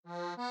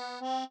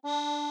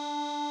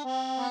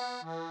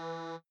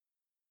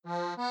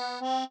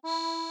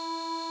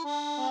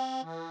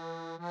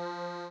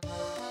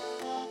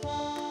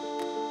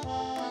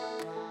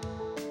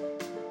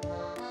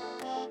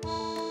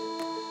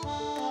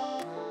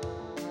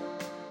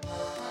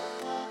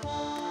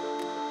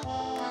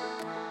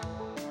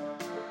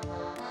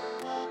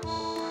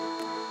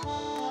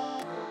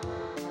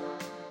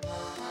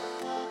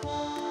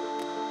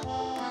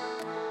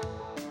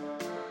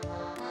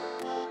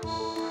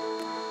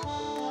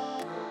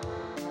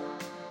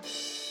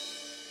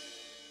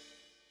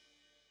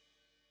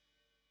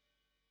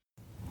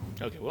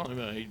Okay, well,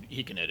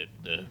 he can edit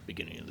the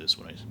beginning of this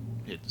when I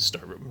hit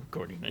start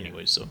recording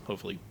anyway, so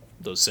hopefully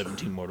those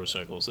 17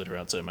 motorcycles that are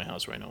outside my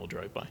house right now will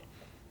drive by.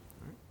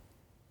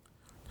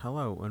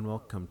 Hello and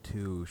welcome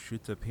to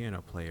Shoot the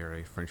Piano Player,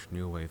 a French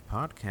New Wave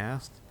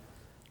podcast.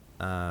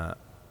 I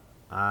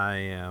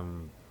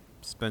am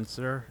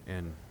Spencer,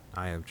 and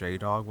I have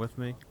J-Dog with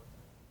me.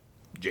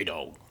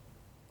 J-Dog.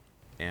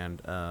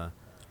 And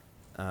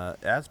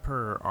as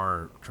per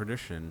our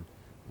tradition,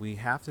 we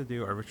have to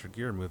do a Richard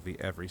Gere movie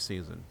every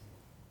season.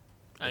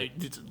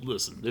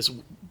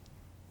 Listen,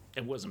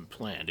 it wasn't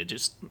planned. It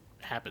just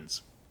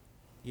happens.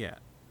 Yeah.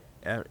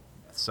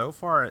 So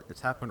far, it's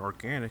happened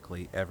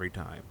organically every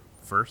time.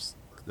 First,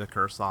 the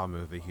Kurosawa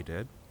movie he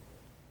did,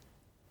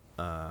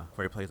 where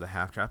he plays a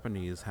half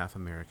Japanese, half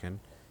American.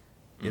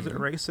 Is it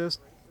racist?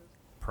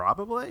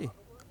 Probably.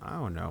 I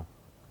don't know.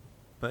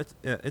 But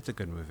it's a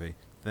good movie.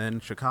 Then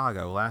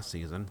Chicago last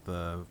season,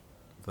 the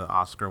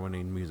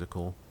Oscar-winning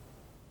musical.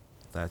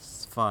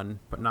 That's fun,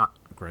 but not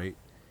great.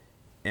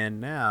 And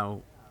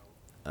now,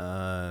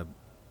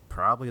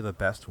 probably the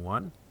best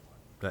one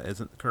that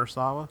isn't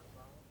Kurosawa.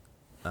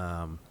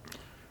 What?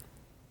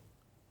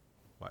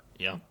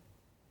 Yeah.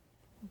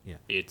 Yeah.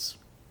 It's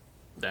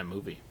that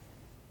movie.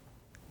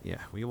 Yeah,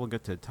 we will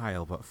get to the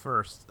title, but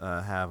first,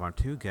 have our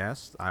two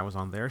guests. I was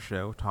on their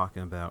show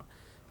talking about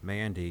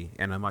Mandy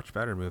and a much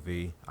better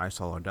movie, I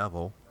Saw a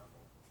Devil.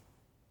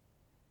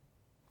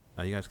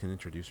 You guys can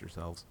introduce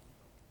yourselves.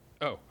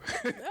 Oh.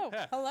 Oh,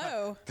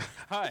 hello.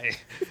 Hi.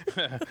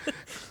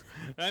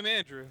 I'm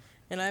Andrew.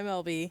 And I'm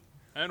LB.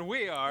 And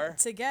we are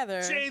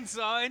Together.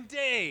 Chainsaw and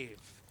Dave.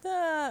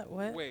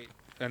 What? Wait.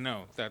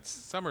 No, that's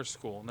summer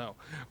school. No,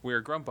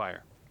 we're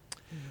Grumpire.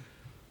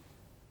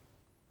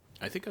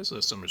 I think I saw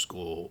Summer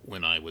School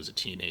when I was a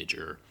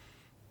teenager,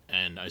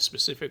 and I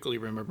specifically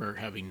remember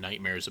having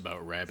nightmares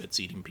about rabbits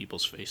eating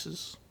people's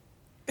faces.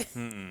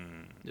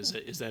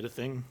 Is that a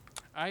thing?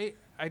 I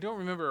don't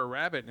remember a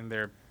rabbit in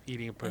there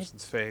eating a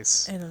person's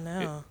face. I don't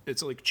know.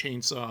 It's like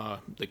Chainsaw.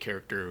 The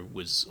character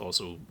was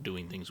also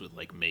doing things with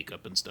like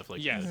makeup and stuff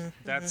like that. Yeah,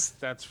 that's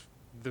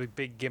the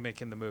big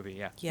gimmick in the movie.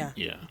 Yeah. Yeah.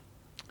 Yeah.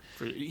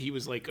 He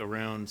was like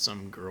around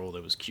some girl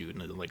that was cute, and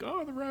they're like,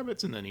 "Oh, the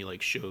rabbits," and then he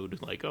like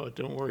showed like, "Oh,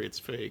 don't worry, it's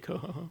fake."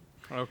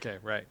 Okay,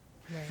 right.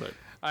 But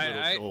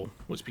I Joel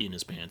was peeing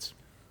his pants.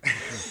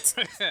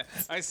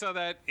 I saw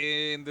that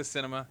in the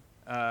cinema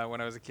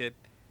when I was a kid,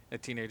 a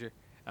teenager.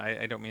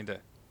 I don't mean to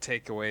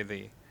take away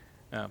the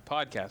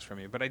podcast from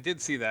you, but I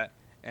did see that,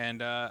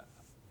 and I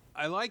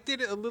liked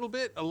it a little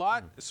bit, a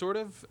lot, sort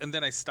of, and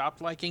then I stopped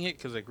liking it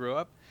because I grew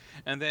up,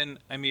 and then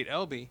I meet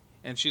Elby,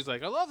 and she's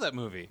like, "I love that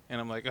movie," and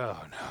I'm like, "Oh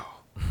no."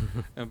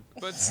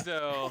 But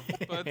still,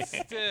 it's,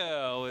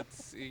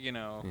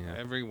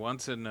 every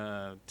once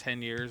in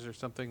 10 years or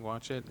something,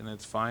 watch it, and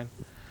it's fine.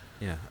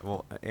 Yeah,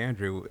 well,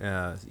 Andrew,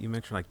 you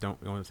mentioned like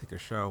don't want to take a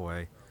show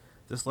away.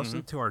 Just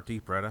listen to our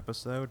Deep Red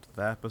episode.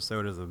 That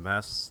episode is a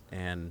mess,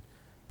 and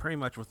pretty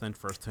much within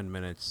first 10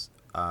 minutes,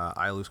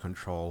 I lose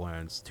control,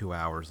 and it's 2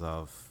 hours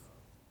of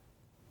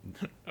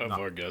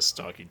Our guests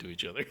talking to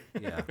each other.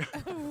 Yeah.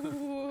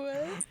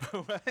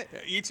 What?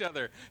 Each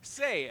other.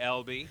 Say,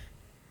 LB.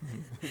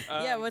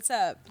 Yeah, what's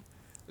up?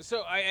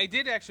 So I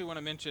did actually want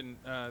to mention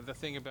the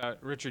thing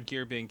about Richard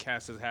Gere being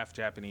cast as half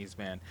Japanese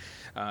man.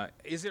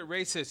 Is it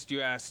racist,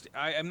 you asked?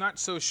 I'm not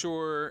so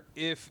sure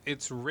if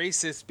it's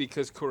racist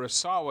because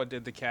Kurosawa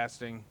did the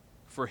casting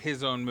for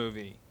his own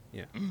movie.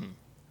 Yeah.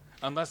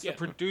 Unless the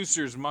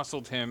producers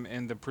muscled him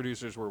and the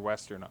producers were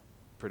Western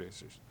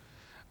producers.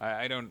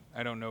 I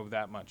don't know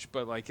that much,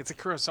 but like it's a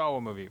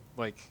Kurosawa movie.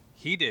 Like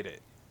he did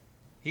it.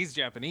 He's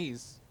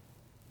Japanese.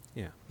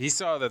 Yeah. He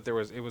saw that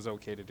it was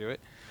okay to do it.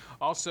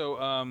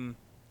 Also,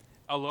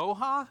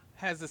 Aloha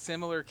has a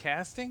similar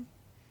casting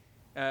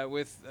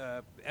with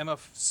Emma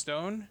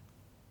Stone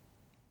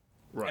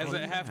as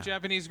a half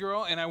Japanese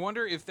girl, and I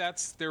wonder if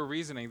that's their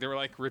reasoning. They were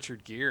like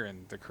Richard Gere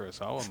in the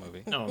Kurosawa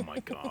movie. Oh my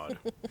god!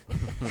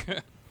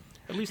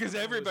 At least because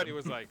everybody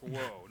was like,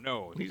 "Whoa,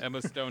 no,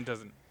 Emma Stone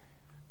doesn't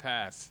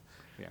pass."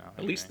 You know,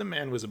 At least the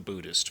man was a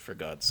Buddhist, for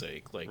God's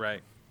sake. Like,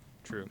 right,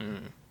 true.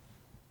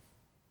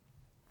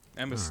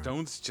 Emma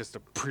Stone's just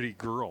a pretty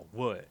girl.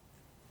 What?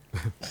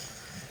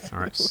 All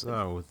right.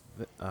 So,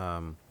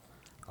 a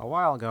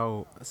while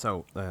ago,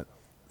 so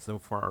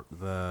for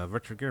the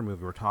Richard Gere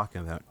movie we're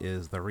talking about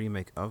is the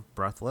remake of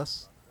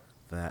Breathless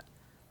that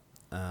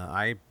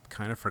I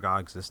kind of forgot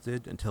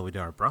existed until we did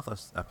our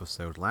Breathless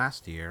episode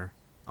last year,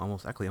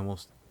 almost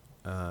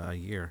a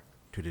year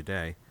to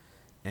today,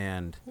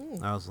 and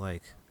I was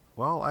like,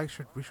 well,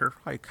 we should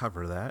probably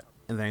cover that.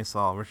 And then I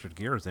saw Richard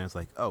Gere's and it's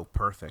like, oh,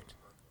 perfect.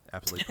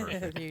 Absolutely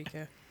perfect. There you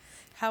go.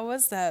 How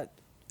was that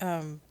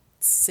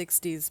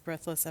 60s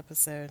Breathless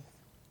episode?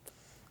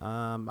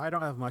 I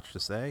don't have much to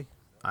say.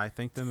 I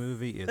think the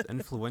movie is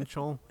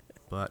influential,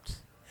 but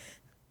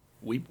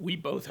we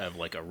both have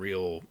like a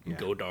real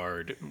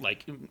Godard.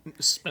 Like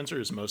Spencer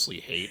is mostly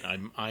hate.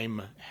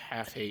 I'm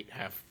half hate,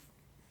 half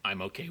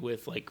I'm okay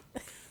with. Like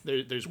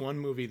there's one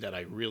movie that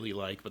I really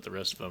like, but the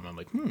rest of them I'm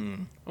like,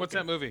 What's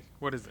that movie?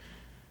 What is it?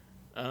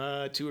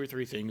 2 or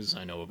 3 things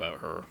I know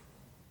about her.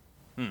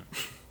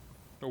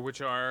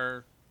 Which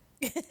are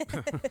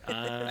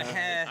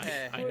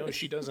I know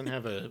she doesn't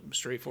have a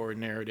straightforward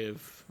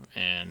narrative,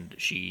 and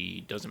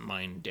she doesn't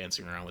mind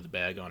dancing around with a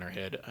bag on her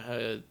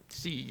head.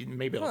 See,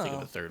 maybe I'll think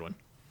of a third one.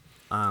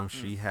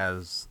 She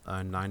has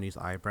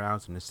 90s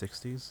eyebrows in the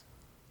 60s.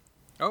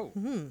 oh,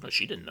 But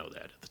she didn't know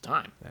that at the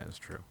time. That is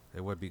true.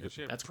 It would be good.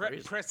 she had That's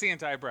crazy.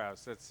 prescient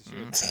eyebrows. That's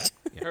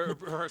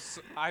her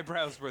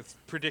eyebrows with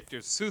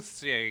predictors,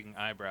 soothsaying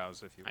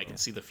eyebrows, if you will. I can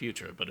see the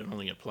future, but it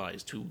only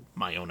applies to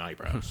my own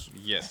eyebrows.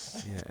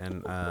 Yes. Yeah,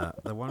 and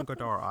the one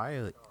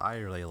Godard I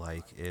really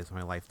like is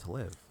My Life to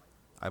Live.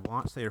 I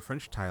won't say the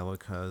French title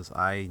because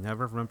I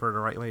never remember the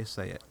right way to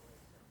say it.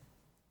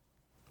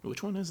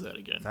 Which one is that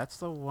again? That's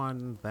the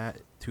one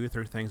that Two or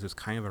Three Things is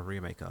kind of a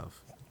remake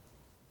of.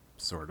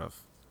 Sort of.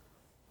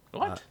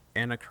 What?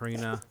 Anna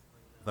Karina,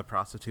 the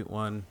prostitute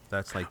one,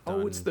 that's like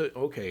done. Oh, it's the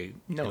okay.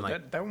 No, and,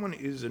 like- that one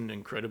is an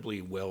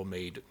incredibly well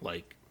made,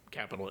 like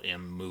capital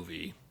M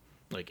movie,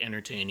 like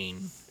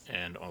entertaining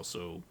and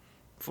also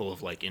full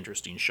of like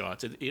interesting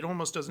shots. It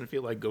almost doesn't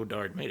feel like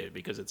Godard made it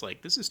because it's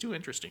like this is too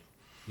interesting.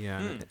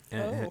 Yeah,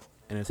 and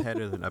his head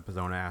isn't up his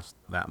own ass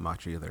that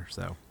much either,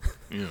 so.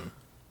 Yeah.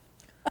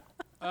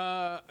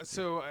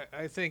 So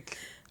I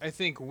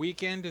think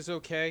Weekend is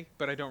okay,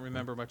 but I don't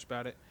remember much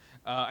about it.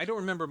 I don't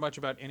remember much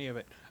about any of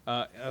it.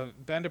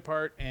 Band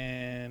Apart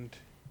and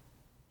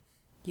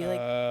You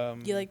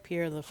like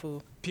Pierre Le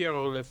Fou.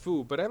 Pierrot Le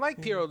Fou, but I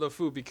like Pierrot Le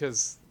Fou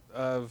because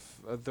of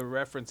the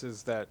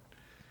references that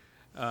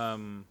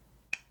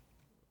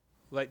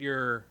let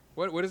your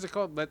what is it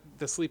called? Let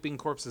the Sleeping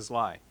Corpses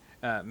Lie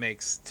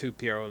makes to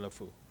Pierrot Le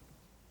Fou,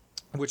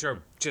 which are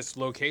just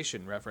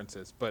location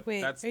references. But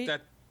Wait, that's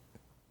that.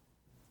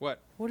 What?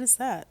 What is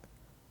that?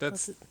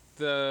 That's What's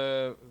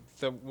the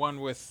one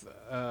with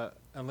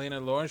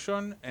Elena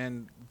Laurenschon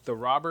and the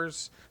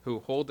robbers who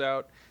hold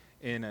out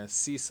in a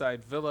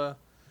seaside villa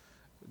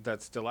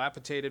that's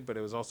dilapidated, but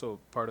it was also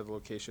part of the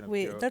location of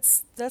Wait, Pierrot.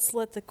 that's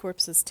Let the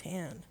Corpses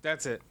Tan.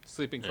 That's it.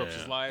 Sleeping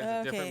Corpses Yeah. Lie is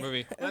a different Okay.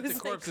 movie. I Let the was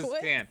like, Corpses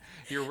what? Tan.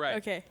 You're right.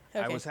 Okay, I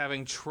okay. was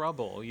having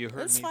trouble. You heard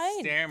That's me fine.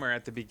 stammer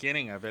at the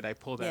beginning of it. I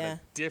pulled out Yeah. a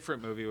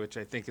different movie, which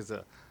I think is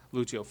a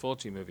Lucio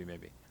Fulci movie,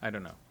 maybe. I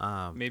don't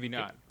know. Maybe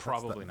not.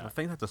 Probably I not.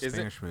 think that's a Is it?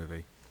 Spanish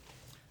movie.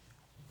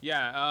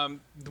 Yeah.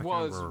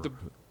 Well, it's remember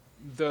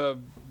the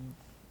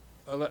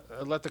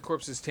Let the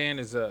Corpses Tan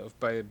is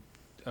by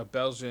a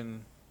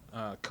Belgian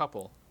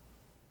couple,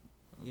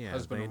 Yeah,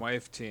 husband and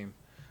wife team.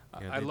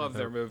 Yeah, I they love did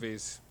their the-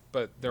 movies,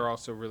 but they're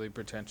also really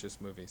pretentious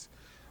movies.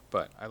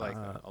 But I like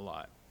them a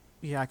lot.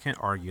 Yeah, I can't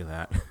argue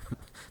that.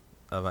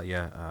 But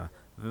yeah,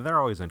 they're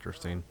always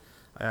interesting.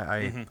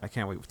 I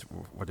can't wait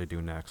what they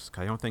do next.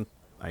 'Cause I don't think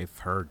I've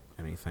heard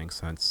anything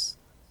since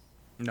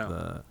No.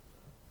 the.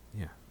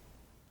 Yeah.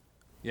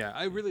 Yeah,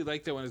 I really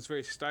like that one. It's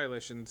very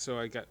stylish, and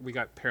so we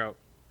got Pierrot.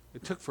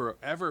 It took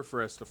forever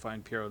for us to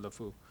find Pierrot Le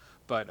Fou,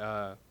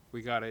 but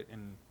we got it,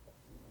 and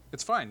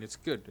it's fine. It's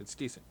good. It's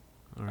decent.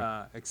 All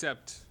right.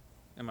 Except,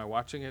 am I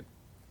watching it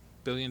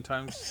a billion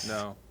times?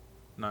 No,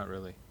 not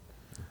really.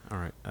 All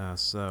right.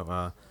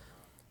 So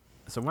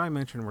when I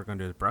mentioned we're going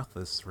to do the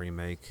Breathless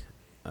remake,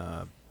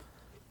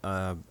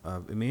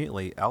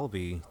 immediately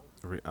LB,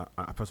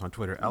 I posted on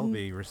Twitter.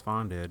 LB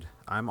responded,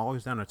 "I'm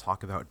always down to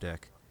talk about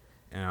dick,"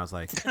 and I was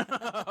like,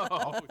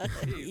 Oh,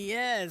 jeez.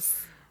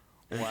 Yes.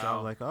 and so I Wow.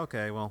 was like,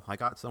 okay, well, I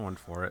got someone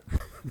for it.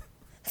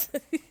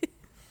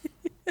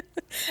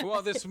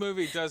 Well, this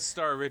movie does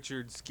star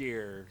Richard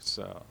Gere,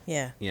 so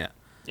Yeah. Yeah.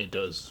 It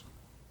does.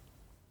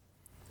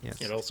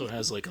 Yes. It also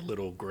has like a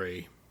little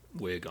gray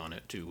wig on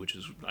it too, which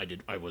is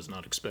I was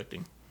not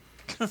expecting.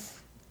 I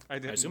I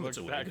didn't assume look it's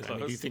a that wig. close. I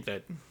mean, do you think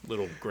that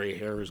little gray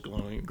hair is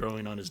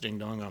growing on his ding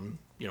dong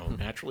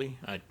naturally?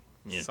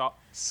 Yeah,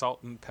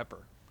 Salt and pepper.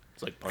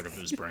 it's like part of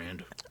his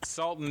brand.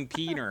 Salt and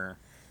peeper.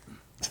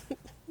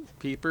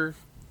 Peeper?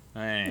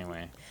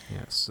 Anyway.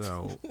 Yeah.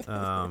 So,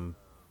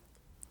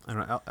 I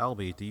don't know,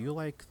 LB, do you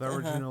like the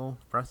original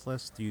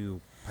Breathless? Have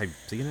you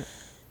seen it?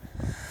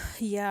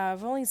 Yeah,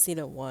 I've only seen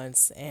it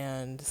once,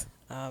 and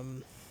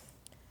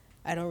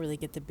I don't really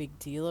get the big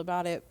deal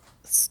about it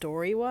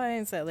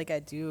story-wise. I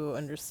do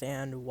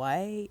understand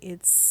why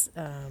it's,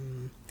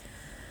 I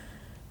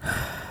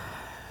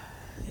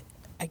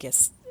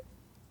guess,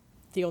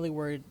 the only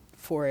word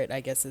for it, I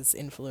guess, is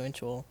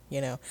influential,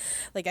 I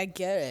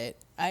get it.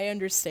 I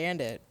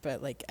understand it,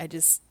 but,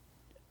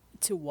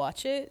 to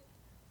watch it,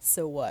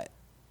 so what?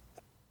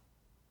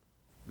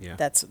 Yeah.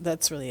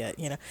 That's really it,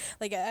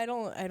 I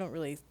don't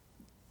really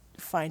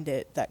find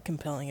it that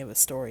compelling of a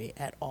story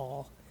at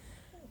all.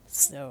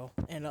 So,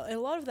 and a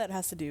lot of that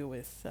has to do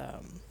with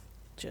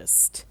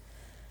just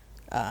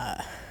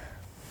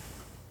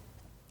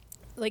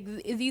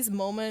these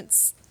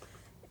moments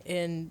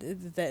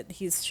that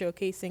he's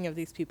showcasing of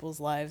these people's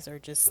lives are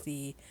just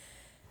the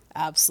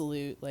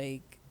absolute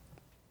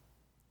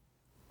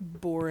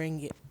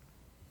boring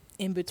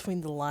in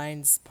between the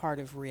lines part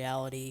of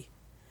reality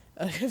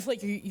of like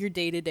your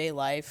day-to-day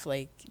life,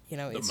 like, you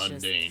know, The it's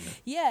mundane.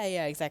 just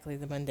yeah, exactly,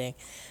 the mundane.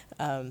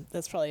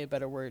 That's probably a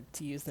better word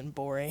to use than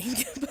boring.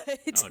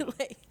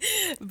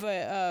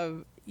 But Oh,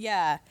 no.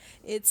 yeah,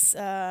 it's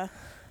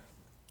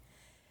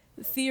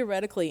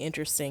theoretically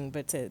interesting,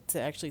 but to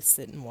actually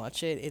sit and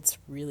watch it, it's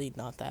really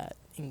not that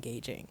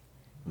engaging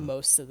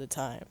most of the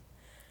time.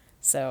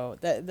 So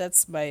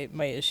that's my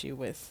issue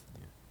with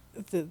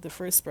the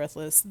first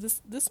Breathless.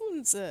 This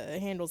one's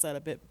handles that a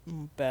bit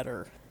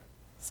better.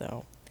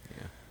 So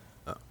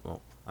Yeah.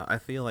 Well, I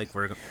feel like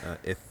we're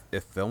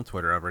if Film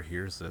Twitter ever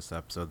hears this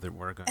episode, that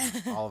we're going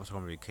all of us are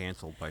going to be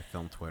canceled by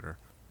Film Twitter.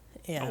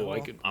 yeah, Oh,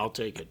 well, I'll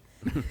take it.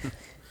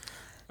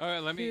 All right,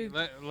 let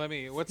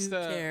me. What's who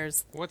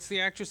cares? what's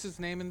the actress's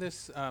name in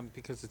this?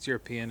 Because it's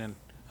European and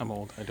I'm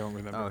old. I don't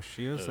remember. Oh,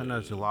 she was in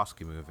a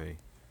Zulawski movie.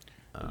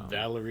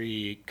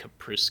 Valerie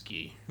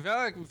Kaprisky.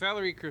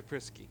 Valerie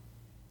Kaprisky.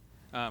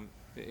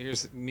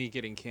 Here's me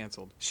getting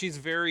canceled. She's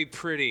very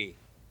pretty.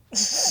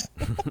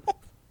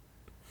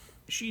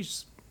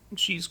 She's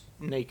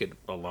naked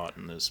a lot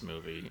in this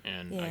movie,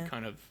 and I Yeah.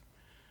 kind of,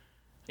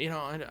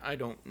 I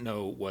don't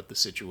know what the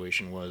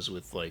situation was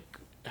with like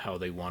how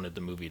they wanted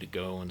the movie to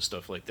go and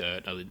stuff like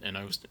that. And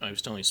I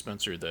was telling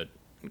Spencer that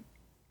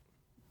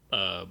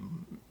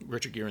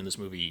Richard Gere in this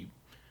movie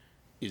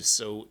is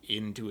so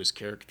into his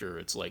character,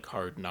 it's like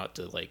hard not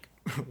to like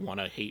want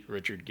to hate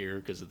Richard Gere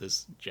because of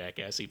this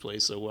jackass he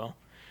plays so well.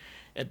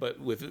 But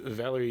with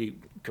Valerie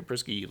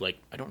Kaprisky, like,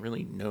 I don't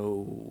really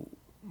know.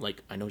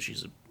 Like, I know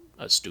she's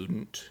a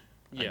student.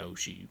 I Yeah. know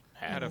she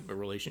had a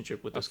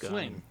relationship with A this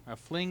guy.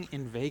 fling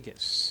in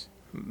Vegas.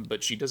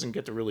 But she doesn't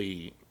get to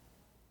really.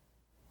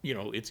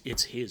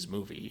 It's his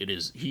movie.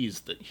 He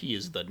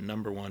is the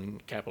number one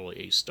capital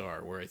A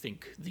star. Where I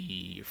think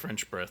the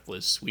French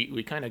Breathless,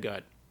 we kind of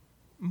got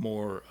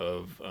more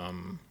of.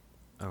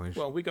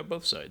 We got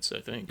both sides.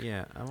 I think.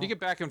 Yeah. You get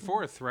back and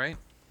forth, right?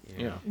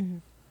 Yeah.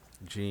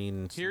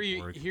 Gene. Here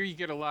you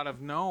get a lot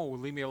of no,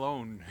 leave me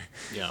alone.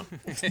 Yeah.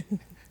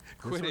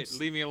 Quit it, one's-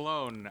 leave me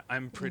alone.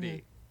 I'm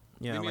pretty.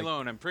 Yeah, Leave me like,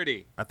 alone. I'm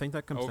pretty. I think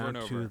that comes Over down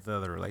and to over.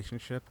 the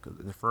relationship. 'Cause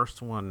in the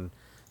first one,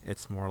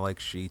 it's more like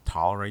she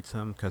tolerates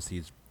him because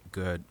he's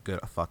good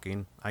at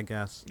fucking, I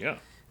guess. Yeah.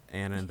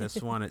 And in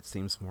this one, it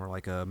seems more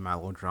like a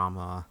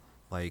melodrama.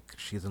 Like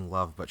she's in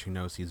love, but she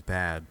knows he's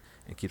bad,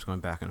 and keeps going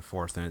back and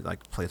forth, and it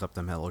like plays up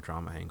the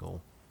melodrama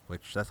angle.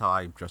 Which that's how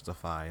I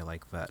justify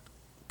like that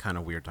kind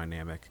of weird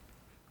dynamic.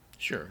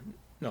 Sure.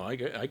 No, I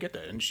get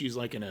that, and she's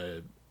like in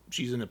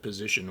a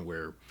position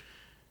where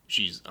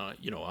she's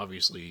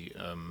obviously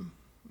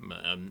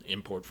an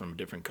import from a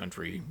different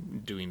country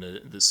doing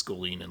the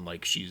schooling, and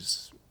like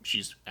she's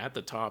at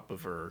the top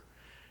of her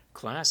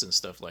class and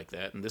stuff like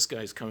that, and this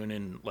guy's coming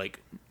in like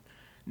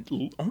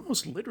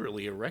almost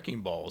literally a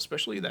wrecking ball,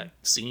 especially that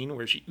scene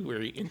where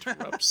he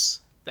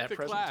interrupts that The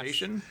class.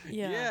 presentation.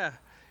 Yeah.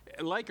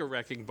 Like a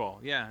wrecking ball.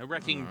 Yeah, a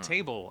wrecking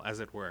table, as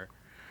it were.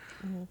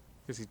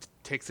 Because he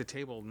takes the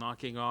table,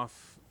 knocking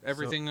off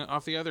everything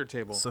off the other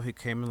table. So he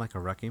came in like a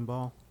wrecking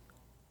ball.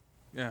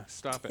 Yeah,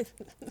 stop it.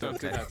 Don't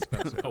do Okay. that,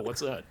 Spencer. Oh,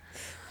 what's that?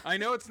 I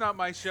know it's not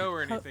my show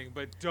or anything,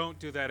 but don't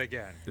do that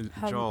again.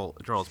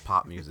 Joel's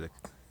pop music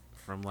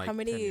from like How 10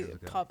 many years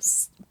ago.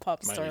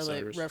 pop Miley starlet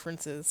Cyrus.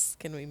 references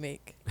can we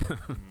make?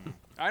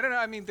 I don't know.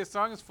 I mean, the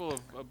song is full of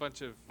a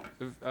bunch of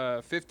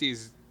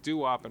 50s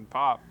doo-wop and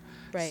pop.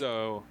 Right.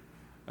 So,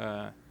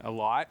 a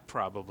lot,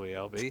 probably,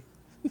 LB.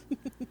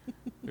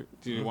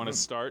 Do you want to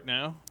start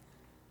now?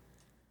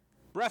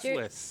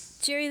 Breathless.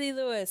 Jerry Lee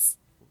Lewis.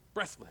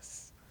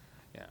 Breathless.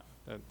 Yeah,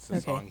 that's the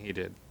Okay. song he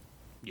did.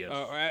 Yes.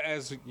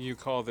 As you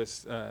call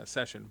this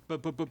session.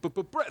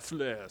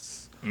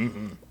 Breathless.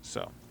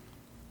 So,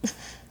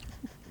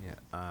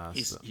 Yeah.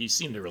 He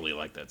seemed to really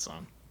like that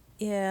song.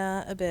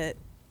 Yeah, a bit.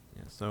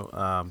 Yeah,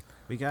 so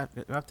we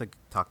have to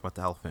talk about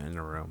the elephant in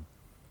the room.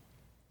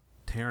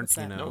 that?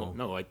 Tarantino.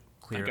 No, I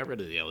Clear- got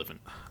rid of the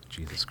elephant.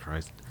 Jesus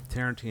Christ.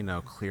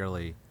 Tarantino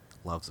clearly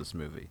loves this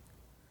movie.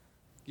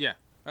 yeah.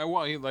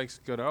 Well, he likes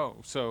Godot,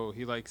 so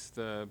he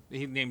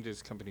named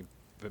his company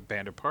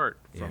Band Apart.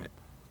 From,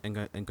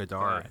 Yeah. And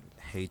Godard that.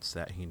 hates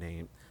that he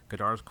named.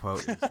 Godard's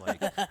quote is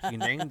like, he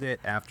named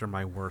it after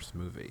my worst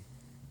movie.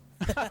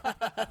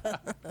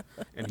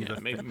 And he's Yeah,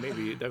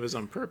 maybe that was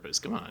on purpose.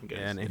 Come on, guys.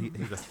 and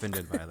he's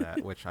offended by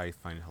that, which I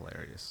find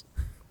hilarious.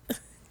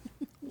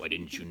 Why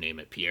didn't you name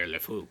it Pierre Le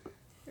Fou?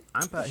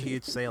 I bet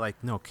he'd say like,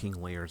 no,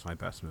 King Lear is my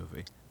best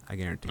movie. I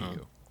guarantee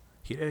you.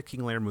 He did a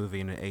King Lear movie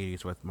in the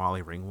 80s with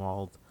Molly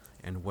Ringwald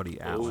and Woody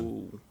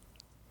Allen. Oh,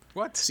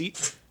 what? see,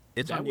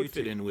 It's that on would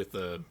fit YouTube. in with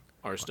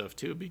our stuff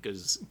too,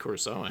 because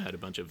Kurosawa had a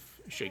bunch of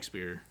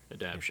Shakespeare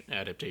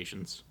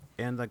adaptations,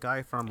 And the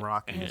guy from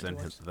Rocky is in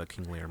And- the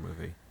King Lear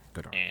movie.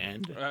 Godard.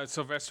 and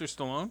Sylvester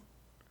Stallone?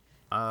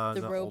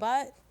 The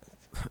robot?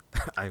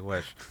 I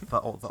wish. The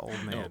old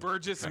man.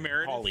 Burgess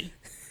Meredith? Polly.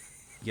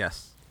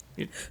 Yes.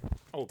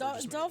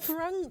 Burgess Dolph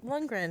Lundgren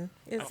Meredith.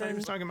 I is thought he in.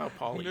 was talking about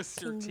Polly.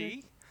 Mr.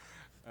 T?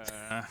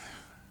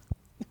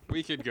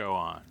 We could go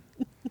on.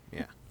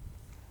 Yeah.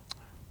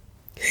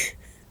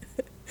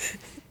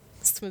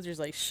 Spencer's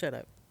like, shut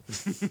up.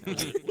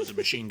 Was it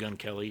Machine Gun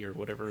Kelly or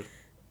whatever?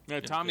 No,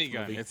 in the Tommy fifth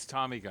Gun. movie? It's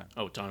Tommy Gun.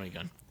 Oh, Tommy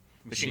Gun.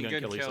 Machine Gun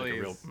Kelly's Kelly like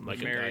a real, is like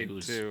a guy married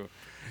who's to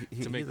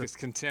make he's this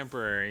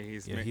contemporary.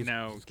 He's he's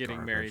now getting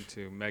garbage. married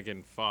to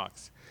Megan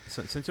Fox.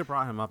 Since you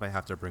brought him up, I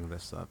have to bring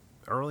this up.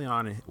 Early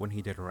on, when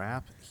he did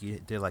rap, he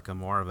did like a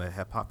more of a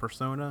hip hop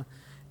persona,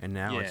 and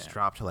now it's Yeah.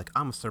 dropped to like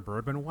I'm a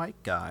suburban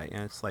white guy,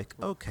 and it's like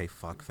okay,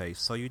 fuckface.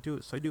 So you do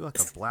like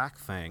a black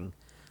thing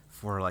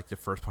for like the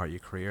first part of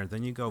your career, and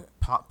then you go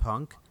pop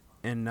punk,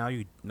 and now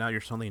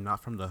you're suddenly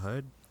not from the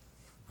hood.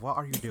 What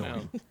are you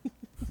doing?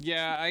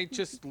 Yeah, I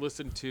just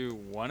listened to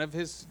one of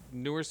his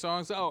newer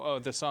songs. Oh,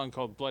 the song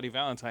called Bloody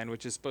Valentine,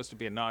 which is supposed to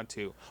be a nod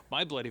to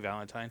My Bloody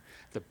Valentine,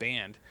 the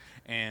band.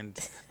 And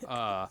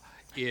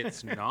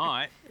it's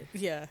not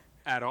Yeah.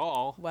 at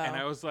all. Wow. And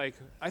I was like,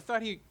 I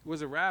thought he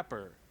was a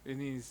rapper. And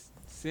he's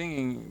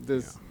singing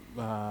this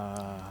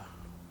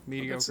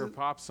mediocre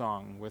pop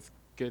song with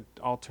good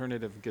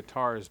alternative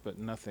guitars, but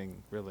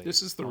nothing really.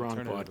 This is the wrong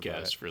alternative about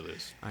podcast it. for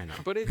this. I know.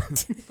 But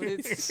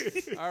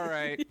it's all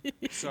right.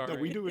 Sorry. No,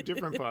 we do a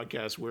different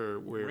podcast where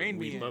Rein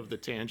me we in. love the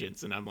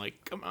tangents, and I'm like,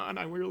 come on,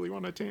 I really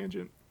want a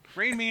tangent.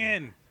 Rein me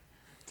in.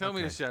 Tell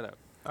me to Okay. shut up.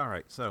 All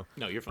right, so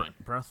No, you're fine.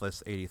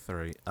 Breathless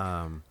 83.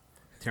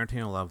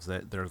 Tarantino loves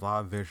it. There's a lot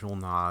of visual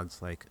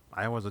nods. Like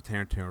I was a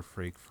Tarantino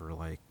freak for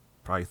like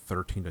probably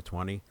 13 to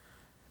 20,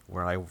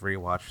 where I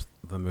rewatched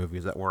the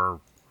movies that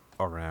were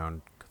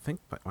around. I think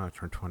when I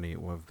turned 20,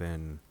 it would have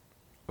been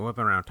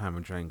around time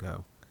of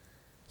Django.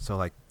 So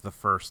like the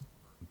first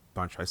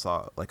bunch I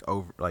saw like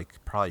over like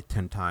probably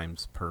 10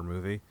 times per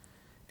movie,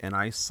 and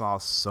I saw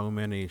so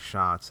many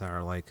shots that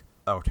are like,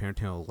 oh,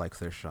 Tarantino likes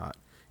this shot,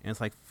 and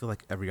it's like feel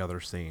like every other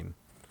scene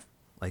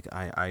like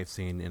I've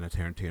seen in a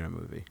Tarantino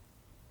movie.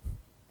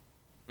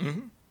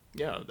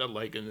 Yeah,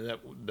 that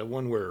the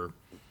one where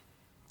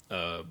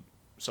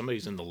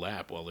somebody's in the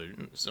lap while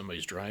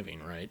somebody's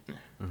driving, right?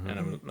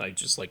 And I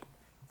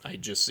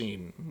just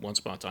seen Once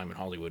Upon a Time in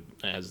Hollywood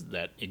as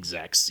that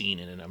exact scene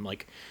in it. I'm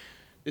like,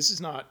 this is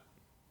not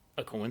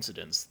a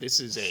coincidence. This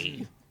is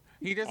a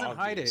He doesn't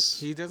hide it. obvious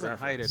He doesn't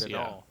hide it reference, at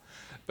yeah. all.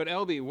 But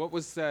LB, what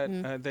was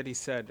that that he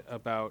said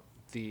about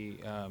the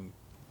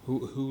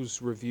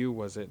whose review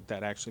was it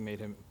that actually made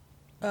him?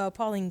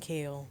 Pauline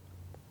Kael.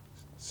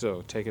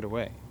 So take it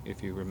away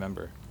if you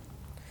remember.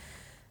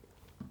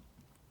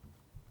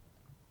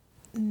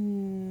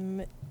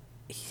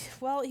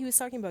 Well, he was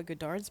talking about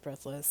Godard's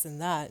Breathless,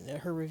 and that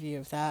her review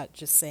of that,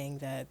 just saying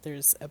that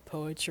there's a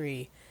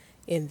poetry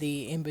in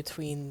the in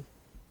between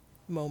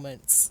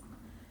moments.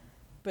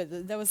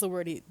 But that was the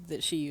word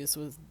that she used,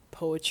 was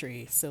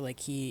poetry. So like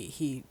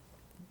he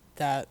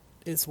that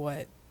is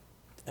what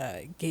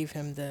gave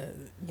him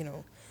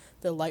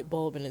the light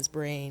bulb in his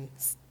brain,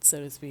 so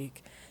to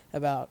speak,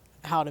 about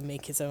how to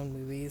make his own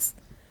movies,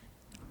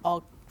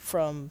 all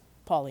from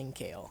Pauline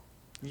Kael.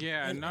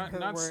 Yeah, In not her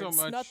so words,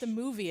 much. not the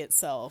movie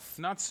itself,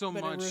 Not so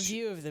but much. a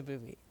review of the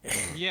movie.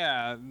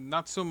 Yeah,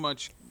 not so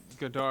much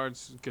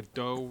Godot's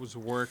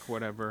work,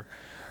 whatever,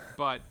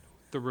 but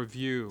the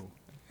review,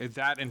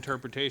 that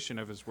interpretation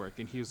of his work,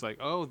 and he was like,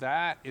 "Oh,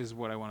 that is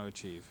what I want to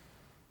achieve."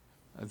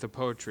 The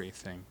poetry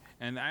thing,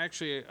 and I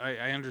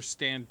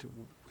understand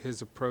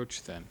his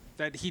approach then.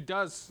 That he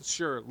does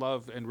sure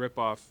love and rip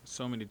off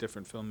so many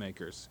different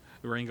filmmakers.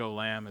 Ringo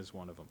Lam is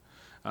one of them.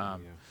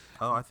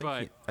 Oh,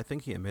 but- I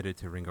think he admitted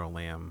to Ringo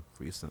Lam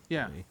recently.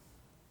 Yeah.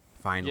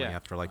 Finally, Yeah.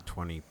 after like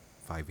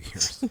 25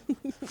 years.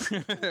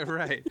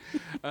 Right.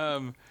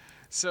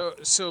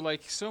 So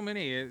like so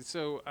many.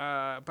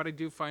 But I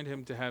do find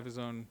him to have his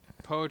own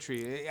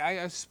poetry.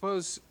 I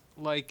suppose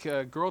like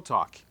Girl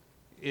Talk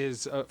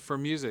is for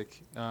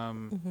music,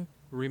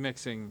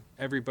 remixing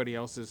everybody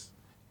else's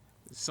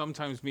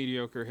sometimes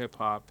mediocre hip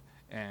hop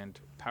and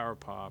power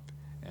pop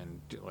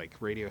and like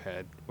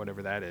Radiohead,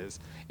 whatever that is,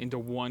 into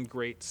one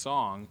great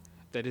song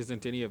that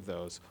isn't any of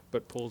those,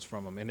 but pulls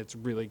from them, and it's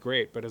really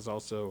great, but is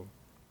also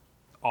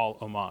all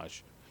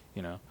homage,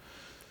 you know.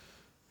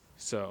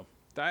 So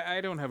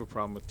I don't have a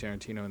problem with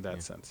Tarantino in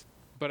that sense,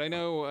 but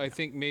I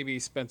think maybe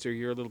Spencer,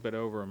 you're a little bit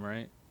over him,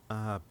 right?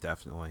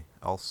 Definitely.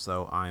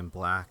 Also, I'm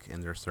black,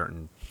 and there's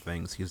certain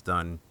things he's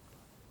done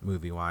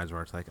movie-wise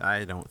where it's like,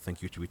 I don't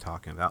think you should be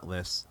talking about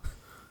this.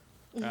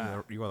 You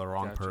are the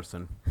wrong Gotcha.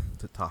 person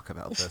to talk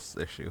about this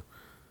issue.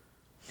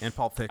 And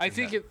Pulp Fiction. I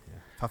think it-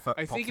 Pulp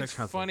I think Fiction it's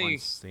has the funny- one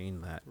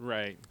scene that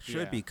Right. should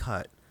yeah. be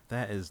cut.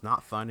 That is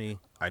not funny.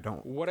 I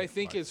don't. What I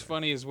think like is that.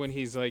 funny is when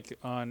he's like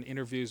on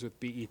interviews with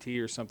BET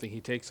or something, he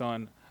takes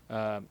on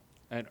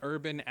an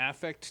urban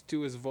affect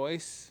to his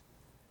voice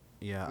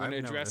Yeah, when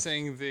I've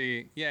addressing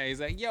he's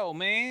like, "Yo,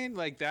 man,"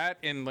 like that,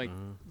 and like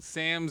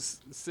Sam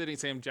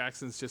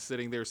Jackson's just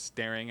sitting there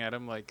staring at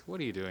him like, "What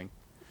are you doing?"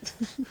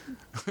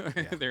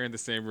 They're in the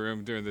same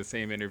room doing the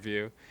same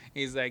interview.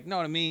 He's like, "Know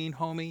what I mean,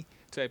 homie,"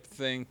 type of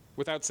thing,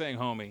 without saying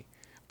homie,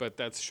 but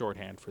that's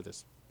shorthand for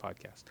this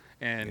podcast.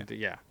 And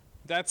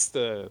that's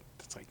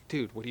like,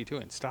 dude, what are you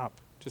doing? Stop.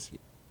 Just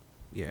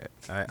Yeah,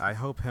 I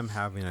hope him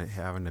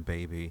having a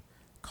baby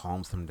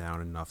calms him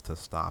down enough to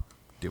stop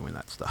doing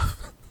that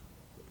stuff.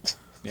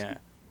 yeah.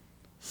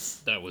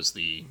 That was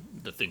the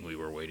thing we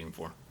were waiting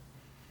for.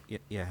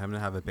 Yeah, having to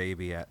have a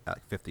baby at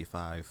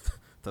 55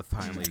 to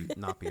finally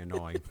not be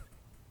annoying.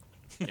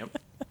 Yep.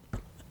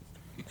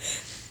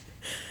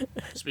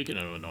 Speaking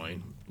of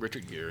annoying,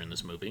 Richard Gere in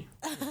this movie.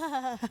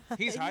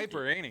 He's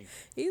hyper, ain't he?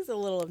 He's a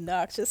little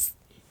obnoxious.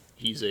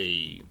 He's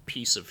a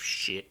piece of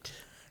shit,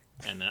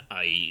 and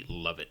I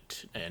love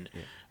it. And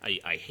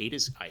I hate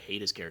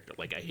his character.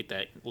 Like, I hate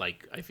that.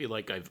 Like, I feel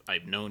like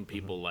I've known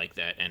people like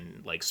that,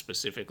 and like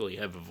specifically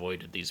have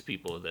avoided these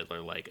people that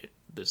are like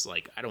this.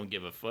 Like, I don't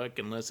give a fuck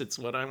unless it's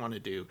what I want to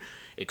do.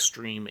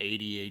 Extreme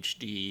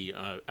ADHD,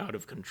 out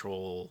of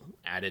control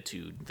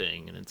attitude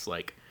thing, and it's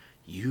like,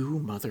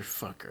 you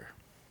motherfucker.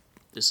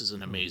 This is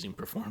an amazing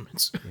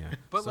performance. Yeah.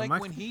 But So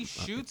like when he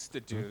shoots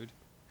the dude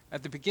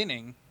at the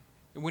beginning,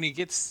 when he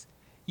gets,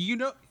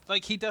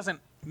 like he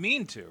doesn't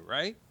mean to,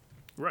 right?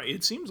 Right.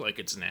 It seems like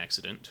it's an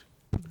accident.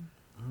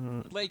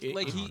 Like I he,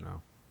 don't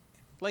know.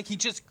 like he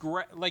just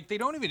like they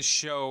don't even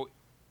show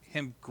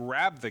him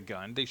grab the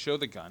gun. They show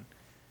the gun.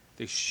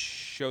 They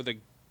show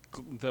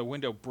the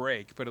window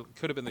break, but it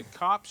could have been the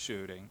cop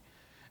shooting,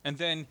 and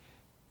then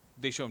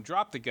they show him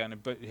drop the gun,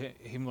 but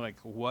him like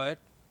what,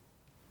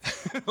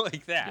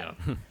 like that.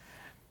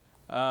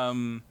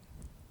 Yeah.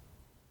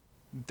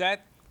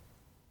 That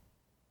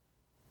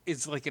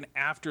is like an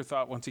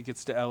afterthought once he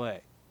gets to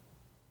L.A.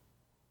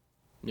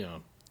 Yeah.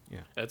 Yeah.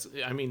 That's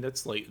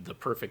like the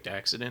perfect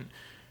accident,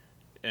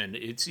 and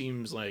it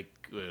seems like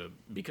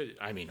because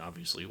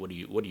obviously, what do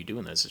you do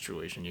in that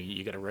situation?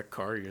 You got a wrecked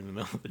car. You're in the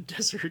middle of the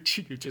desert.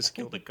 You just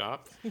killed a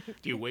cop. Do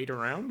you wait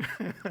around?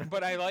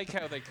 But I like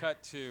how they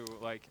cut to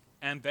like,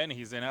 and then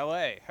he's in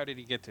L.A. How did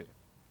he get to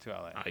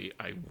L.A.?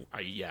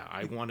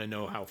 I want to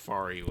know how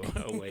far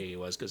away he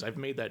was, because I've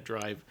made that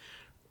drive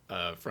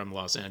from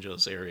Los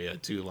Angeles area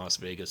to Las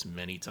Vegas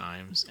many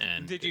times.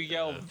 And Did you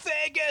yell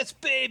Vegas,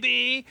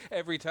 baby,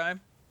 every time?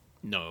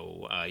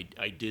 No, I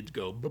did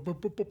go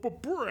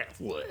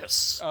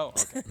breathless Oh,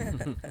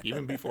 okay.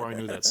 even before I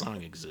knew that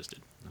song existed.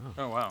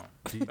 Oh, wow.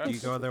 Do you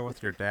go there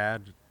with your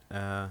dad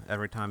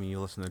every time you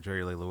listen to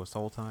Jerry Lee Lewis the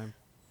whole time?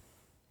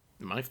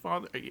 My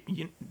father,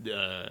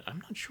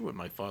 I'm not sure what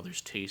my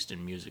father's taste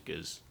in music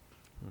is.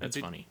 That's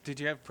funny. Did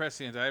you have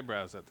prescient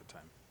eyebrows at the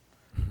time?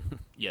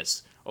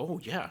 Yes. Oh,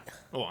 yeah.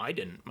 Oh, I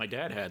didn't. My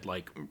dad had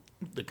like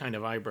the kind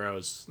of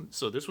eyebrows.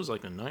 So this was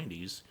like the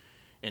 90s,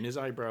 and his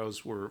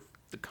eyebrows were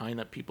the kind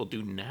that people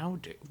do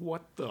nowadays.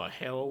 What the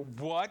hell?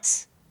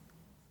 What?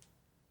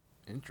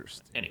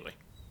 Interesting. Anyway,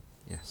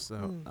 Yeah,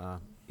 so,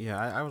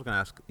 I was going to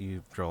ask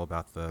you, Joel,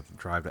 about the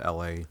drive to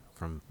L.A.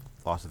 from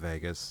Las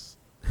Vegas,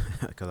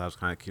 because I was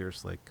kind of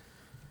curious, like,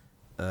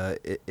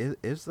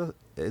 is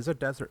the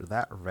desert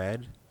that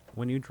red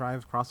when you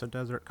drive across a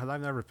desert? Because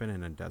I've never been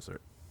in a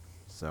desert,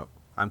 so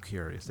I'm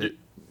curious.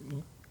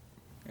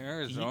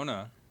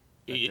 Arizona.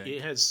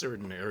 it has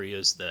certain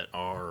areas that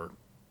are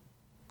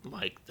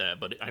like that,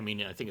 but I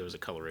think it was a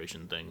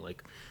coloration thing.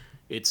 Like,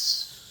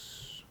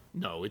 it's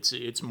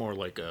more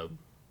like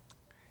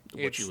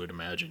what you would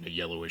imagine, a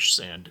yellowish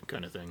sand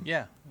kind of thing.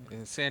 Yeah,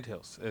 Sand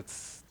Hills.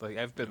 It's like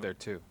I've been there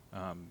too.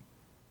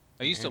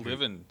 I used to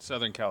live in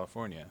Southern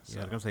California. So.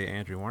 Yeah, I was gonna say,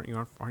 Andrew, aren't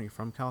you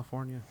from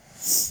California?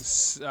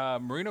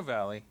 Moreno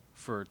Valley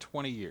for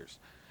 20 years,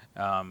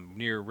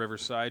 near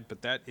Riverside,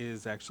 but that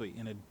is actually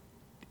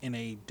in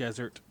a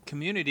desert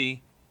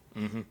community,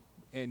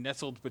 and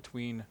nestled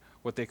between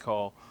what they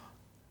call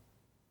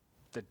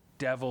the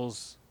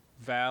Devil's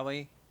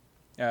Valley.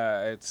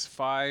 It's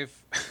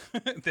 5.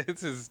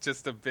 This is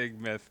just a big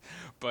myth,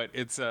 but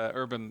it's a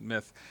urban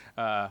myth,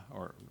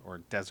 or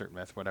desert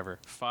myth, whatever.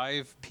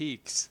 5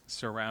 peaks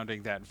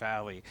surrounding that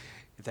valley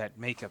that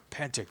make a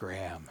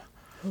pentagram.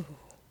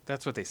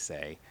 That's what they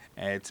say,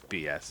 and it's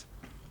BS.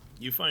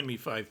 You find me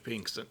 5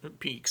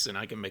 peaks, and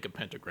I can make a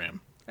pentagram.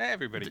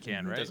 Everybody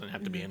can, It right? doesn't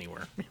have to be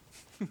anywhere.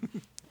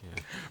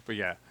 But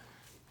yeah,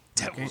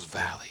 Devil's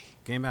Valley.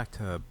 Getting back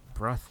to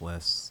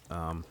Breathless,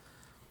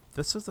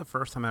 this is the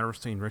first time I've ever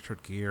seen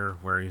Richard Gere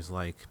where he's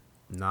like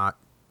not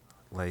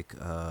like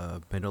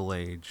middle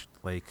aged,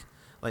 like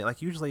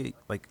usually,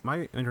 like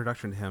my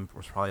introduction to him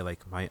was probably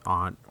like my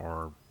aunt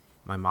or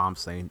my mom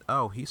saying,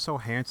 "Oh, he's so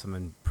handsome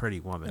in Pretty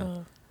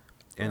Woman,"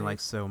 and like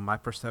so my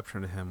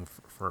perception of him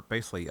for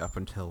basically up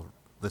until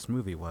this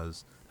movie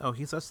was, "Oh,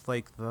 he's just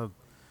like the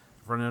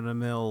run of the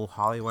mill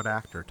Hollywood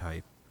actor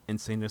type,"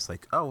 and seeing this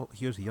like, "Oh,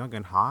 he was young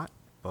and hot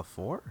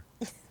before."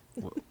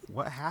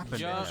 What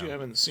happened? Yeah. to him? You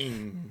haven't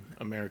seen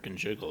American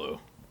Gigolo.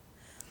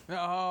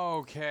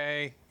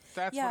 Okay,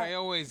 that's Yeah. what I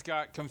always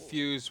got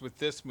confused with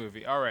this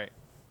movie. All right,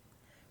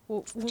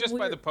 Well, just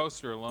by the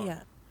poster alone.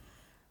 Yeah.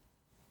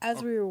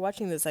 As we were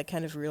watching this, I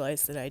kind of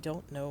realized that I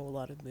don't know a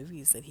lot of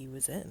movies that he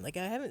was in. Like,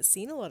 I haven't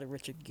seen a lot of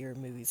Richard Gere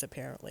movies,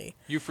 apparently.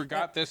 You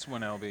forgot this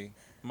one, LB.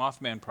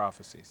 Mothman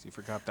Prophecies. You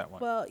forgot that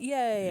one. Well,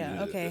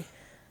 yeah, okay.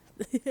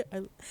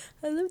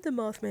 I love the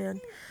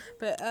Mothman.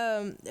 But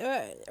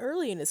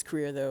early in his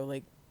career, though,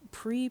 like,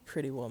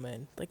 pre-Pretty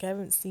Woman, like, I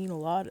haven't seen a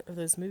lot of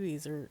those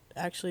movies, or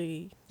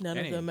actually none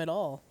Any. of them at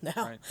all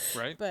now.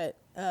 Right. But,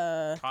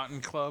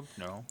 Cotton Club?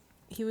 No.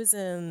 He was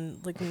in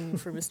Looking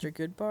for Mr.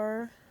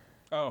 Goodbar.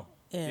 Oh,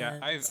 yeah,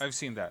 And- I've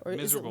seen that. Or is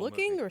it Miserable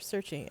Looking movie. or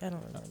Searching? I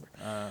don't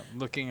remember.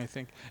 Looking, I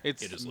think.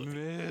 It's It is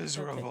Looking.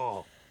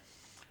 miserable.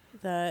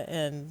 That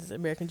and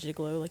American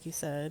Gigolo, like you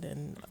said,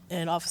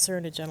 and Officer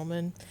and a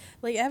Gentleman.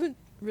 Like, I haven't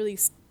really,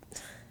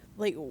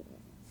 like,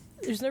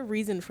 there's no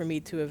reason for me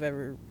to have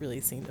ever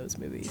really seen those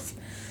movies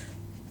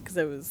because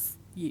I was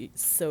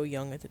so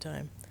young at the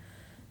time.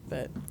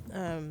 But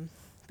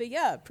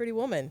yeah, Pretty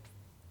Woman,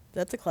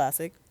 that's a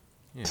classic.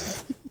 Yeah.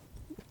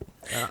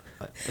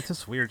 It's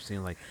just weird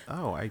seeing like,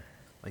 oh,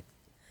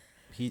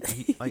 he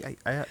like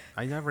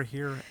I never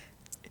hear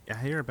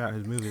about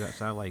his movie that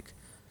sound like,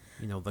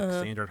 the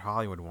standard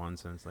Hollywood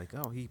ones, and it's like,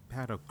 oh, he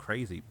had a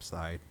crazy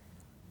side.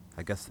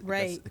 I guess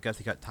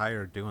he got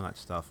tired of doing that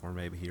stuff, or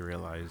maybe he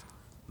realized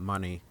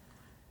money,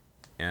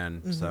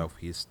 and so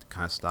he's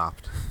kind of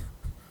stopped.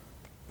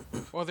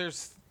 Well,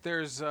 there's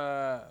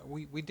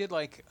we did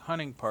like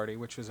Hunting Party,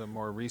 which was a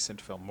more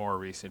recent film. More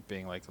recent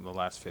being like in the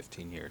last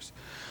 15 years.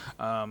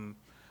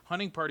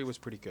 Hunting Party was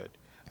pretty good.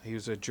 He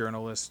was a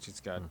journalist. He's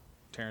got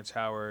Terrence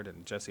Howard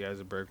and Jesse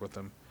Eisenberg with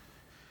him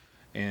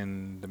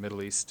in the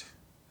Middle East.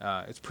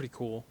 It's a pretty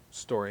cool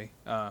story.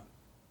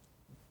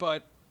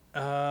 But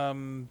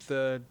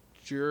the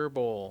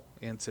gerbil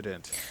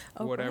incident,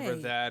 whatever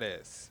right. that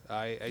is,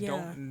 I Yeah.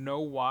 don't know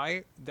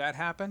why that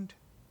happened.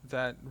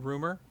 That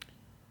rumor.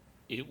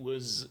 It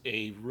was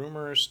a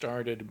rumor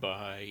started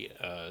by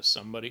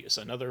it's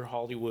another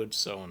Hollywood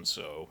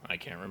so-and-so. I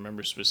can't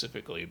remember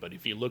specifically, but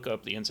if you look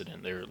up the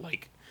incident, they're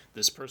like,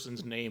 this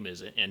person's name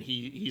is it, and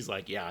he's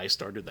like, yeah, I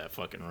started that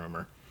fucking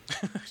rumor.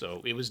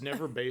 So it was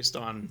never based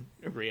on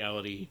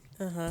reality,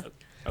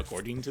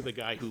 according to the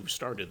guy who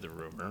started the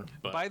rumor.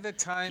 But By the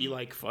time he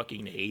like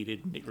fucking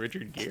hated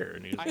Richard Gere,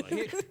 and he was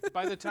like,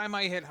 by the time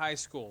I hit high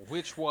school,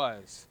 which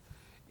was,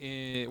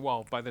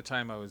 by the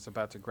time I was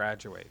about to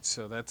graduate,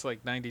 so that's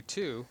like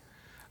 92.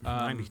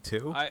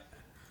 92. I'm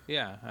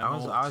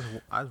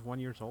I was 1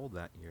 year old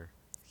that year.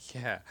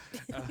 Yeah,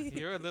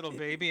 you're a little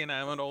baby and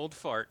I'm an old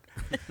fart.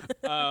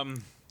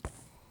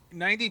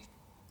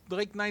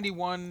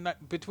 91,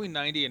 between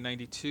 90 and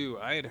 92,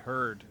 I had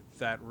heard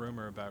that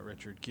rumor about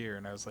Richard Gere,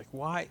 and I was like,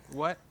 why?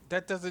 What?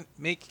 That doesn't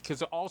make...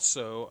 Because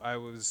also, I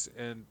was,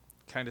 and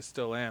kind of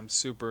still am,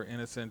 super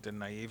innocent and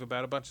naive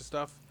about a bunch of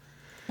stuff.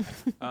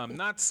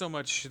 Not so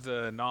much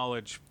the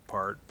knowledge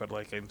part, but,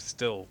 like, I'm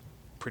still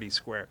pretty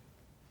square.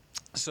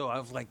 So I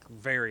was, like,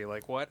 very,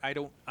 like, what? I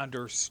don't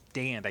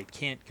understand. I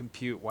can't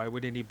compute. Why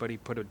would anybody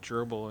put a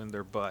gerbil in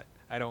their butt?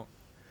 I don't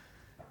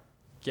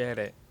get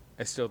it.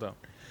 I still don't.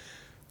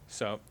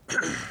 So,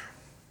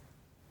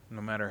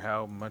 no matter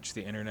how much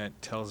the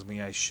internet tells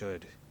me I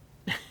should.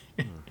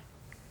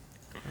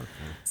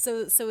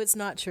 So it's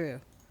not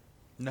true.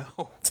 No.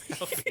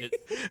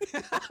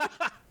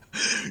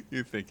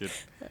 You think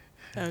it.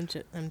 I'm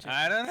just.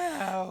 I don't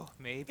know.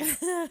 Maybe.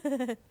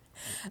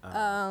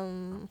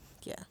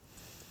 Yeah.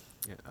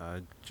 Yeah,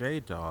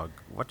 J-Dog,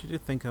 what did you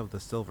think of the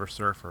Silver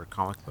Surfer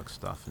comic book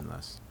stuff in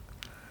this?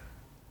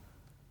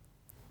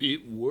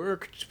 it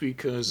worked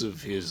because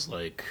of his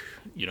like,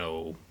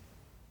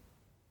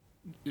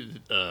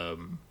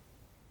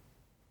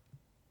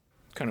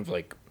 kind of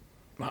like,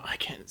 I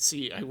can't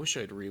see. I wish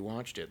I'd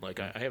rewatched it. Like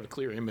I have a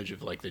clear image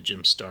of like the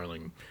Jim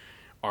Starlin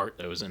art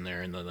that was in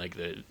there, and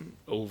the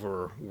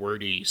over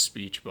wordy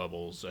speech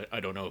bubbles. I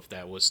don't know if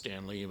that was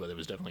Stan Lee, but it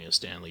was definitely a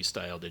Stan Lee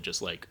style to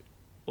just like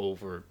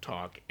over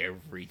talk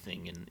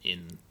everything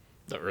in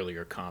the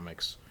earlier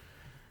comics.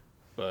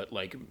 But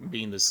like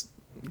being this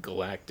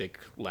galactic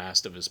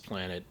last of his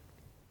planet,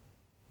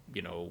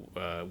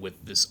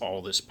 with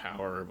all this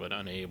power but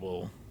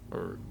unable,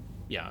 or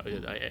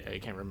I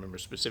can't remember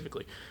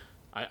specifically.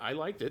 I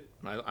liked it.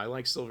 I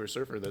like Silver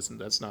Surfer.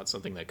 That's not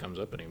something that comes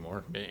up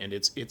anymore, and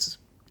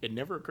it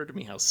never occurred to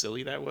me how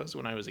silly that was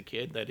when I was a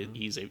kid. That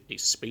he's a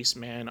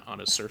spaceman on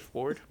a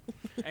surfboard,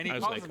 And he I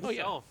was calls like,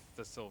 himself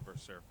the Silver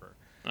Surfer.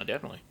 oh,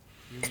 definitely.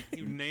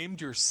 You named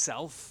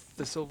yourself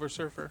the Silver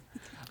Surfer.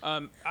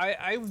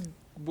 I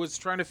was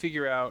trying to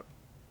figure out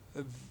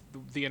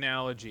the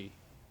analogy,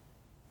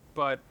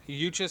 but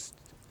you just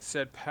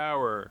said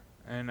power,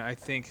 and I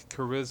think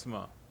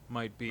charisma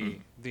might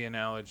be the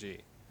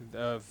analogy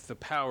of the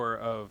power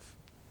of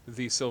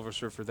the Silver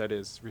Surfer that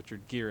is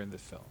Richard Gere in the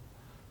film.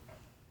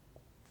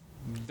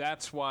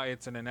 That's why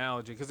it's an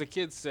analogy, because the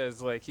kid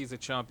says like he's a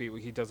chump,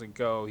 he doesn't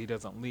go, he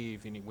doesn't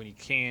leave, and when he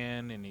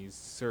can, and he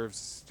serves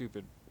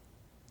stupid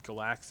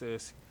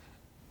Galaxis,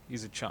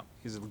 he's a chump,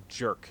 he's a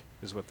jerk,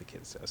 is what the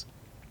kid says.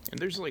 And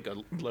there's like a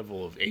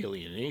level of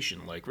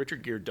alienation. Like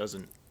Richard Gere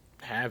doesn't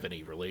have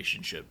any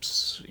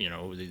relationships.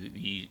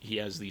 He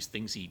has these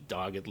things he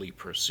doggedly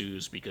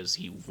pursues because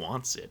he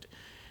wants it.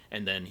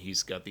 And then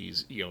he's got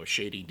these,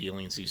 shady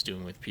dealings he's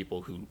doing with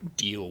people who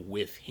deal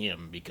with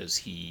him because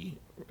he,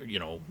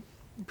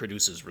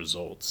 produces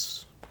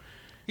results.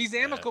 He's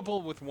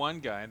amicable with one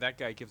guy, and that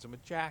guy gives him a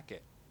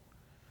jacket.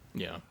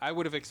 Yeah. I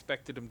would have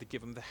expected him to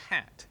give him the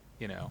hat,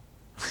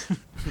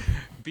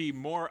 Be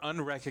more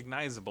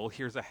unrecognizable,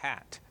 here's a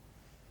hat,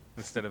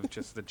 instead of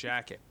just the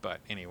jacket. But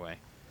anyway.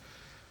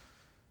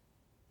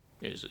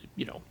 is,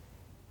 he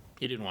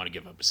didn't want to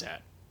give up his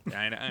hat. Yeah,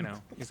 I know.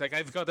 He's like,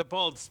 I've got a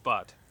bald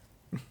spot.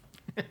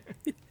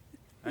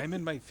 I'm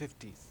in my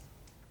 50s.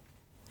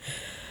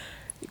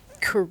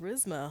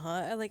 Charisma,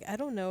 huh? I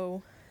don't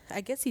know.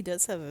 I guess he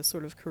does have a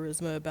sort of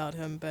charisma about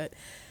him, but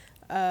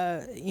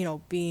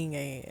being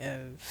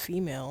a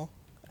female,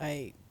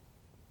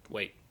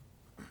 Wait.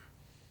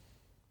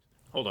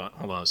 Hold on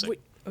a second.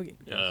 wait.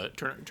 Okay.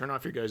 Turn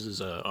off your guys'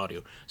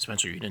 audio.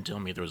 Spencer, you didn't tell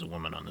me there was a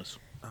woman on this.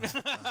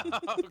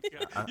 Oh,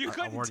 God. You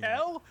couldn't warn you.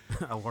 tell?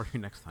 I'll warn you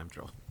next time,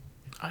 Joel.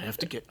 I have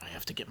to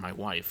get my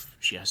wife.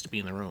 She has to be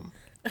in the room.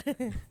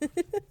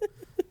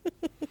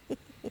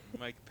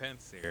 Mike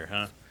Pence here,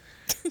 huh?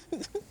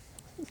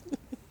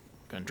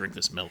 Gonna drink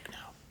this milk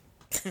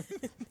now.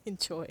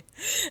 Enjoy.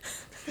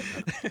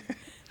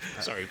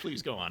 Sorry,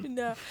 please go on.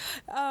 No,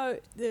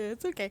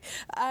 it's okay.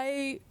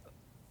 I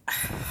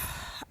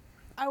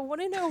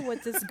want to know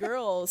what this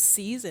girl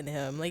sees in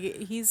him. Like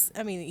he's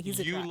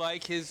You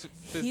like his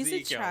physique,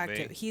 he's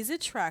attractive. LB. He's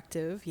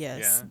attractive.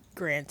 Yes, Yeah.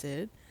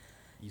 granted.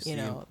 You see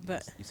him,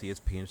 but you see his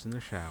penis in the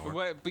shower.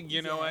 But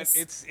you know what?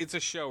 Yes. It's a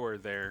shower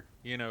there,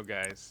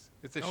 guys.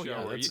 It's a Oh,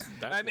 yeah, shower.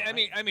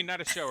 that's I mean,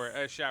 not a shower.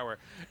 A shower.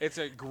 It's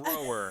a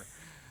grower.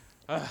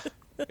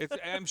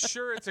 I'm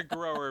sure it's a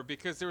grower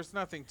because there was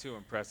nothing too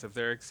impressive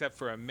there except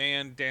for a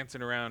man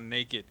dancing around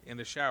naked in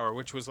the shower,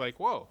 which was like,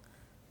 whoa.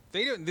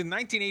 They did in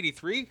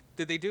 1983.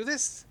 Did they do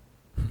this?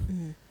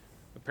 Mm-hmm.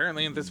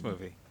 Apparently, in this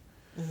movie.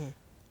 Mm-hmm.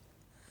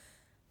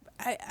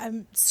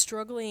 I'm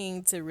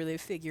struggling to really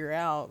figure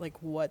out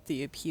like what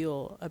the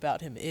appeal about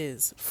him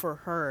is for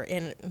her,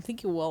 and I'm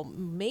thinking, well,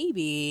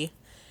 maybe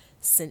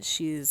since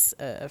she's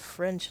a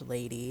French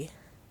lady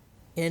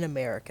in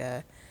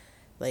America,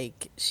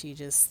 like she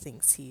just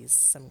thinks he's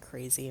some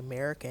crazy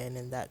American,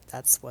 and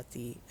that's what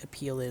the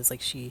appeal is. Like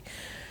she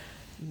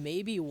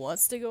maybe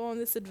wants to go on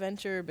this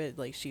adventure, but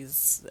like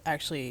she's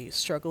actually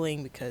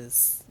struggling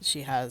because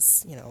she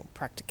has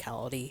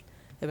practicality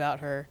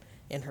about her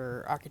in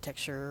her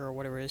architecture or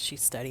whatever it is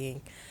she's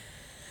studying.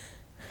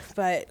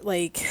 But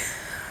like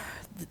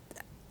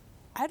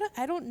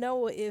I don't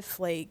know if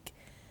like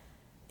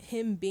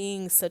him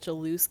being such a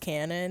loose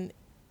cannon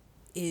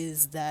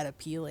is that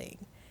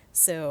appealing.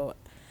 So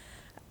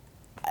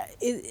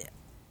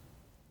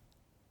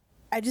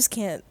I just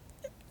can't.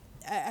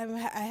 I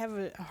have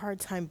a hard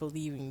time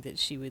believing that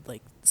she would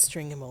like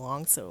string him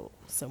along so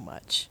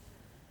much.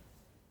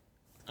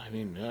 I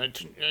mean,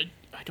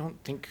 I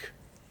don't think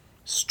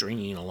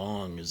stringing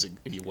along is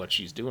what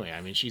she's doing.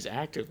 I mean, she's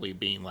actively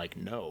being like,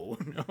 no,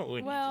 no,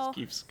 and he just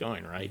keeps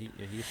going, right? He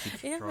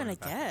keeps Yeah, I throwing mean, I it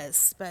back.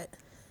 guess, but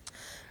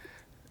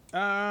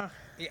I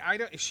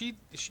don't.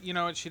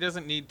 She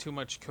doesn't need too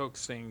much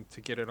coaxing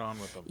to get it on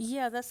with him.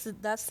 yeah, that's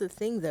the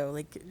thing though.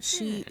 Like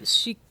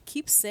she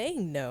keeps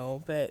saying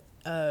no, but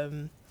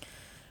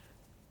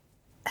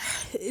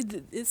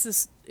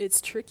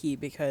it's tricky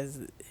because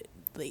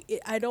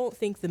like I don't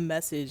think the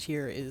message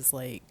here is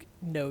like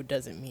no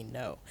doesn't mean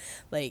no.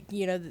 Like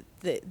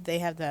they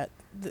have that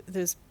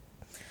those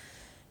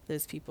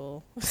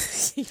people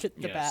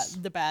Yes.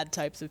 the bad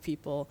types of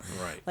people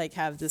Right. like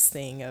have this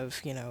thing of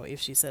if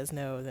she says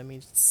no that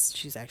means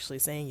she's actually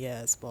saying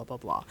yes, blah blah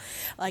blah.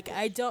 Like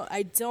I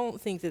don't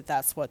think that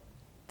that's what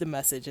the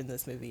message in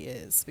this movie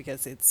is,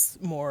 because it's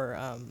more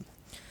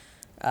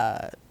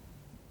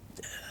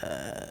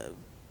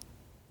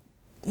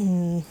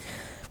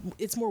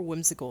it's more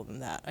whimsical than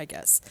that, I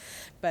guess.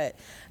 But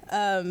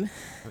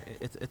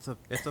It's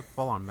a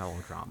full-on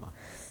melodrama.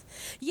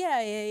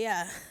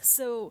 yeah.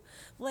 So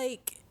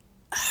like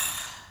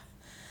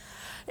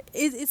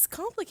it's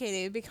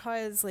complicated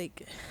because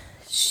like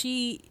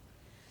she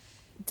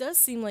does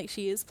seem like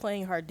she is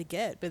playing hard to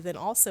get, but then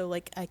also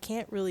like I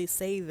can't really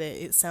say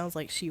that it sounds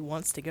like she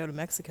wants to go to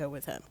Mexico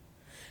with him,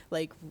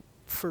 like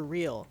for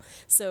real.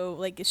 So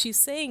like if she's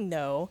saying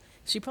no,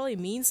 she probably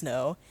means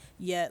no,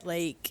 yet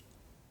like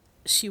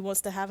she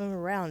wants to have him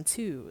around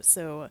too.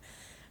 So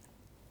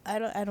I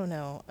don't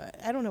know.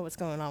 I don't know what's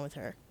going on with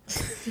her.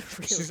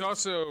 Really. She's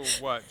also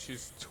what?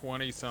 She's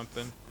 20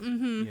 something.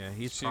 Yeah,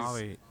 he's She's-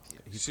 probably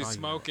She's probably-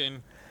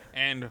 smoking,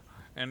 and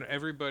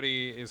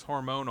everybody is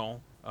hormonal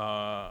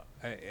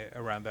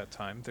around that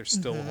time. They're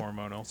still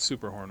hormonal,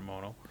 super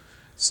hormonal.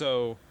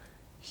 So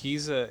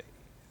he's a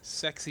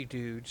sexy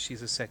dude.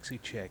 She's a sexy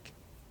chick.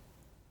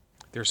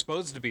 They're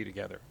supposed to be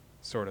together,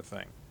 sort of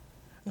thing.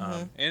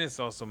 And it's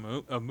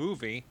also a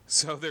movie,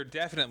 so they're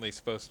definitely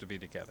supposed to be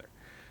together.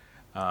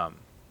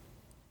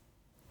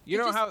 You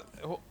know how?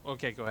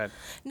 Okay, go ahead.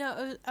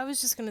 No, I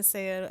was just gonna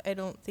say I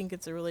don't think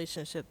it's a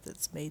relationship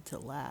that's made to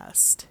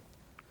last.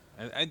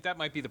 And that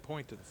might be the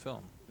point of the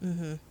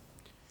film.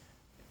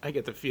 I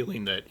get the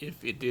feeling that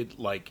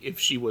if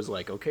she was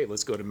like, okay,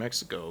 let's go to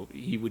Mexico,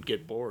 he would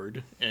get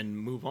bored and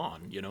move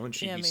on, and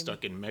she'd Yeah, be maybe.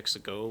 stuck in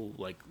Mexico,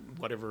 like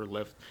whatever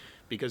left,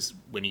 because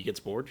when he gets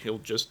bored, he'll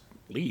just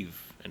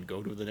leave and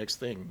go to the next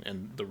thing.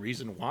 And the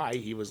reason why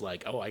he was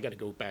like, oh, I got to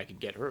go back and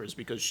get her is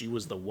because she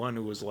was the one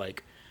who was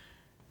like,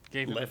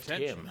 Gave him left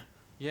attention. him.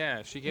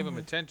 Yeah, she gave him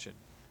attention,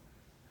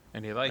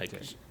 and he liked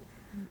Like, it.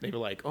 they were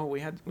like, "Oh, we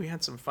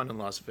had some fun in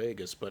Las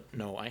Vegas, but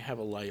no, I have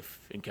a life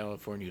in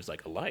California." He's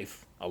like, "A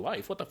life? A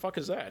life? What the fuck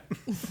is that?"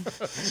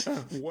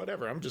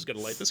 Whatever. I'm just gonna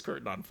light this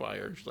curtain on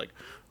fire. She's like,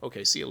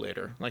 "Okay, see you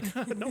later." Like,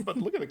 no, but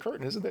look at the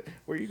curtain, isn't it?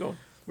 Where are you going?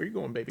 Where are you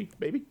going, baby?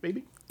 Baby?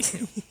 Baby?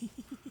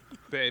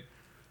 Babe,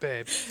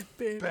 babe,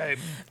 Babe. babe,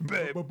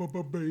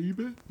 babe,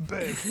 Baby?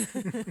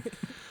 babe.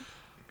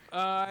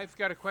 I've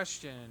got a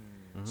question.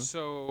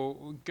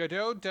 So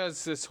Godot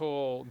does this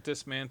whole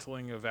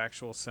dismantling of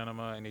actual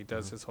cinema, and he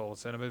does his whole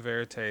cinema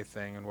verite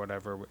thing and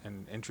whatever,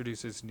 and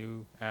introduces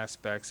new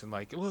aspects. And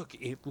like, look,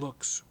 it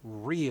looks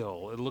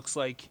real. It looks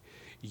like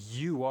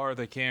you are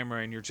the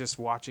camera, and you're just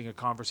watching a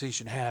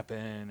conversation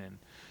happen, and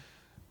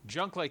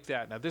junk like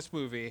that. Now, this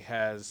movie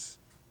has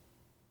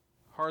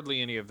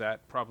hardly any of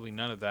that, probably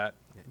none of that.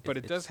 But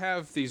it does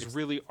have these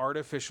really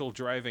artificial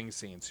driving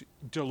scenes,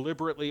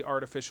 deliberately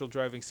artificial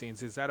driving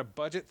scenes. Is that a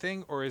budget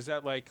thing, or is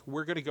that like,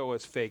 we're going to go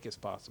as fake as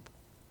possible?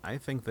 I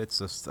think that's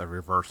just a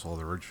reversal of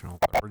the original.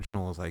 The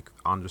original is like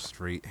on the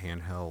street,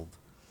 handheld,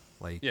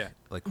 like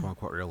quote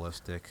unquote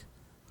realistic.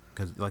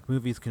 Because like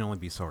movies can only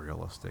be so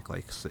realistic.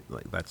 Like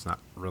that's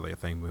not really a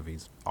thing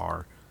movies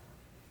are.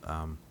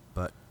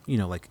 But you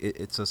know, like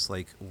it's just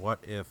like, what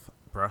if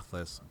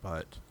Breathless,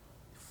 but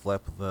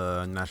flip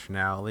the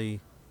nationality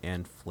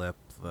and flip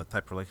the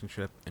type of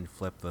relationship and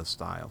flip the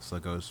style. So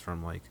it goes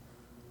from like,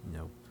 you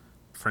know,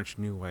 French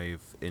New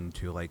Wave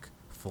into like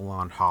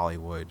full-on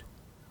Hollywood,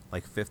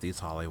 like 50s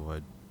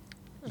Hollywood.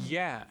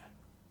 Yeah.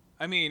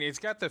 I mean, it's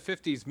got the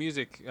 50s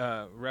music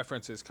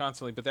references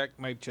constantly, but that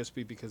might just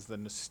be because the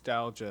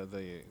nostalgia,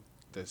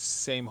 the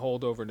same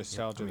holdover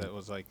nostalgia that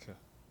was like,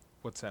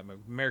 what's that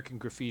movie? American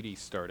Graffiti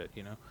started,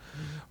 you know?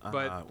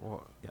 But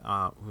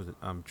who's it?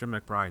 Jim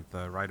McBride,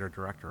 the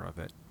writer-director of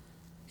it,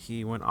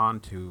 he went on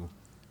to,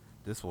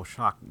 this will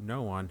shock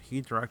no one,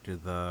 he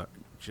directed the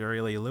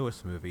Jerry Lee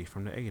Lewis movie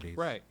from the 80s.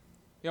 right.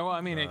 Yeah, well,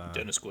 I mean,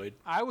 Dennis Quaid.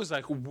 I was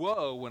like,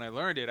 whoa, when I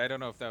learned it. I don't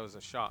know if that was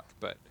a shock,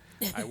 but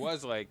I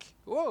was like,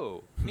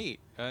 whoa, neat.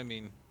 I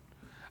mean,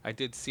 I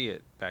did see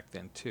it back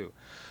then, too.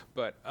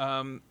 But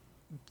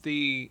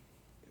the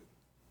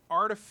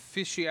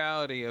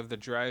artificiality of the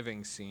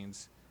driving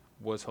scenes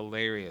was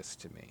hilarious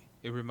to me.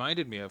 It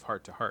reminded me of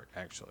Heart to Heart,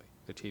 actually,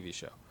 the TV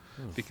show,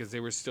 because they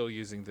were still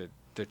using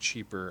the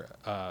cheaper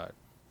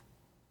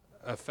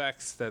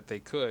effects that they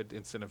could,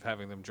 instead of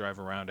having them drive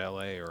around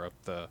LA or up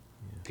the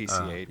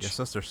PCH. Yeah,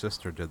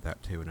 Sister did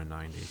that too in the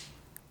 90s.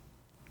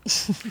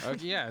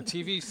 Yeah,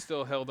 TV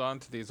still held on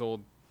to these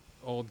old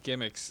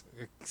gimmicks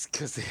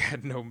because they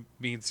had no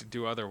means to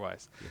do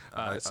otherwise.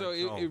 So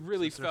it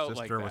really felt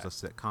like that. Sister was a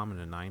sitcom in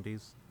the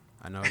 90s.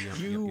 I know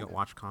you don't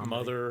watch comedy.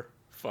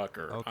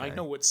 Motherfucker. Okay. I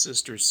know what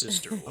Sister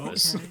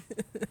was.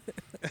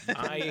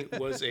 I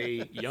was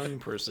a young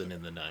person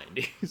in the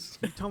 90s.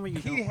 You told me you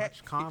don't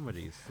watch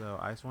comedies, so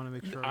I just want to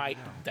make sure.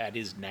 That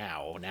is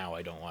now. Now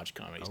I don't watch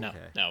comedies. Okay.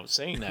 Now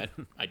saying that,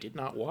 I did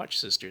not watch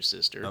Sister.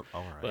 Oh,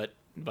 all right.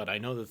 But I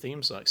know the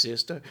theme song.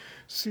 Sister.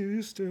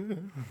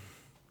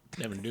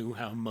 Never knew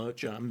how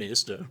much I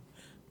missed her.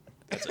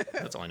 That's it.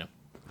 That's all I know.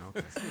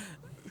 Okay.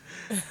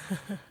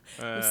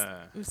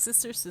 Was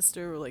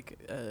Sister like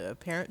a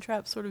Parent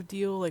Trap sort of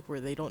deal, like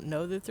where they don't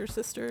know that they're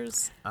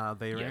sisters?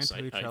 They ran Yes,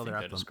 into each I other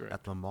think that is correct.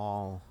 at the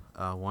mall.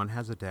 One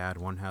has a dad,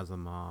 one has a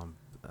mom.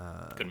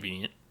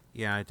 Convenient.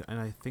 Yeah, and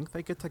I think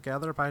they get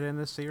together by the end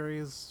of the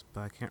series,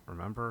 but I can't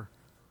remember.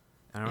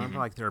 And I remember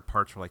like there are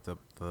parts where like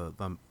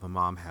the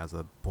mom has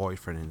a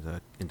boyfriend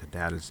and the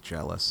dad is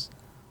jealous.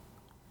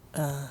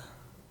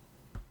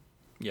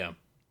 Yeah,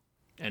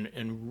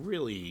 and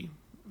really,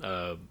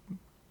 I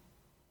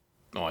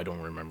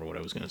don't remember what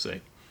I was going to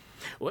say.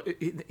 Well,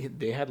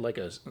 they had like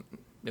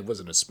it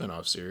wasn't a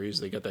spin-off series.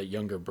 They got that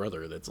younger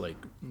brother that's like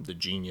the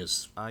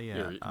genius.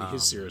 Yeah.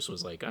 His series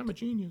was like, I'm a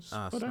genius,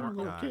 but I'm a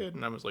little guy. kid.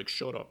 And I was like,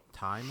 shut up.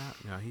 Ty Matt?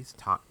 No, he's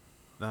Ty.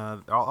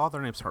 All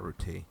their names start with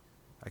T.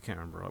 I can't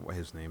remember what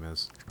his name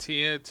is.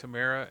 Tia,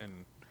 Tamara,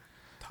 and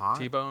Taj?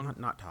 T-Bone?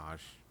 Not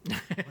Taj.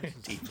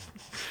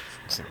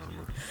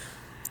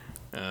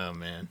 Oh,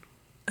 man.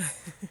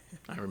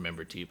 I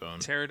remember T-Bone.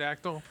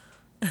 Pterodactyl?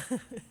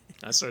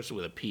 That starts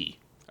with a P.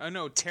 Oh,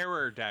 no,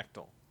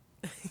 Pterodactyl.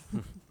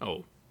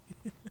 Oh,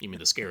 you mean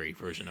the scary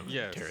version of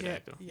Yes.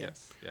 pterodactyl? Yeah.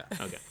 Yes, yeah.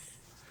 Okay.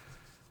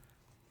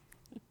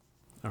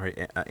 All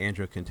right,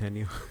 Andrew,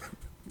 continue.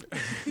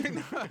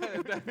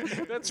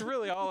 That's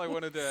really all I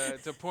wanted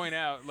to point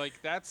out.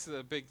 Like, that's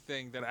the big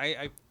thing that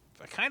I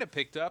kind of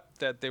picked up,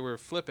 that they were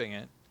flipping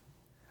it,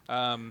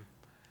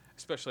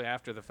 especially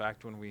after the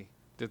fact when we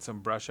did some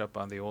brush up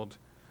on the old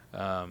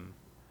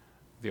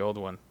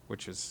one,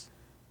 which is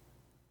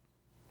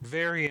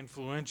very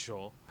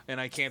influential, and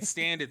I can't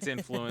stand its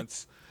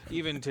influence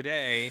even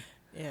today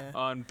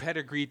on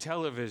pedigree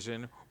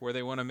television, where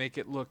they want to make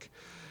it look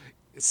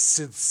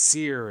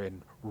sincere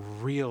and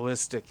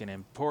realistic and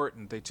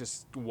important. They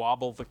just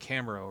wobble the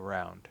camera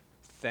around.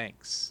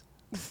 Thanks.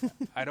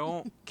 I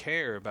don't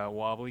care about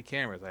wobbly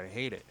cameras. I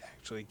hate it.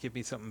 Actually, give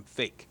me something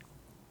fake.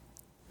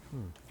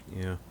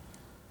 Yeah.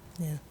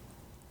 Yeah.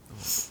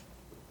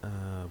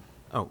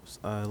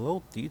 A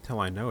little detail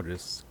I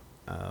noticed.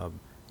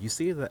 You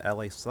see the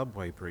LA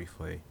subway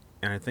briefly,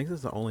 and I think this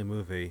is the only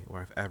movie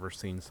where I've ever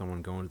seen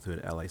someone go into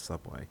the LA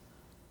subway.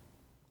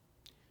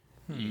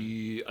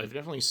 I've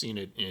definitely seen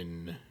it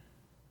in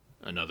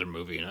another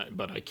movie,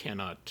 but I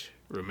cannot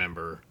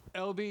remember.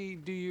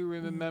 LB, do you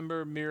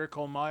remember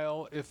Miracle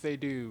Mile? If they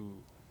do,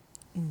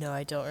 No,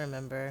 I don't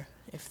remember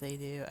if they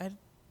do.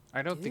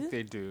 I don't think Do?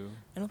 they do.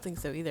 I don't think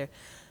so either.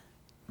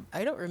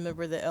 I don't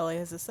remember that LA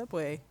has a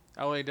subway.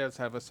 LA does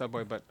have a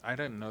subway, but I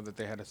didn't know that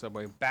they had a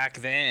subway back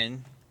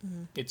then.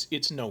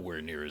 It's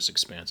nowhere near as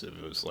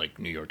expansive as like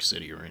New York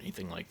City or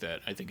anything like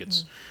that. I think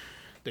it's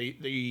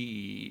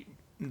they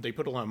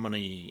put a lot of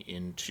money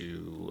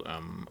into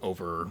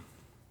over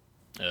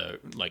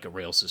like a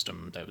rail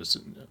system that was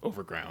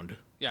overground.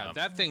 Yeah,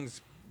 that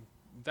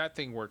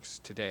thing works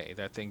today.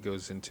 That thing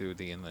goes into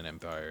the Inland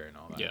Empire and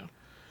all that. Yeah.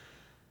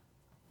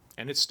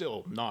 And it's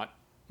still not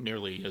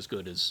nearly as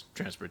good as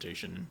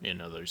transportation in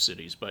other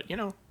cities, but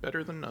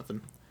better than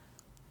nothing.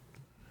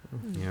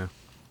 Yeah.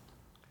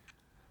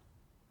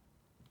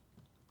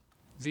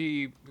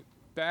 The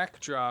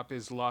backdrop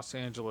is Los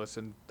Angeles,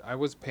 and I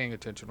was paying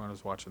attention when I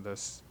was watching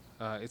this.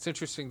 It's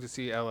interesting to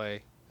see LA.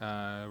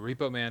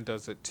 Repo Man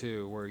does it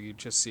too, where you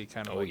just see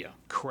kind of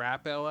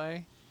crap LA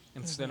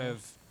instead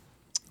of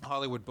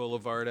Hollywood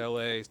Boulevard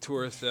LA,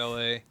 tourist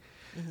LA.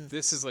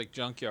 This is like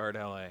junkyard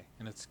LA,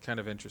 and it's kind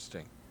of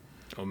interesting.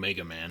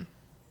 Omega Man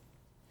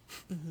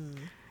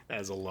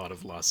has a lot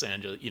of Los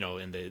Angeles,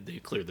 and they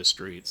clear the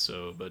streets.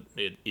 So, but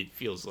it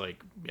feels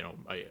like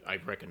I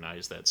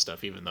recognize that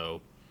stuff, even though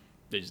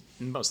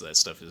most of that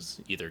stuff is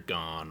either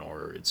gone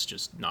or it's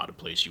just not a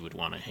place you would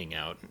want to hang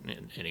out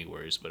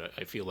anywheres. But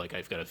I feel like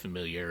I've got a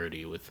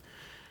familiarity with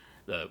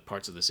the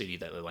parts of the city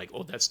that are like,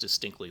 oh, that's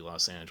distinctly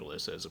Los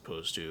Angeles, as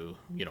opposed to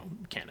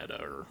Canada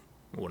or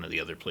one of the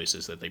other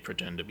places that they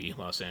pretend to be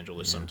Los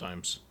Angeles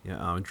sometimes.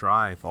 Yeah,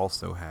 Drive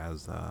also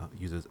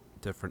uses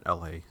different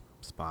LA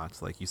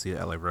spots. Like you see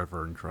the LA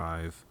River and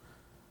Drive.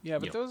 Yeah,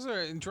 but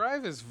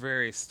Drive is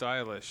very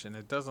stylish, and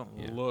it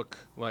doesn't look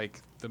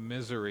like the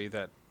misery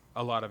that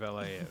a lot of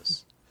LA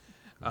is.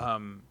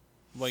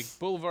 Like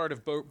Boulevard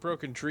of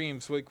Broken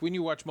Dreams, like when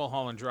you watch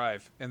Mulholland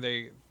Drive, and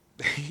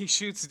he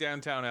shoots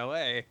downtown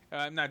LA,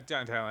 not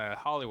downtown LA,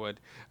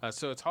 Hollywood.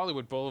 So it's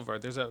Hollywood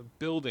Boulevard. There's a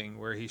building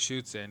where he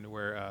shoots in,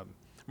 where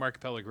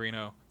Mark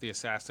Pellegrino, the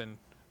assassin,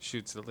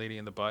 shoots the lady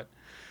in the butt.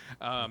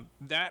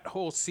 That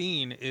whole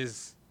scene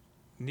is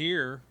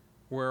near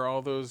where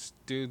all those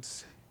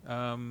dudes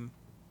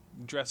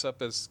dress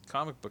up as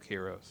comic book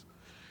heroes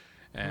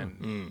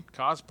and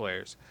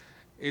cosplayers.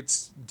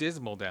 It's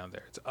dismal down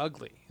there. It's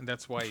ugly, and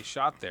that's why he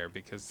shot there,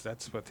 because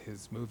that's what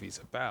his movie's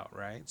about,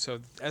 right? So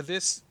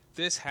this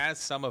has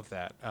some of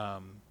that,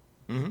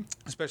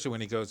 especially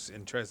when he goes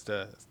and tries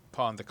to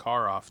pawn the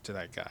car off to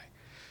that guy.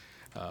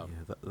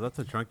 That's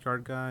a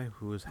junkyard guy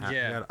who he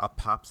had a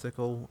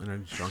popsicle in a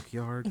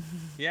junkyard.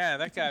 Yeah,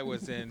 that guy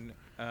was in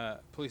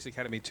Police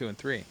Academy 2 and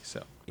 3.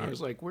 So I was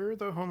like, where are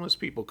the homeless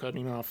people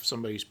cutting off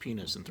somebody's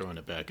penis and throwing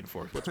it back and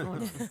forth? What's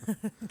going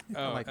on?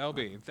 Oh,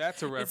 LB,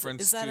 that's a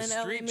reference is that to an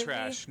LA Street movie?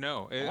 Trash.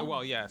 No,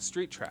 well, yeah,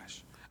 Street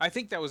Trash. I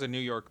think that was a New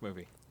York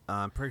movie.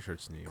 I'm pretty sure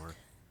it's New York.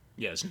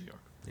 Yeah, it's New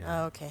York.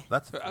 Yeah. Oh, okay.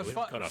 That's We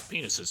don't cut off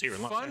penises here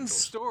in Los Fun Angeles.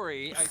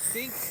 story. I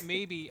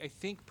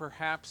think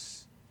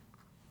perhaps.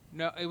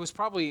 No, it was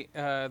probably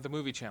the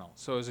Movie Channel.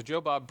 So it was a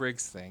Joe Bob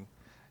Briggs thing.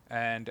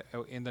 And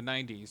in the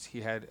 90s,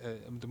 he had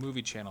the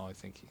Movie Channel, I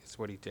think is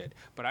what he did.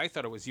 But I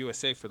thought it was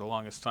USA for the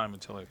longest time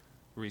until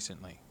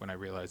recently when I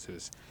realized it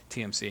was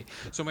TMC.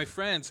 So my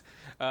friends,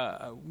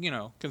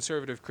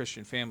 conservative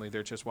Christian family,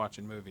 they're just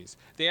watching movies.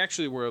 They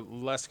actually were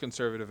less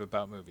conservative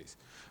about movies.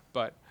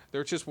 But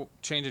they're just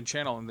changing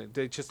channel, and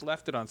they just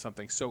left it on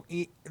something. So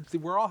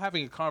we're all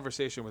having a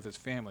conversation with his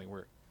family.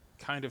 We're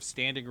kind of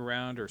standing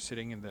around or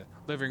sitting in the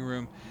living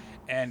room,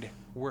 and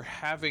we're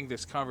having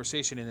this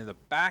conversation, and in the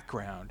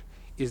background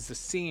is the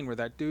scene where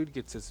that dude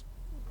gets his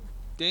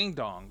ding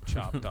dong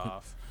chopped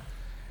off.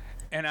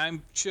 And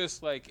I'm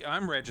just like,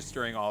 I'm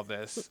registering all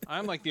this.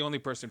 I'm like the only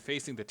person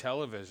facing the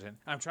television.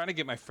 I'm trying to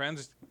get my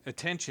friend's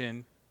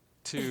attention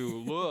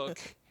to look,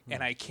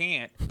 and I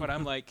can't. But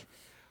I'm like,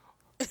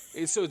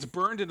 so it's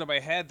burned into my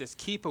head, this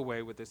keep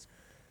away with this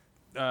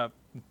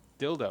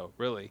dildo,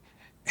 really.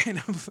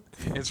 And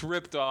it's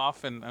ripped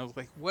off, and I was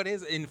like, what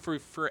is it? And for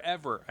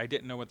forever, I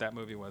didn't know what that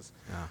movie was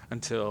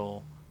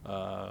until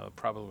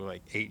probably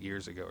like 8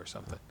 years ago or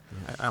something.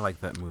 I like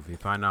that movie.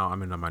 But I know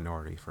I'm in a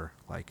minority for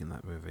liking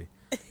that movie.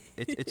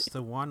 It's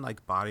the one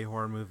like body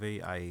horror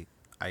movie I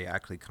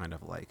actually kind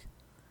of like.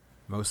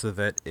 Most of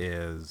it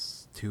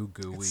is too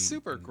gooey. It's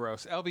super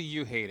gross. LB,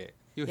 you hate it.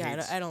 You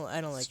hate I don't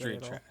like street it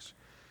at all. trash.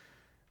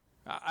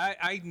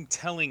 I'm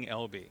telling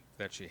LB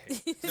that she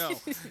hates it. No,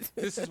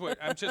 this is what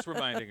I'm just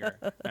reminding her,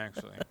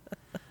 actually.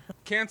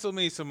 Cancel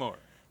me some more.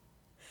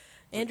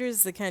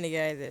 Andrew's the kind of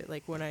guy that,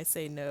 like, when I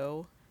say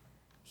no,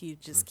 he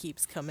just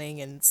keeps coming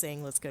and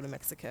saying, let's go to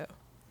Mexico.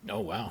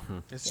 Oh, wow.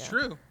 It's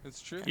true.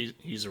 It's true.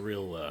 He's a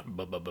real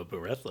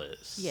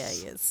breathless. Yeah,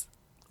 he is.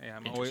 Hey,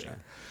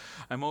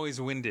 I'm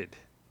always winded.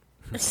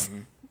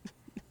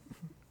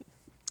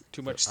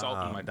 Too much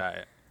salt in my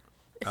diet.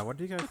 What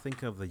do you guys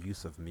think of the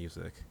use of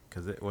music?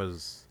 Because it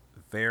was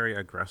very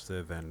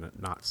aggressive and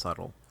not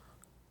subtle.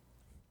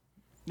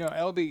 No,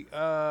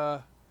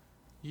 LB,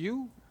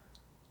 you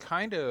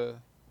kind of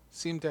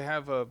seem to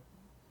have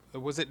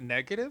was it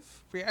negative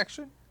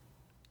reaction?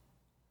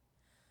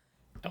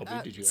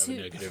 LB, did you have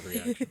a negative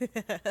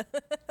reaction?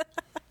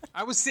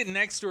 I was sitting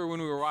next to her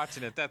when we were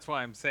watching it. That's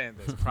why I'm saying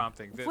this,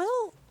 prompting this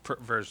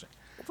version.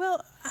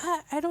 Well,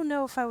 I don't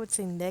know if I would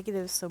say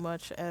negative so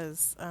much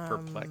as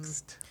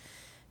Perplexed.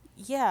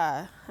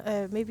 Yeah,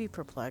 maybe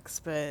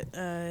perplexed,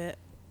 but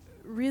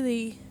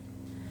really,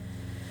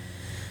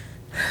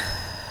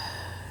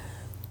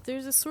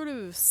 there's a sort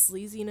of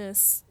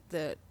sleaziness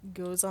that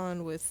goes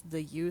on with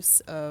the use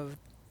of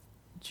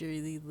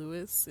Jerry Lee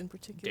Lewis in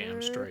particular.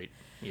 Damn straight.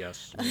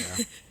 Yes. Yeah.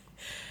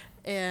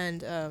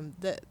 And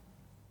that.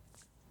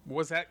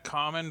 Was that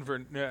common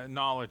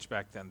knowledge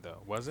back then, though?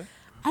 Was it?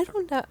 I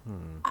don't know.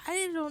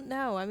 I don't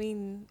know. I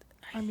mean,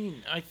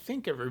 I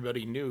think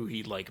everybody knew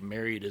he like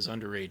married his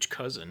underage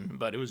cousin,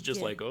 but it was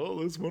just like,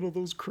 oh, that's one of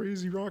those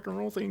crazy rock and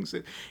roll things.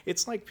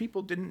 It's like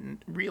people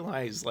didn't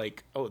realize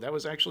like, oh, that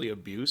was actually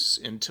abuse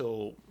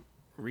until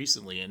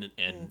recently, and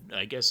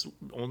I guess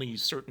only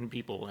certain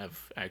people have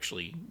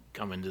actually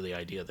come into the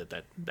idea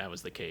that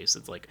was the case.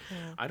 It's like,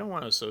 I don't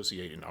want to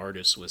associate an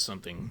artist with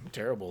something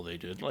terrible they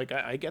did. Like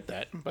I get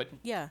that, but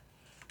yeah,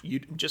 you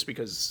just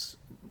because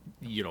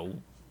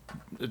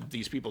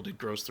these people did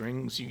gross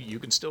things, you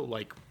can still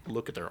like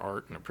look at their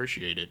art and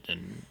appreciate it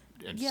and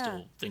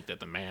still think that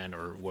the man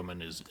or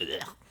woman is.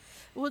 Ugh.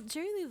 Well,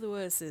 Jerry Lee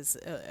Lewis is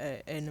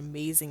an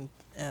amazing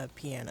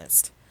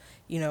pianist,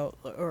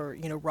 or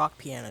rock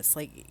pianist.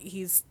 Like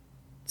he's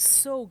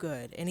so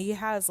good, and he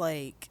has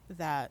like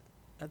that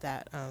I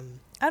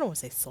don't want to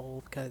say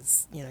soul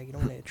because you don't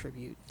want to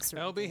attribute.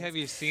 LB, things, have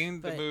you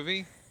seen the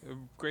movie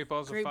Great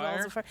Balls of Great Fire?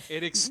 Balls of Fire?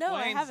 It No,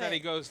 I explains that he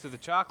haven't. goes to the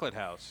chocolate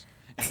house,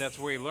 and that's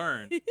where he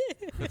learned.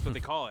 That's what they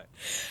call it.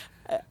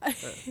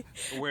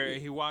 Where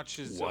he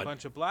watches a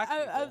bunch of black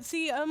people.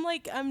 See,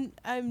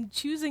 I'm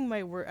choosing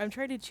my word. I'm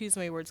trying to choose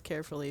my words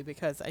carefully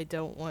because I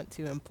don't want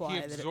to imply He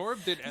that.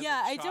 absorbed it as a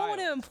I don't want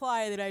to child.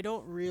 imply that I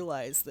don't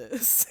realize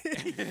this.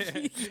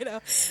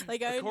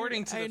 Like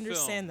According to I the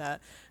understand film,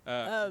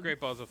 that. Great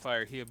Balls of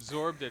Fire, he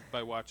absorbed it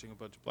by watching a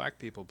bunch of black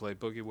people play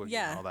boogie woogie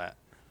Yeah. and all that.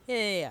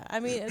 Yeah.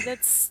 I mean,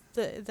 that's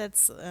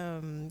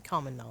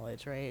common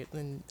knowledge, right?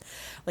 And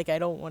like, I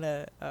don't want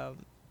to.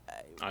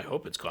 I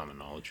hope it's common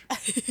knowledge.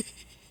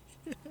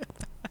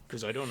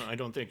 Because I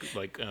don't think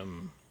like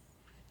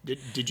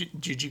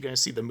did you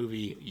guys see the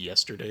movie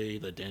yesterday,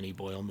 the Danny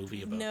Boyle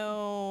movie about the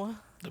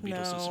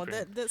Beatles?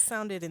 No, that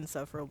sounded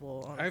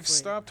insufferable. Honestly. I've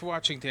stopped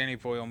watching Danny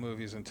Boyle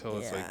movies until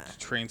it's Yeah. like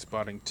Train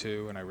Spotting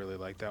 2, and I really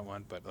like that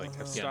one. But like, I've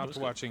Yeah, stopped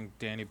those watching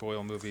Danny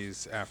Boyle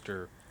movies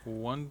after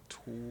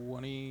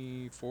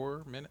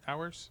 124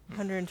 hours.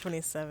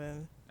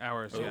 127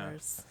 Hours, yeah.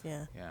 hours.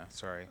 Yeah. Yeah,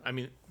 sorry. I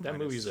mean, that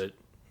Minus movie's a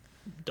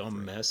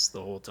dumb mess the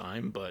whole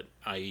time, but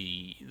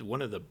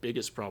one of the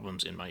biggest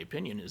problems in my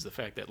opinion is the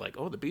fact that like,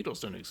 oh, the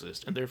Beatles don't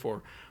exist and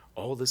therefore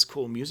all this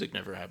cool music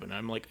never happened.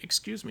 I'm like,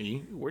 excuse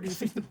me, where do you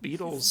think the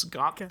Beatles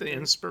got the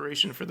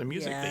inspiration for the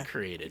music they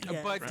created?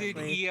 Yeah, But did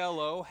exactly.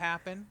 ELO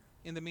happen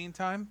in the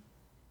meantime?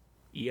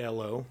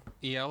 ELO.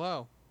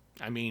 ELO.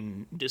 I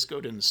mean,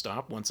 disco didn't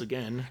stop once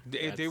again.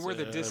 They were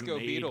the That's, Disco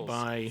made Beatles.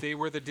 by- They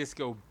were the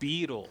Disco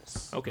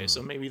Beatles. Okay,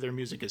 so maybe their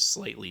music is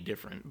slightly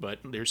different, but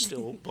there's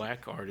still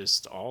black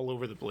artists all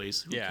over the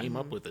place who Yeah. came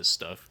up with this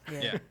stuff.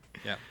 Yeah,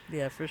 yeah.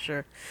 Yeah, for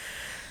sure.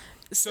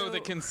 So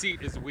the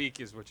conceit is weak,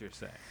 is what you're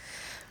saying.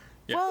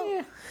 Yeah.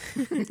 Well,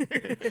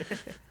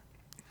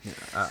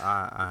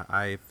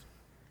 I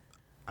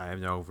have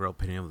no real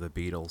opinion of the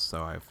Beatles,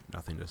 so I have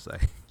nothing to say.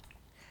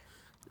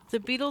 the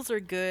Beatles are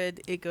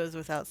good. It goes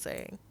without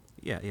saying.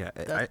 Yeah.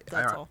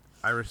 That's all.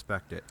 I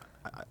respect it.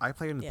 I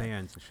played in Yeah.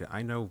 bands and shit.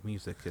 I know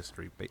music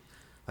history, but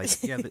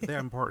like, yeah, they're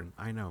important.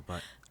 I know,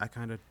 but I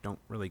kind of don't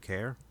really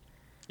care.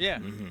 Yeah,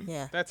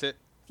 Yeah. that's it.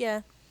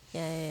 Yeah.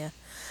 So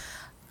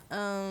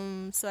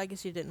I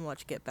guess you didn't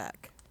watch Get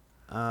Back.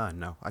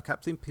 No. I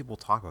kept seeing people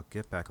talk about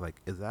Get Back.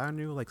 Like, is that a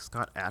new like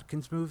Scott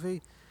Adkins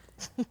movie?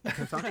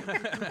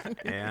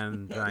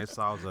 And then I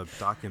saw the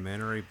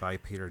documentary by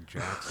Peter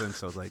Jackson.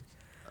 So I was like,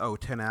 oh,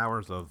 10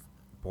 hours of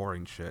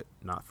boring shit.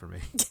 Not for me.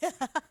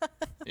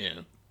 Yeah.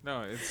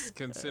 No, it's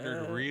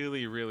considered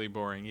really, really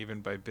boring,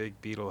 even by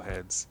big Beatle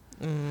heads.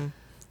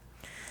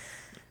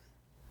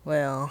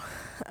 Well,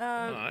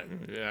 I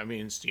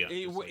mean, it's, yeah,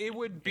 It it's like it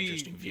would an be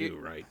interesting view,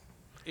 right?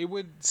 It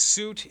would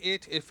suit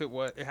it if it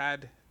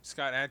had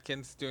Scott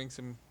Adkins doing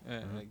some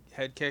like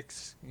head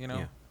kicks,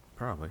 Yeah,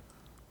 probably.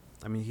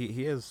 I mean,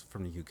 he is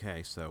from the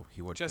UK, so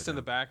he would just fit in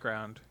the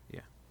background.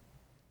 Yeah.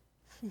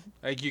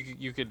 Like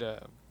you could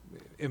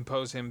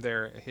impose him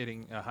there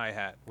hitting a hi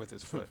hat with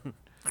his foot.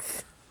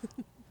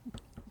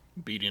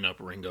 Beating up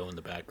Ringo in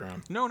the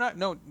background.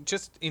 No,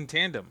 just in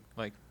tandem.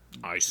 Like,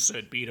 I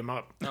said beat him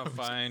up. no,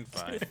 fine.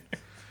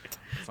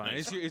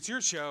 It's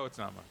your show. It's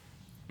not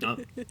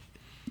mine. No.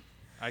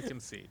 I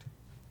concede.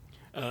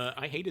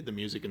 I hated the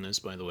music in this,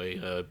 by the way.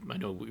 I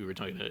know we were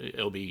talking to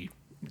LB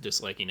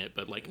disliking it,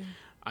 but like,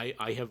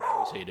 I have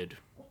always hated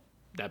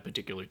that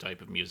particular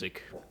type of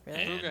music.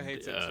 Really? And, Fuga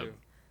hates it too.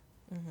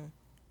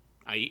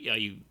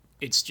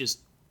 it's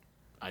just,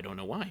 I don't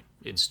know why.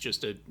 It's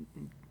just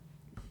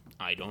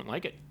I don't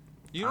like it.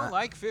 You don't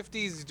like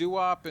 50s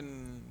doo-wop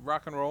and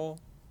rock and roll?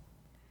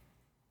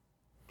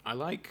 I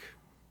like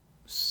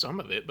some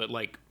of it, but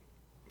like,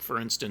 for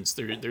instance,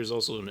 there's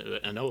also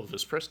an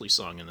Elvis Presley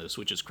song in this,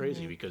 which is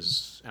crazy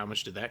because how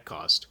much did that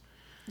cost?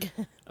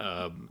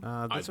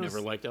 I've never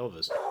liked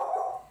Elvis,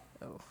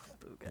 Oh,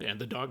 booga. and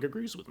the dog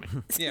agrees with me.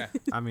 Yeah.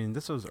 I mean,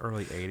 this was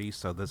early '80s,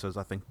 so this was,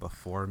 I think,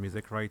 before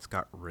music rights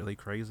got really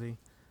crazy,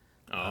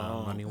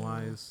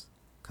 money-wise.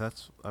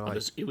 'Cause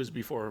that's It was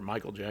before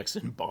Michael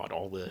Jackson bought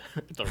all the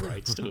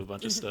rights to a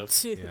bunch of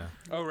stuff. yeah.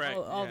 Oh, right.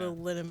 All yeah. the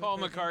Lennon Paul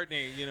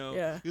McCartney. McCartney, you know.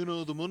 Yeah. You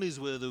know, the money's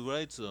where the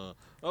rights are.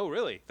 Oh,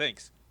 really?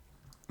 Thanks.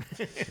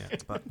 Yeah,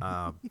 but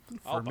I'll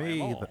for buy 'em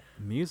me, all. the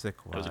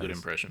music-wise, That was a good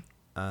impression.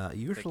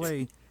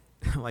 Usually,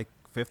 like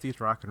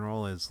 50s rock and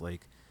roll is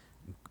like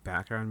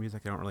background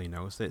music. I don't really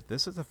notice it.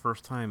 This is the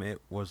first time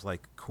it was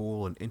like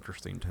cool and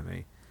interesting to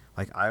me.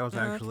 Like I was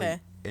actually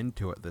okay.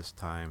 into it this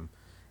time,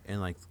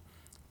 and like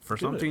for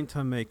Good. something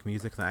to make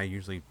music that I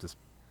usually just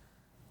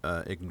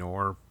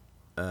ignore,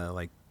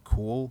 like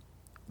cool.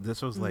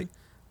 This was like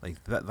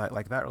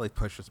that really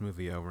pushed this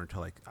movie over into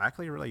like I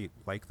actually really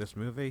like this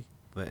movie.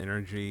 The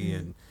energy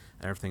and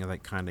everything is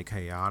like kind of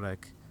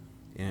chaotic,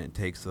 and it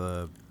takes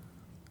like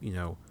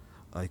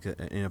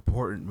an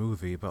important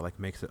movie, but like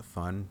makes it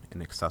fun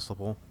and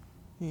accessible.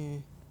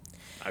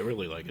 I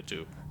really like it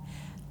too.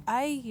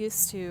 I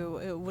used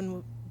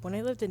to when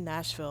I lived in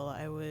Nashville.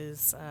 I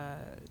was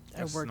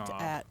I worked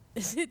snob. at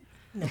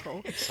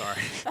no.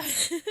 Sorry.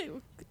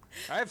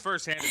 I have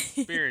first-hand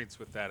experience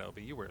with that,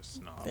 LB. You were a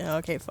snob. Yeah,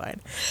 okay,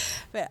 fine.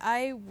 But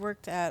I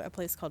worked at a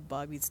place called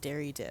Bobby's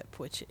Dairy Dip,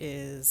 which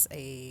is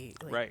a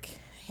Right.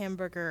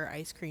 hamburger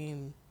ice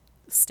cream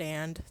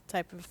stand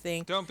type of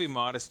thing. Don't be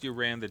modest. You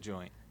ran the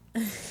joint.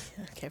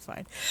 Okay,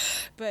 fine.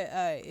 But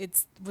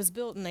it was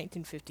built in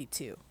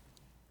 1952.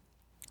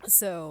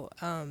 So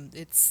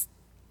it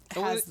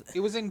It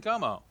was in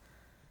Gummo.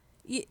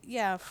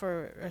 yeah,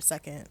 for a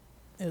second.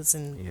 It was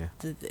in Yeah.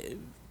 the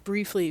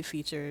briefly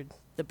featured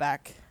the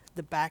back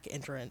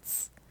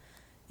entrance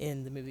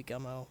in the movie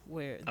Gummo,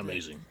 where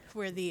Amazing.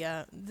 where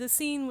the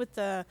scene with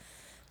the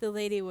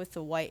lady with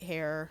the white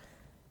hair,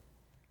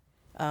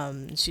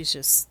 she's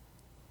just,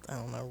 I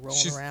don't know,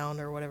 rolling around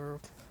or whatever.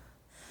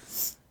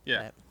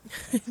 Yeah.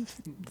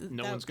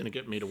 No one's going to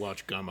get me to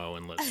watch Gummo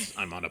unless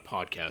I'm on a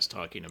podcast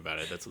talking about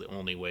it. That's the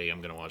only way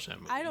I'm going to watch that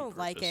movie. I don't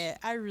like it.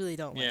 I really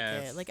don't like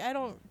Yeah. it. Like, I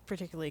don't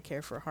particularly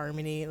care for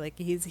Harmony. Like,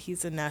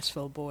 he's a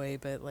Nashville boy,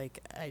 but like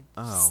I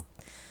Oh,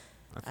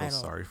 I I feel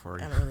don't- sorry for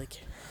you. I don't really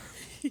care.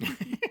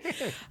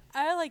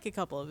 I like a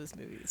couple of his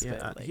movies. Yeah,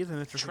 but, like, he's an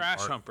interesting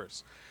Trash art-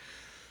 humpers.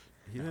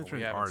 He's an No, we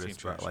interesting haven't seen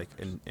artist, but Trash like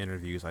in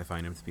interviews, I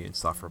find him to be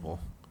insufferable.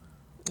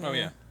 Oh,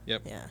 yeah.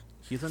 Yep. yeah.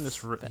 He's in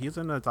he's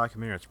in a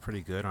documentary that's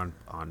pretty good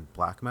on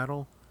black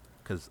metal,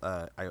 because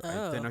I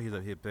didn't know he's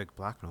a big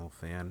black metal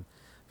fan,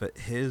 but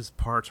his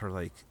parts are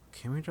like,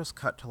 can we just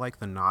cut to like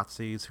the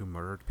Nazis who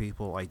murdered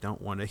people? I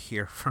don't want to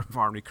hear from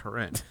Barney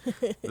Corinne.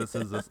 This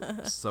is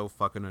just so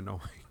fucking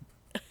annoying.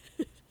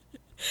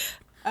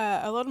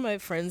 A lot of my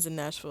friends in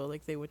Nashville,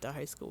 like they went to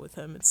high school with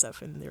him and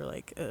stuff, and they're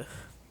like, ugh.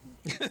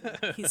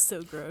 He's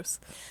so gross.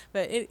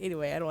 But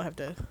anyway, I don't have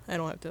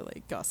to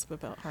like gossip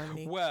about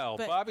Harmony. Well,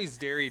 But- Bobby's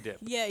Dairy Dip.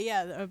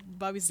 Yeah,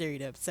 Bobby's Dairy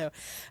Dip. So,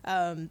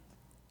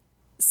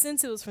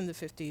 since it was from the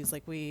 50s,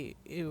 like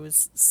it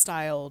was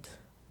styled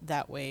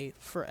that way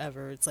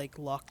forever. It's like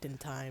locked in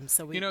time.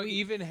 So we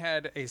Even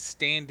had a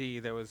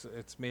standee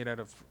it's made out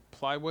of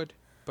plywood,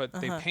 but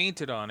they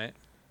painted on it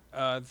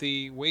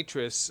the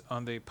waitress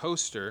on the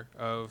poster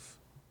of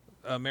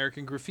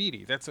American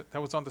Graffiti. That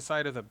was on the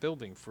side of the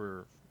building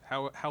for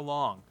how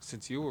long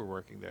since you were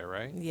working there,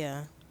 right?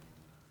 Yeah.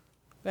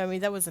 I mean,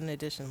 that was an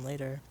addition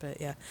later,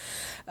 but yeah.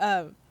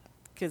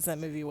 Because that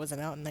movie wasn't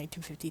out in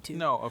 1952.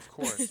 No, of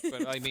course,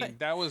 but I mean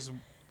that was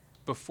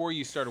before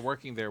you started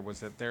working there.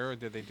 Was it there, or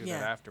did they do that Yeah.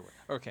 afterward?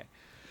 Okay,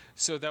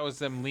 so that was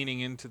them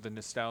leaning into the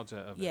nostalgia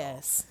of it.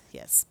 Yes,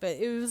 but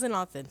it was an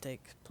authentic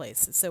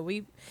place. So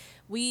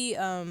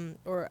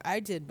or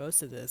I did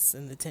most of this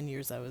in the 10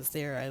 years I was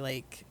there. I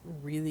like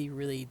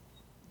really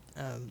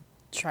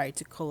tried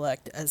to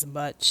collect as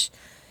much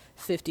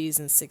 50s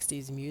and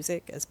 60s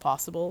music as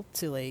possible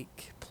to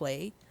like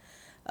play,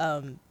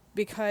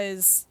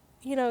 because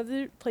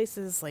there are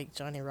places like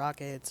Johnny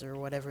Rockets or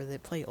whatever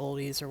that play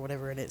oldies or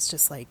whatever, and it's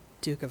just like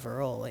Duke of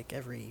Earl like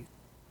every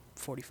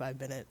 45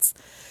 minutes,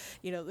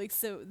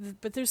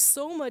 but there's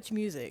so much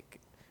music.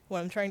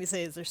 What I'm trying to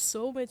say is there's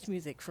so much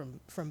music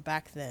from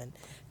back then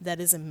that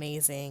is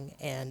amazing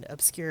and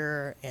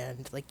obscure,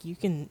 and like you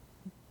can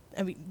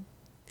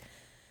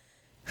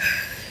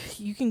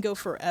go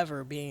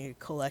forever being a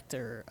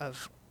collector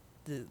of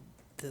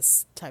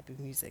this type of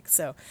music.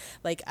 So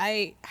like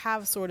I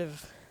have sort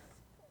of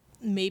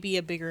maybe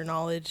a bigger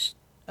knowledge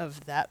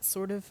of that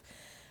sort of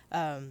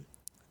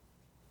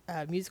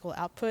musical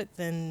output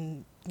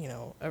than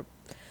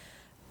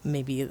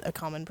maybe a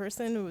common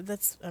person.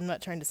 I'm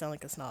not trying to sound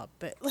like a snob,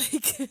 but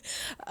like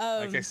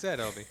Like I said,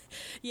 LB.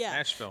 yeah.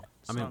 Nashville.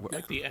 I mean, song.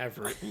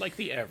 Like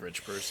the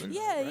average person.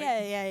 Yeah, right?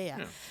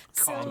 yeah.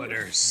 So,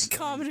 Commoners.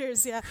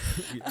 Commoners, yeah.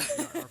 Our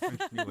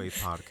French New Wave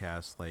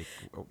podcast, like,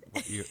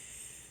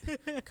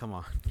 come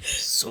on.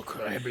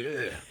 Sacre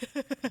bleu.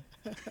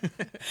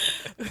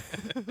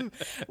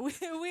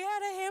 We had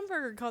a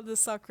hamburger called the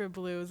Sacre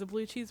Bleu. It was a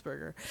blue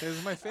cheeseburger. It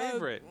was my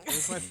favorite. It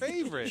was my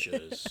favorite.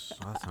 Just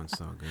Oh, that sounds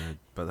so good.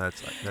 But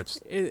that's It's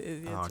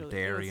really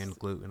dairy good. and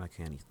gluten. I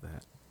can't eat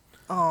that.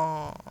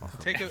 Oh,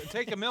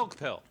 Take a milk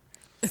pill.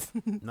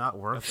 Not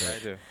worth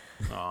That's what I it.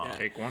 do. oh,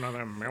 take one of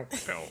them milk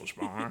pills,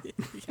 boy.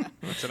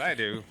 That's what I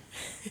do.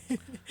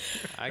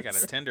 I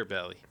got a tender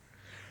belly.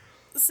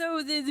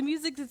 so the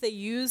music that they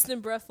used in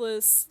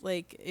Breathless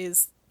like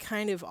is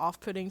kind of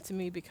off-putting to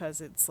me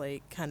because it's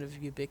like kind of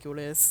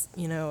ubiquitous,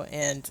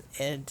 and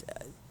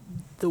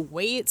the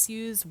way it's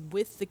used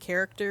with the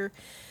character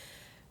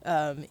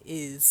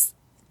is,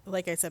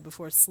 like I said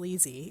before,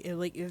 sleazy.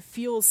 It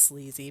feels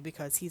sleazy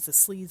because he's a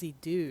sleazy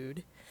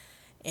dude,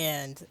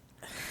 and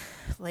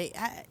like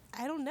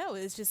I don't know.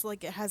 It's just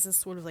like it has this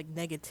sort of like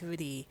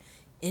negativity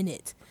in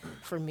it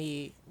for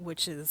me,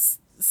 which is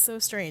so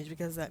strange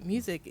because that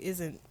music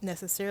isn't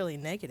necessarily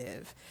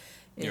negative.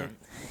 Yeah.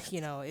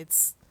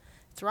 It's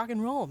rock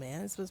and roll,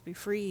 man. It's supposed to be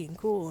free and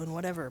cool and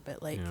whatever,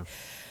 but like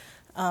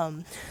Yeah.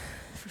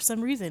 for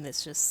some reason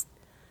it's just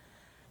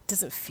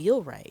doesn't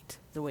feel right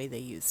the way they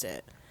used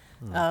it.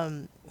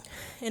 And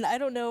I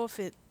don't know if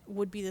it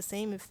would be the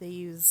same if they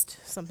used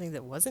something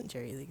that wasn't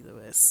Jerry Lee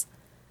Lewis.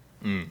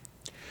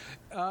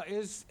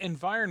 Is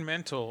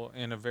environmental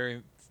in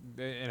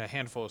a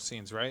handful of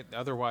scenes, right?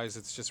 Otherwise,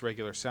 it's just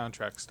regular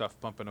soundtrack stuff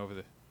bumping over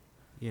the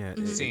Yeah.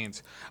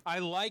 scenes. I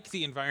like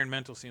the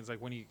environmental scenes,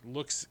 like when he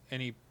looks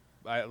and he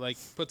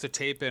puts a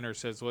tape in or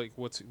says like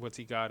what's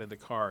he got in the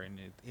car, and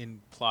it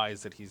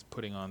implies that he's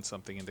putting on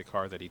something in the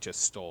car that he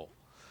just stole,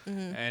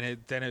 and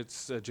then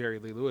it's a Jerry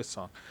Lee Lewis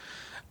song.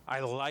 I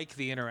like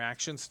the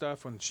interaction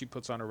stuff when she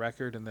puts on a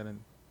record, and then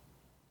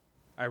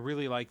I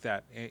really like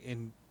that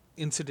in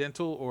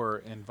incidental or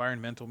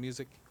environmental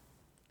music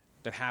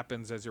that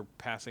happens as you're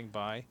passing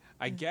by.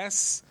 I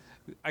guess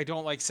I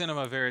don't like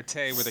cinema verite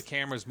where the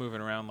camera's moving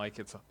around like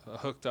it's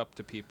hooked up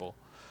to people,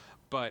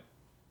 but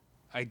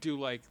I do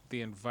like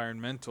the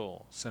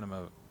environmental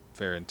cinema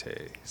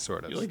verite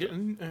sort of You like stuff.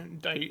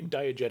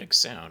 diegetic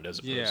sound as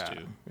opposed Yeah.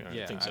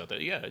 to things out there.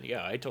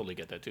 Yeah, I totally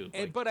get that too.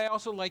 Like, But I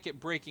also like it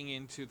breaking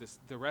into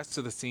the rest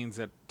of the scenes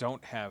that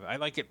don't have. I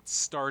like it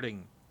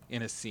starting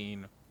in a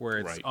scene where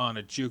it's Right. on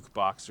a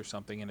jukebox or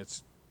something, and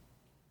it's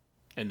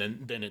and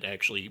then it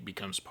actually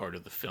becomes part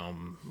of the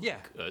film Yeah.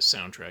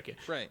 soundtrack. Yeah.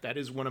 Right. That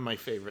is one of my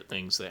favorite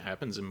things that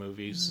happens in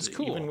movies. It's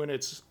cool. Even when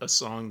it's a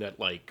song that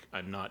like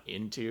I'm not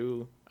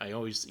into, I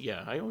always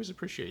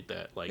appreciate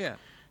that. Like Yeah.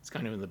 it's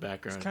kind of in the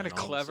background. It's kinda and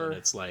all of a clever. sudden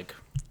it's like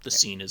the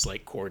scene is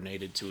like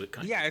coordinated to it.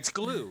 yeah, it's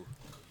glue.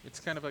 It's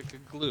kind of like a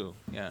glue.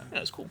 Yeah. Yeah,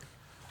 it's cool.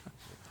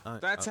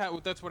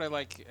 That's what I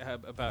like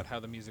about how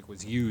the music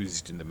was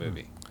used in the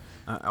movie.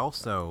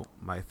 Also,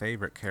 my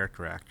favorite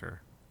character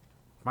actor,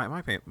 might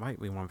be one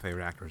of my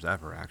favorite actors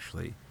ever,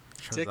 actually.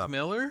 shows Dick up-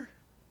 Miller?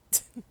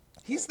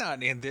 He's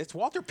not in this.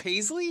 Walter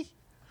Paisley?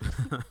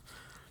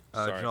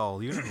 Sorry.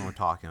 Joel, you know what I'm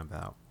talking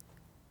about.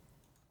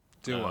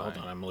 Do I? Hold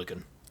on, I'm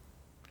looking.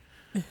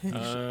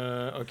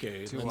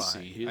 Okay, Do let's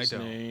I? see. I His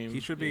don't. name He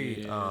should be,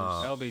 is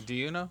LB, do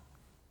you know?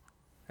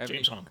 Have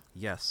James you- Hong.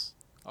 Yes.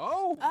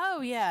 Oh!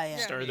 Oh yeah.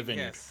 Star of the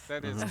Vineyard. Yes,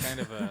 that is kind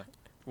of a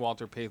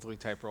Walter Paisley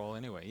type role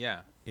anyway.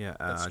 Yeah. Yeah,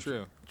 That's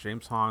true.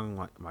 James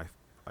Hong,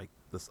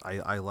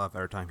 I love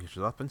every time he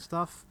shows up and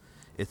stuff.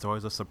 It's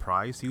always a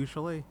surprise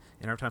usually,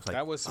 and every time it's like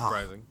That was "Ah,"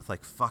 surprising. it's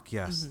like fuck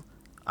yes,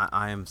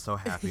 I am so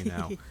happy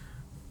now.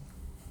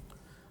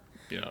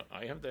 Yeah,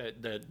 I have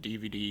that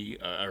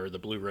DVD or the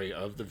Blu-ray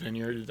of the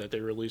Vineyard that they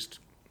released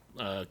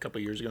a couple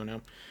years ago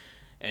now,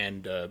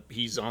 and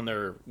he's on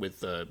there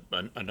with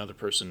another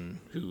person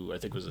who I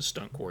think was a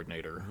stunt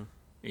coordinator.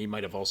 He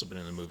might have also been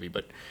in the movie,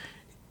 but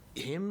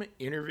him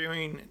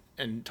interviewing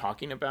and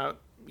talking about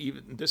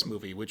even this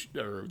movie,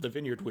 or the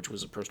Vineyard, which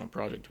was a personal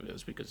project of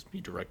his because he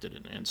directed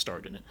it and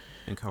starred in it.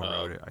 And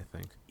co-wrote it, I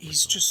think.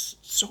 He's just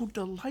so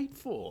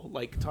delightful,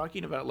 like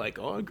talking about like,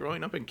 oh,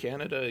 growing up in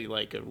Canada,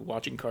 like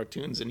watching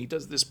cartoons, and he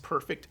does this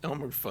perfect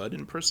Elmer Fudd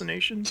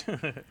impersonation.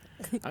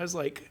 I was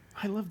like,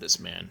 I love this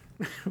man.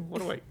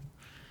 What do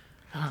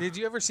I? Did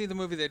you ever see the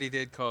movie that he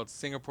did called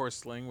Singapore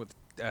Sling with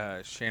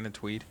Shannon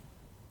Tweed?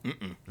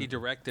 He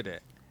directed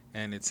it,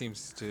 and it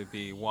seems to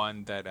be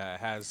one that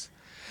has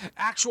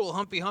actual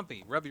humpy,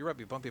 rubby,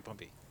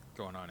 bumpy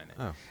going on in it.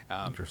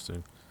 Oh,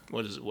 interesting.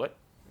 What is it? What?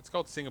 It's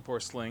called Singapore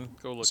Sling.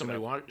 Go look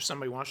Somebody it up.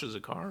 somebody washes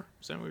a car?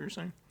 Is that what you're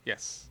saying?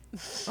 Yes,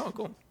 Oh,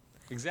 cool.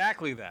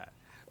 exactly that.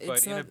 But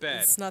It's in not, a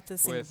bed. It's not the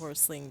with- Singapore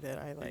Sling that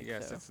I like.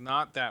 Yes, though. it's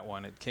not that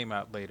one. It came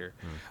out later.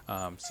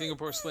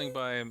 Singapore Sling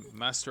by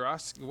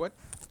Masteros. What?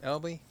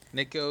 Elby?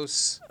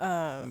 Nikos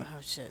Oh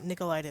shit,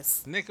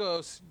 Nicolaitis.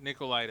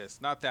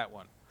 Nicolaitis. Not that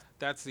one.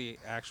 That's the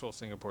actual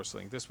Singapore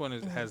Sling. This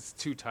one has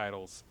 2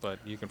 titles,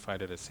 but you can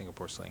find it as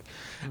Singapore Sling.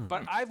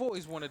 But I've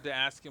always wanted to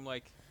ask him,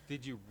 like,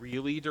 did you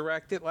really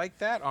direct it like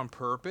that on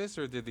purpose,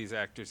 or did these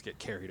actors get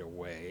carried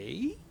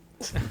away?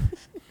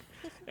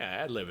 Yeah,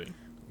 ad-libbing.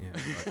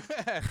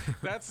 Yeah,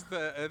 That's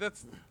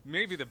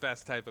maybe the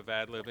best type of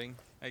ad-libbing,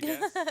 I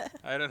guess.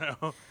 I don't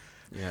know.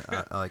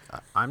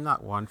 I'm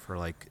not one for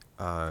like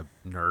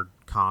nerd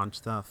con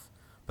stuff,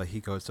 but he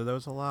goes to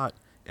those a lot,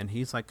 and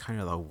he's like kind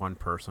of the one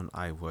person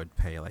I would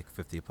pay like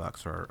 $50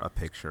 for a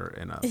picture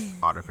and a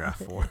autograph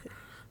for.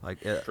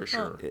 Like For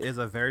sure. it is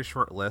a very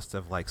short list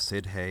of like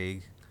Sid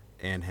Haig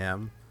and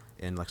him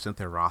and like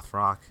Cynthia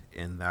Rothrock,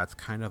 and that's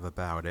kind of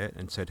about it.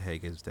 And Sid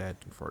Haig is dead,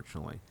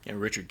 unfortunately. And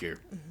Richard Gere.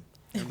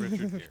 And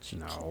Richard Gere.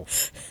 No.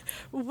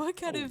 What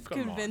kind of come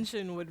on.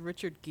 convention would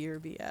Richard Gere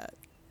be at?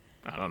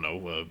 I don't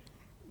know.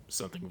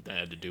 Something that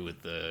had to do with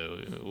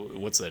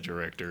what's that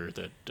director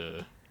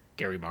that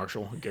Gary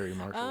Marshall?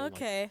 Oh,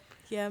 okay.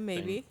 Yeah,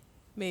 maybe.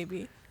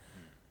 Maybe.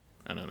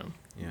 I don't know.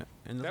 Yeah,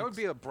 and That would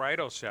be a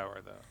bridal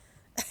shower,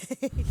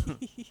 though.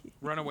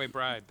 Runaway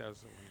Bride. That was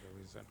the one that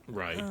we said.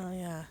 Right. Oh,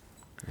 yeah.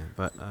 Yeah,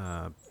 but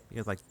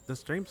like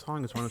this James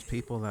Hong is one of those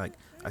people that like,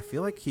 I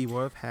feel like he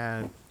would have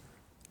had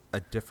a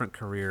different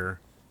career.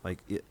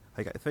 Like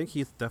I think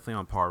he's definitely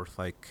on par with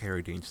like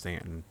Harry Dean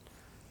Stanton,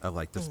 of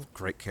like this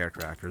great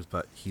character actors,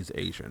 but he's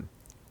Asian,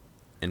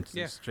 and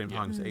since James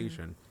Hong is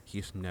Asian,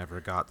 he's never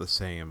got the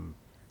same.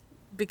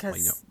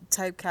 Because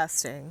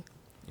typecasting.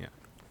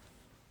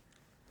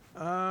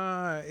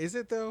 Yeah. Is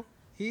it though?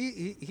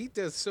 He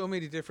does so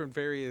many different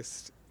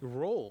various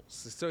roles.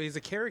 So he's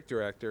a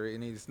character actor,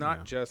 and he's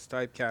not just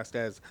typecast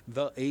as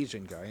the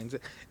Asian guy. And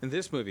in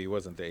this movie, he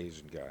wasn't the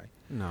Asian guy.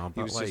 No,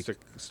 He but was like, just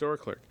a store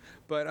clerk.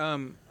 But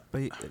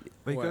but you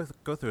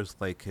What? go through his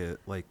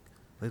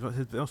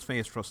his most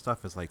famous real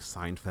stuff is like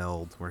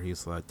Seinfeld, where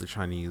he's like the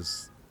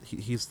Chinese.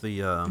 He's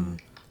the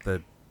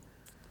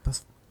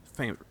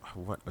famous.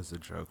 What was the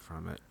joke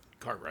from it?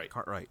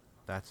 Cartwright.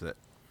 That's it.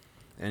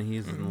 And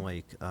he's in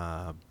like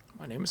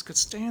My name is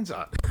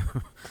Costanza.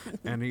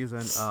 and he's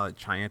in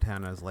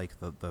Chinatown as like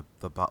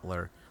the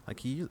butler.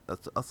 Like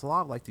it's a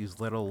lot of like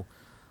these little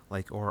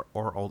like or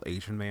old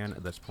Asian man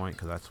at this point,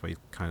 because that's what he's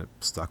kind of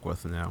stuck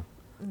with now.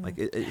 Like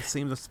it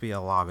seems to be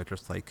a lot of it,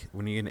 just like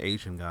when you get an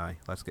Asian guy,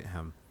 let's get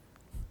him.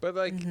 But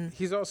like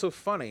he's also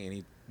funny, and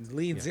he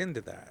leans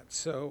into that.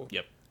 So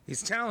Yep.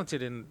 he's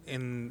talented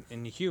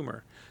in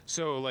humor.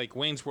 So like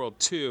Wayne's World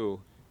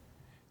 2,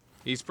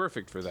 he's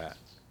perfect for that.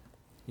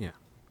 Yeah.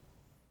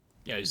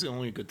 Yeah, he's the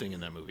only good thing in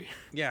that movie.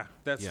 Yeah,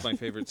 that's my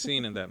favorite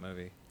scene in that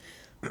movie.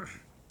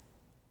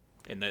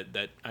 And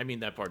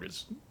that part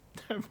is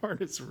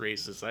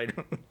racist. I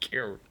don't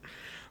care.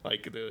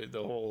 Like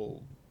the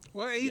whole.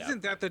 Well,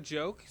 isn't that the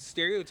joke?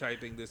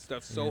 Stereotyping this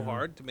stuff so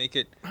hard to make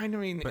it. I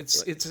mean,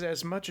 it's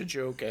as much a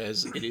joke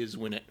as it is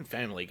when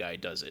Family Guy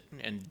does it.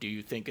 And do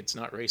you think it's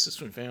not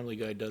racist when Family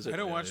Guy does it? I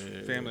don't watch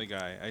Family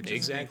Guy.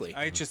 Exactly.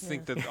 I just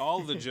think that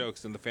all the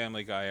jokes in the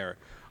Family Guy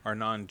are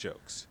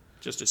non-jokes.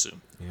 Just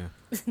assume. Yeah.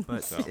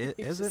 But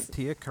isn't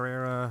Tia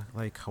Carrera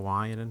like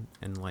Hawaiian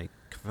and like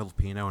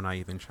Filipino and not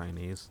even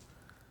Chinese?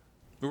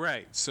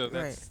 Right. So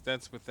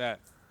that's with that.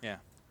 Yeah.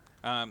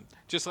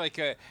 Just like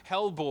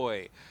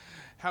Hellboy.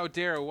 How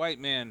dare a white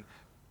man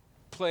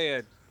play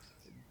a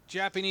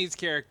Japanese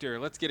character?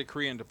 Let's get a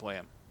Korean to play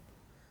him.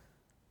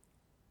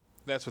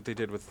 That's what they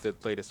did with the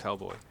latest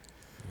Hellboy.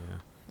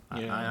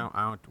 Yeah. Yeah.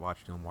 I don't watch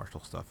Neil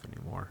Marshall stuff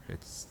anymore.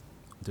 It's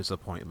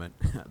disappointment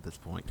at this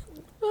point.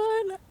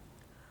 What?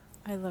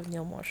 I love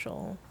Neil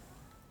Marshall.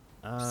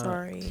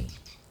 Sorry.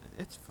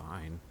 It's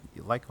fine.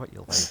 You like what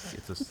you like.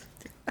 It's just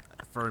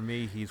for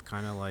me, he's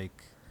kind of like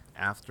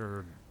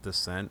after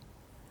Descent.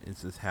 It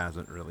just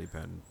hasn't really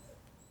been.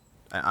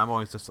 I'm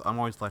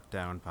always let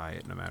down by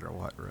it, no matter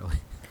what, really.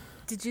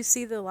 Did you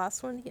see the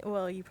last one?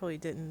 Well, you probably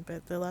didn't,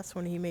 but the last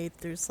one he made,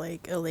 there's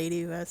like a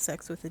lady who has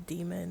sex with a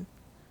demon.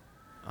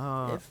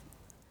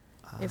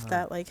 If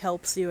that like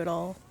helps you at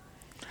all.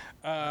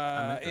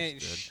 I'm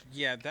interested.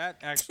 Yeah, that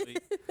actually.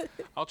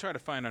 I'll try to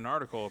find an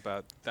article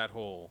about that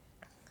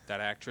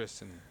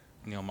actress and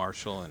Neil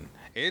Marshall, and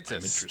it's I'm a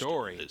interested in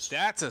story. this.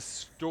 That's a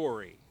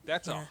story.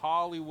 That's a Yeah.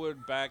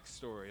 Hollywood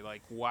backstory.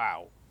 Like,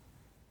 wow.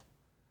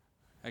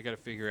 I got to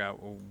figure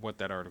out what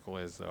that article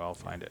is, though. I'll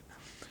find it.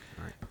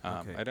 All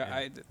right.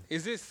 Okay.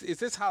 Is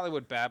this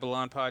Hollywood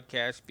Babylon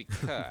podcast?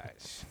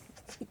 Because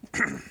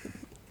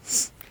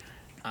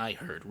I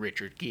heard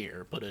Richard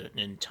Gere put an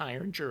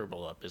entire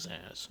gerbil up his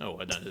ass. Oh,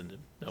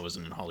 that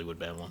wasn't in Hollywood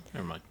Babylon.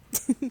 Never mind.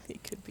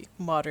 It could be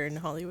modern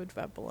Hollywood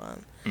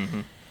Babylon.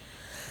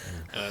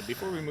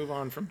 Before we move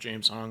on from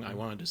James Hong, I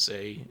wanted to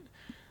say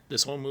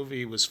this whole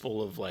movie was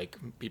full of like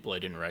people I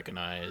didn't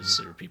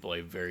recognize or people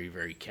I very,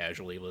 very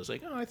casually was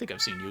like, oh, I think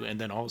I've seen you. And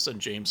then all of a sudden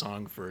James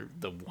Hong for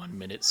the 1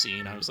 minute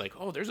scene, I was like,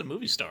 oh, there's a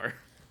movie star.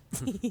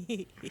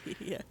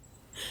 Yeah.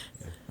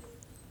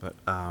 But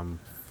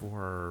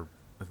for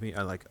me,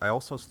 I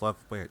also just love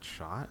the way it's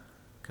shot,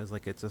 because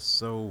like it's just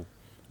so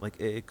like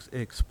it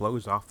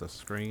explodes off the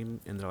screen,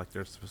 and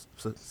there's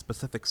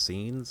specific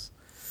scenes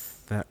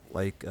that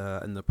like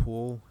in the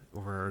pool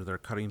where they're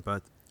cutting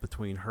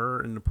between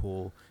her and the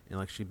pool, and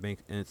like and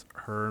it's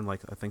her in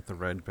like I think the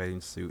red bathing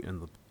suit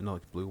and the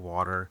like blue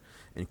water,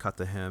 and cut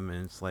to him,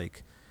 and it's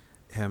like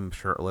him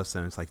shirtless,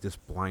 and it's like this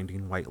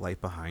blinding white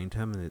light behind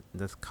him, and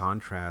this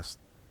contrast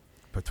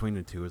between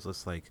the two is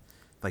just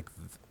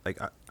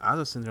I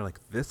was sitting there like,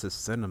 this is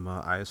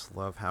cinema. I just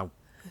love how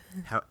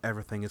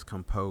everything is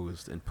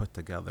composed and put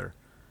together.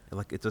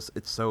 Like it's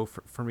so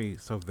for me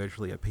so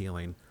visually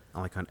appealing,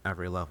 like on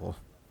every level.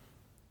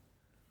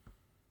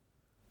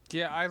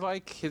 Yeah, I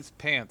like his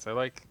pants. I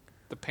like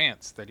the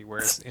pants that he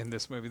wears in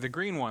this movie. The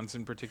green ones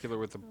in particular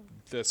with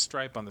the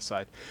stripe on the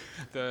side.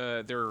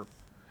 They're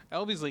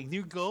Elby's like,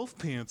 new golf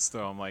pants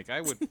though. I'm like,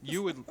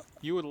 you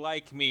would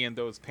like me in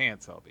those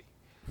pants, Elby.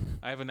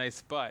 I have a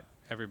nice butt,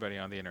 everybody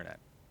on the internet.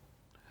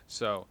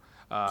 So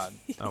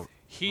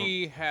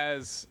he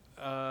has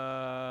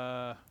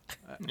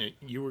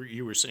you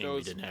were saying we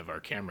those- didn't have our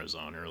cameras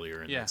on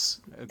earlier, and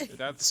Yes,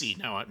 that's see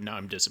now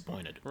I'm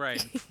disappointed.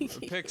 right.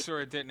 Pics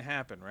or it didn't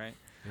happen, right?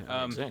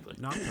 Exactly.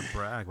 Not to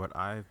brag, but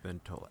I've been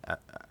told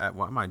at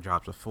one of my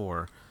jobs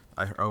before,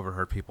 I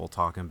overheard people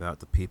talking about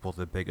the people with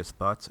the biggest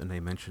butts, and they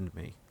mentioned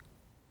me.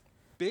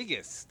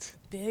 Biggest.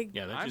 Big.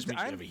 Yeah, that just means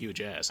you have a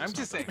huge ass. I'm It's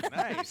just not saying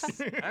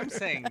nice. I'm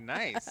saying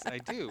nice. I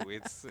do.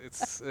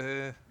 It's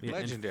Yeah,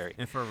 legendary.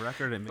 And for a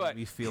record, it made But-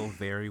 me feel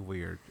very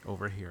weird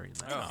overhearing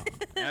that. Oh,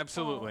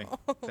 absolutely.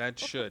 That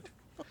should.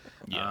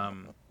 Yeah.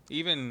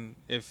 Even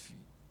if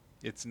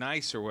it's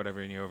nice or whatever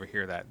and you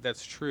overhear that,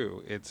 that's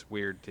true. It's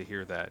weird to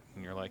hear that.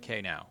 And you're like,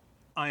 hey, now,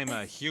 I'm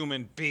a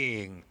human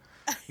being,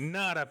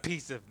 not a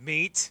piece of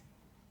meat.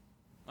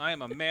 I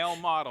am a male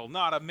model,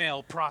 not a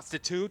male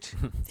prostitute.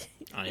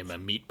 I am a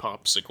meat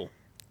popsicle.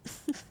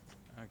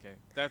 Okay,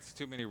 that's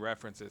too many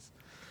references.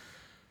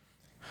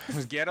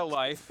 Get a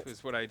Life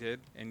is what I did,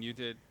 and you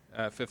did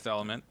Fifth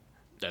Element.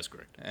 That's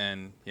correct.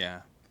 And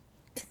yeah.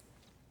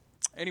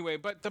 Anyway,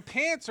 but the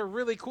pants are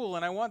really cool,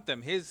 and I want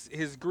them. His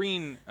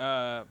green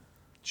Plaid.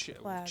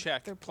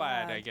 check They're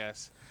plaid, plaid. I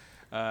guess.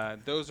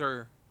 Those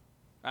are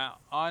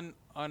on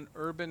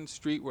urban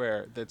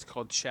streetwear. That's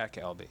called Check,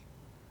 LB.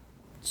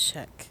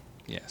 Check.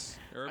 Yes,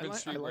 I urban like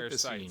streetwear the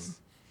sites. scene.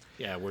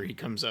 Yeah, where he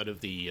comes out of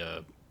the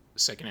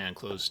secondhand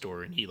clothes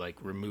store and he like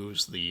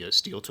removes the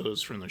steel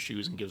toes from the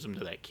shoes and gives them to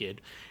that kid,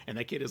 and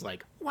that kid is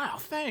like, "Wow,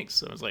 thanks."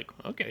 So I was like,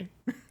 "Okay,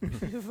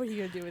 What are you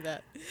gonna do with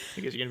that?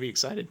 I guess you're gonna be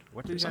excited."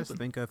 What or do you guys something.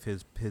 think of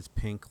his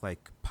pink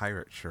like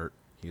pirate shirt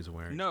he's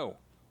wearing? No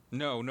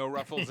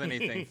ruffles,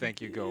 anything. Thank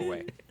you. Go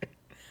away.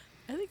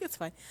 I think it's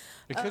fine.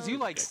 Because you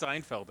like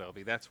Seinfeld,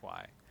 LB. That's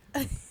why.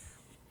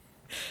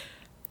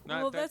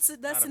 Well, that's not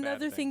a bad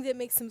another thing that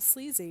makes him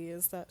sleazy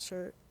is that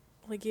shirt.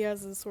 Like he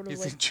has this sort of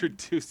He's like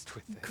introduced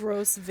with it.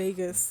 gross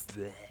Vegas,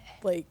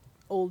 like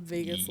old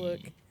Vegas look.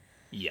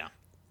 Yeah.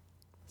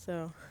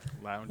 So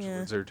Lounge Yeah.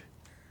 lizard.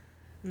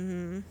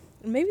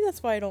 maybe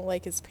that's why I don't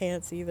like his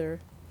pants either.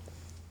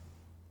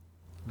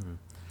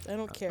 I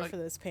don't care Like- for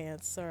those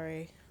pants.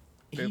 Sorry.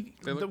 They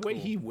The look way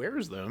cool. he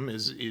wears them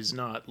is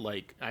not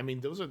like, I mean,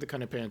 those are the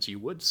kind of pants you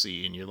would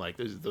see and you're like,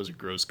 those are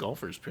gross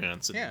golfer's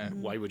pants, and Yeah.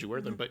 why would you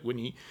wear them? But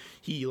when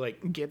he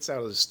like gets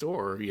out of the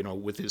store, you know,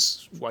 with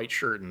his white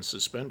shirt and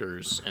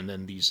suspenders and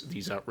then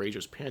these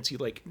outrageous pants, he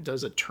like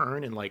does a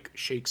turn and like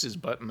shakes his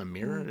butt in the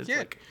mirror, and it's Yeah.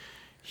 like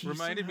he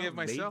Reminded me of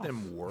somehow myself. made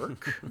them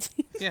work.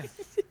 Yeah.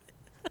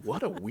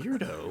 What a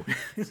weirdo.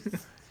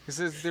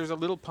 There's a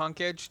little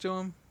punk edge to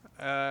him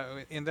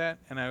in that,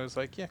 and I was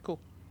like, yeah, cool.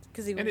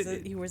 Because he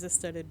And wears a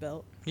studded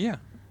belt. Yeah.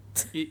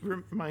 It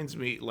reminds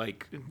me,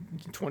 like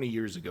 20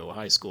 years ago,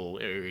 high school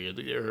area,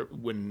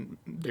 when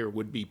there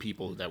would be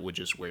people that would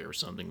just wear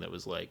something that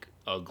was like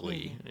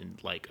ugly, and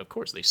like, of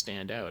course, they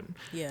stand out. And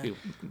Yeah. people,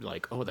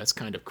 like, oh, that's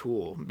kind of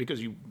cool,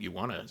 because you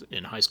want to,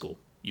 in high school,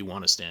 you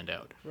want to stand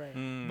out. Right.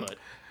 But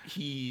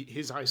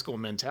his high school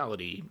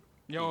mentality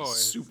No, is it's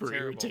super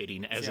terrible.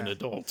 irritating as an Yeah.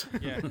 adult.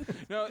 Yeah.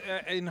 No,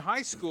 in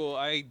high school,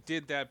 I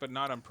did that, but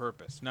not on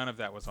purpose. None of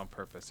that was on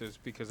purpose. It was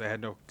because I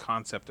had no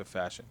concept of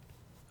fashion.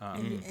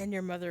 And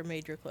your mother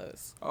made your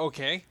clothes.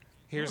 Okay,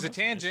 here's a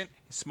tangent.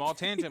 Small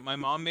tangent. My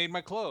mom made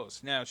my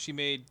clothes. Now, she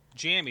made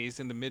jammies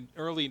in the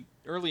early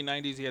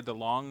 90s. You had the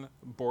long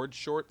board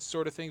shorts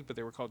sort of things, but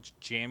they were called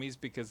jammies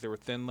because they were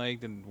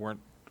thin-legged and weren't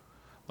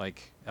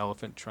like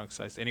elephant trunk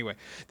size. Anyway,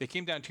 they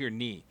came down to your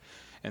knee,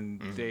 and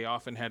they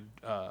often had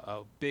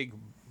a big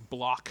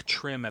block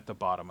trim at the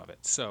bottom of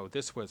it. So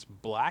this was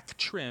black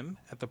trim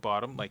at the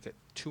bottom, like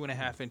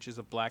 2.5 inches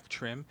of black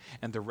trim,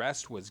 and the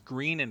rest was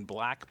green and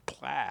black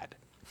plaid.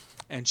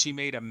 And she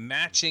made a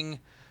matching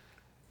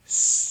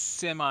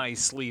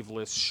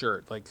semi-sleeveless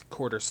shirt, like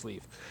quarter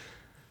sleeve.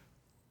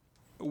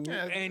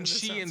 Yeah, And that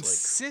she sounds like-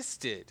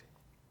 insisted.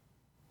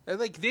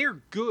 Like they're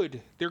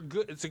good. They're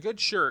good. It's a good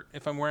shirt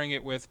if I'm wearing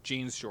it with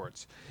jeans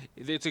shorts.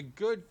 It's a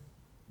good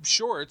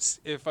shorts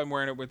if I'm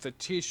wearing it with a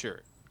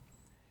t-shirt.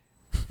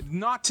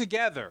 Not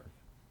together.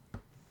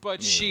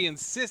 But she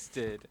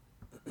insisted,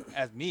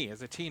 as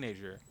a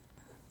teenager,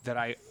 that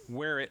I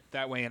wear it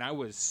that way, and I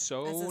was As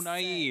so a set.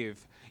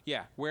 naive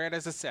Yeah, wear it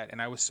as a set.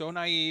 And I was so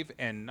naive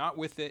and not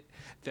with it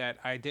that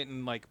I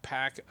didn't like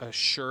pack a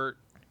shirt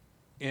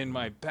in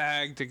my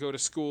bag to go to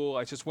school.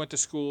 I just went to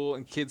school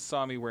and kids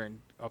saw me wearing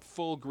a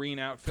full green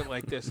outfit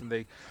like this, and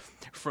they,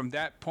 from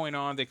that point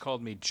on, they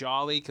called me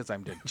Jolly because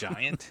I'm the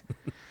giant.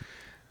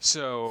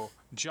 So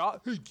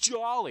hey,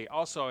 Jolly.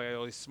 Also, I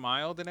always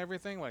smiled and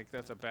everything, like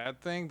that's a bad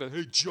thing, but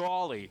hey,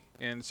 Jolly.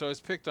 And so I was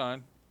picked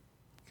on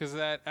because of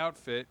that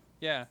outfit.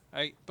 Yeah,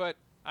 but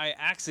I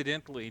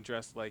accidentally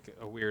dressed like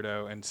a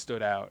weirdo and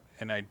stood out,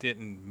 and I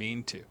didn't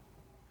mean to.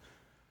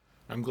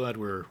 I'm glad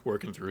we're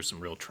working through some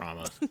real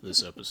trauma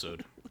this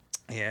episode.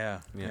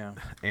 Yeah.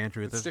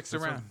 Andrew, sticks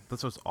around.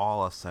 This was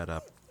all a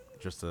setup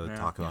just to Yeah.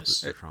 talk about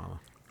Yes. the trauma.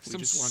 We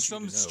just want you Some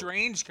to know.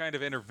 strange kind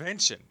of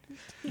intervention.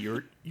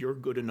 You're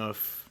good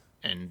enough,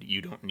 and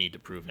you don't need to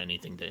prove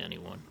anything to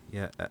anyone.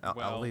 Yeah,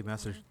 Well- Elvie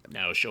messaged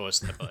Now show us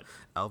that butt.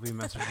 Elvie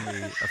messaged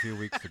me a few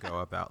weeks ago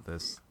about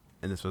this,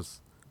 and this was,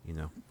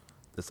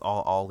 this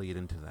all lead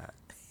into that.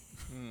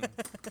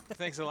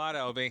 Thanks a lot,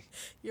 LB.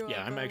 You're Yeah,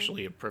 I'm welcome.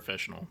 actually a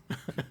professional,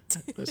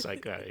 a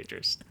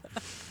psychiatrist.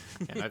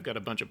 And I've got a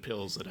bunch of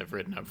pills that I've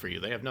written up for you.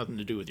 They have nothing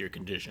to do with your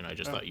condition. I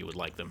just thought you would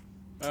like them.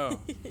 Oh,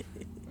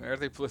 are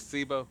they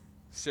placebo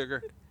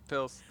sugar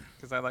pills?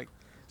 Because I like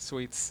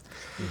sweets.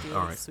 You do All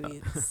like right.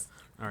 sweets.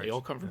 All right. They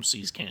all come from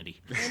C's Candy.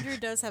 Andrew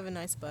does have a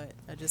nice butt.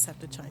 I just have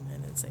to chime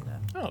in and say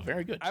that. Oh,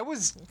 very good. I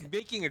was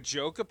making a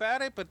joke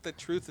about it, but the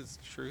truth is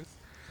the truth.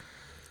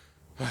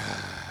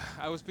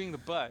 I was being the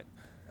butt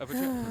of a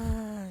joke.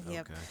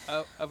 Yep.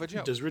 Okay. Of a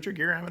joke. Does Richard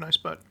Gere have a nice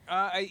butt?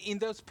 In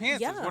those pants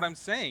is Yeah. what I'm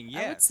saying.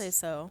 Yes. I would say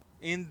so.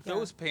 In Yeah.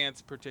 those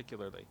pants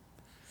particularly.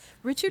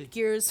 Richard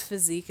Gere's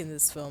physique in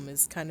this film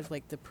is kind of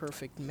like the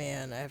perfect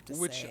man, I have to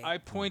Which say. I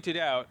pointed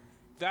out,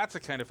 that's the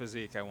kind of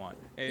physique I want.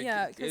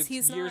 Yeah, 'cause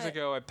he's years not-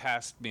 ago it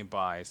passed me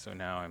by, so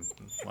now I'm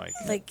like,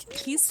 Like,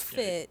 he's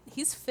fit.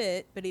 He's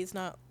fit, but he's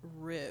not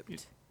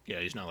ripped. Yeah,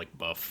 he's not like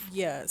buff.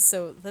 Yeah,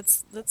 so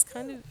that's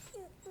kind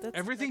of...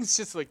 everything's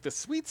just like the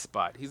sweet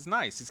spot. He's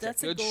nice. He's got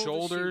That's a good goal to shoot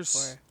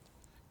shoulders, for.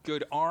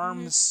 good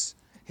arms.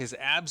 His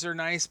abs are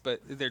nice,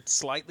 but they're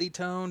slightly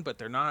toned, but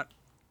they're not.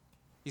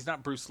 He's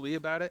not Bruce Lee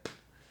about it.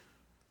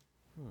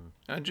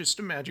 Just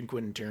imagine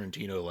Quentin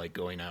Tarantino like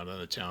going out on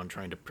the town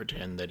trying to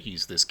pretend that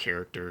he's this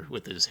character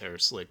with his hair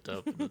slicked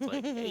up. And it's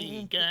like,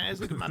 hey guys,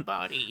 look at my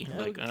body.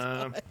 Like,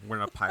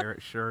 Wearing a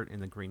pirate shirt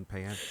and the green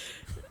pants.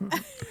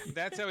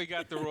 That's how he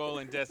got the role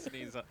in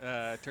Destiny's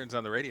Turns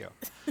on the Radio.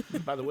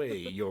 by the way,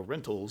 your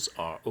rentals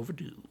are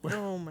overdue.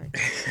 Oh my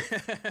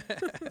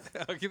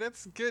god. Okay,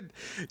 that's good.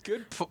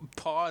 Good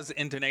pause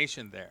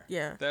intonation there.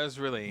 Yeah. That was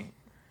really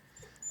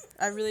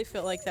I really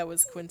felt like that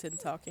was Quentin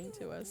talking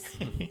to us.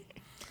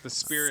 the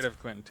spirit of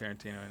Quentin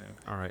Tarantino. I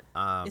know. All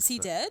right. Is he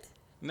dead?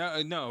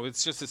 No,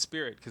 it's just a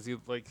spirit because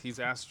he's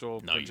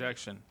astral No, you-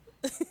 projection,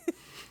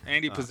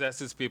 and he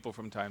possesses people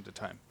from time to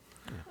time.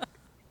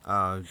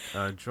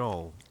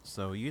 Joel,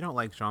 so you don't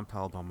like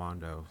Jean-Paul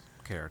Belmondo's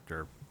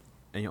character,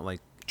 and you don't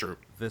like True.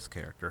 this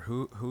character.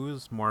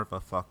 Who's more of a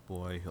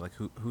fuckboy? Like,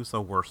 who's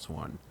the worst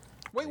one?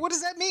 Wait, what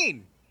does that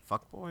mean?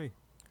 Fuckboy?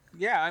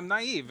 Yeah, I'm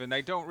naive and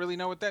I don't really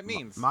know what that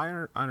means.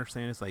 My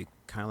understanding is like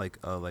kind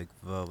of like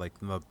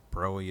the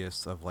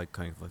broiest of like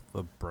kind of like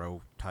the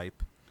bro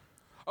type.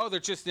 Oh,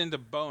 they're just into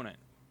boning.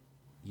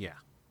 Yeah.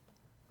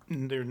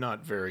 They're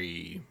not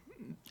very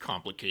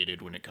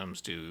complicated when it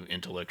comes to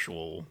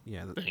intellectual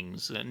Yeah,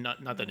 things. And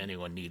not that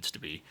anyone needs to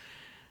be,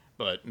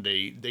 but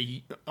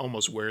they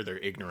almost wear their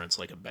ignorance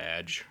like a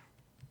badge.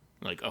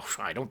 Like, oh,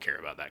 I don't care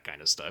about that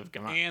kind of stuff.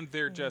 Come on. And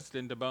they're just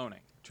into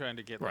boning, trying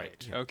to get Right.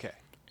 laid. Yeah. Okay.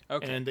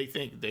 And they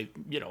think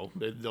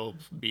they'll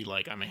be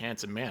like, I'm a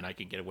handsome man, I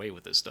can get away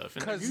with this stuff,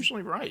 and they're 'Cause-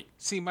 usually right.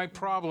 See, my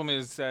problem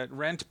is that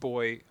rent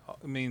boy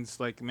means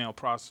like male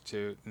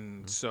prostitute,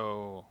 and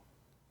so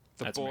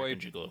the That's boy,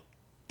 American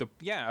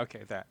Gigolo.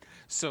 okay, that.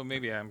 So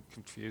maybe I'm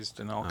confused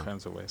in all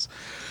kinds of ways.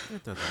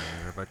 It doesn't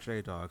matter. But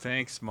J Dog.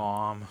 Thanks,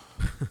 Mom.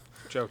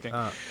 Joking.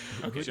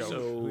 Okay, Joe.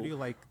 Who do you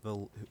like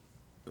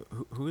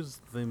who's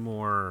the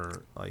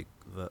more like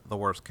the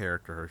worst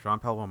character?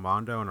 Jean-Paul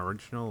Belmondo in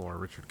original or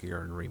Richard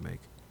Gere in remake?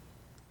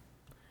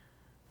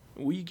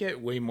 We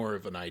get way more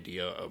of an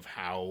idea of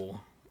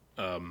how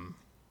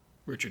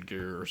Richard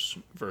Gere's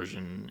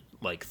version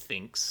like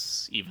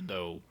thinks, even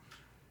though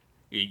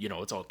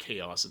it's all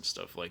chaos and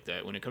stuff like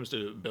that. When it comes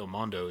to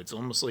Belmondo, it's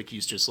almost like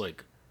he's just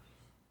like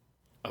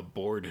a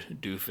bored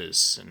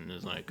doofus and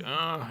is like,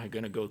 I'm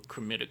gonna go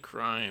commit a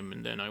crime,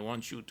 and then I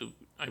want you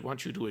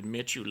to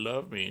admit you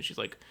love me. And she's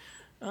like,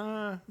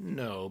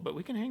 no, but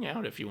we can hang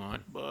out if you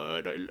want,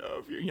 but I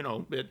love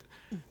you.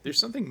 There's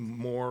something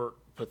more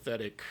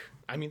pathetic.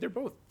 I mean,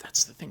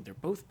 that's the thing, they're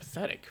both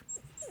pathetic.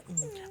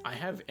 I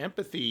have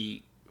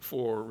empathy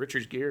for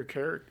Richard Gere's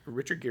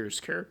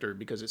character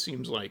because it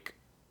seems like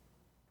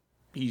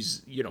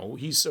he's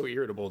so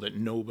irritable that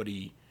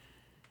nobody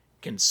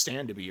can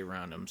stand to be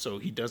around him. So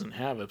he doesn't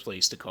have a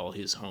place to call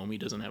his home. He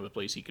doesn't have a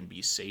place he can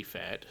be safe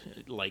at.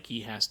 Like,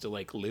 he has to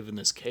like live in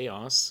this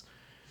chaos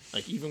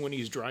Like even when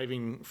he's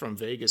driving from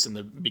Vegas in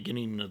the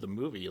beginning of the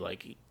movie,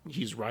 like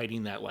he's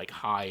riding that like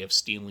high of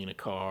stealing a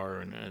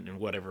car and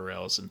whatever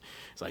else, and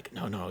it's like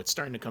no, it's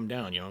starting to come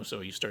down, you know. So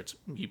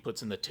he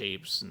puts in the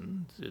tapes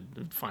and it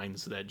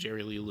finds that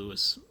Jerry Lee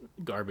Lewis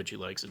garbage he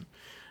likes, and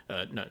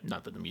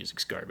not that the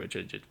music's garbage,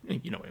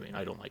 you know what I mean.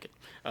 I don't like it,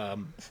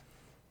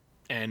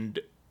 and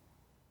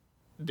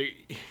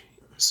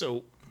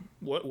so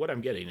what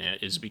I'm getting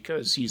at is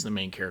because he's the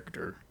main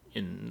character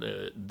in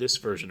this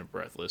version of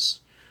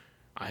Breathless,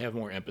 I have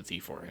more empathy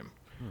for him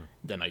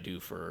than I do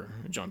for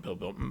John Paul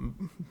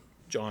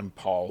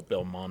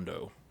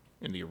Belmondo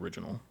in the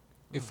original.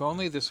 If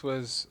only this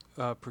was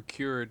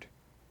procured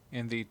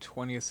in the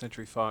 20th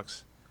Century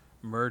Fox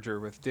merger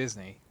with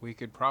Disney, we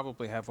could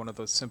probably have one of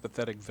those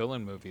sympathetic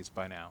villain movies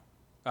by now.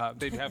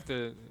 They'd have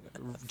to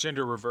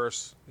gender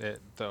reverse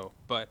it, though.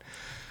 But,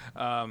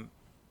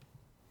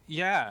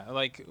 yeah,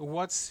 like,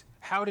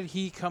 how did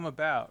he come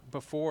about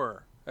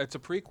before? It's a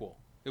prequel.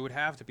 It would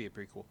have to be a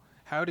prequel.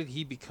 How did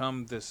he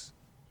become this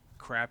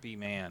crappy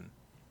man?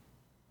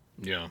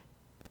 Yeah.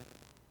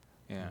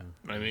 Yeah.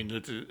 I mean,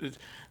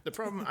 the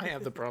problem I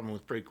have with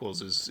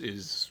prequels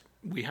is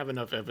we have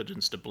enough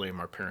evidence to blame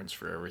our parents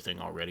for everything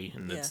already,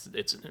 and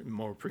it's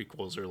more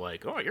prequels are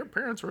like, oh, your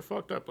parents were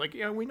fucked up. Like,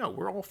 yeah, we know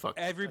we're all fucked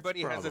up.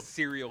 Everybody has a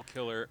serial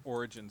killer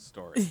origin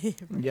story.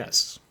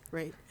 Yes.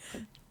 Right.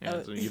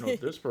 Yeah, so,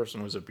 this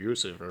person was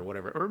abusive or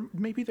whatever, or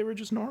maybe they were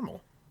just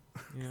normal.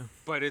 Yeah.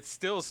 But it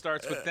still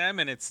starts with them,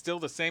 and it's still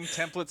the same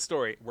template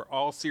story. We're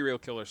all serial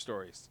killer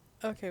stories.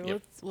 Okay, well,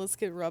 let's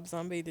get Rob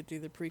Zombie to do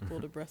the prequel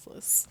to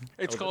Breathless.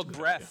 It's called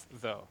Breath,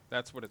 though.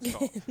 That's what it's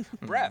called.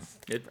 Breath.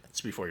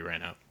 It's before you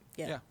ran out.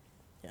 Yeah.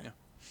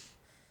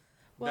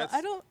 Well, That's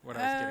I don't. what I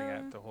was getting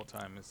at the whole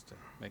time, is to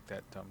make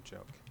that dumb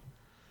joke.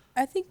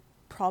 I think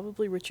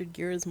probably Richard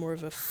Gere is more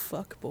of a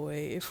fuck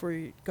boy, if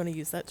we're going to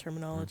use that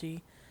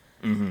terminology.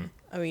 Mm-hmm.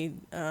 I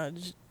mean,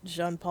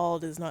 Jean Paul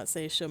does not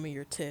say, "Show me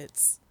your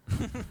tits."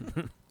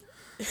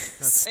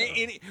 So,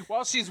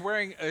 While she's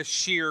wearing a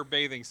sheer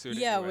bathing suit.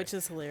 yeah, anyway. which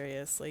is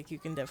hilarious. Like, you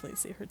can definitely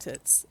see her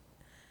tits.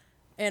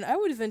 And I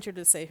would venture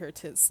to say her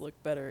tits look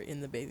better in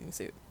the bathing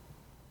suit.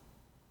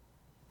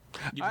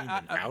 You mean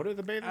out of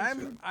the bathing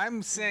suit?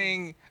 I'm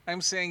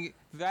saying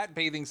that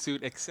bathing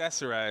suit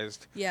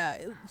accessorized Yeah,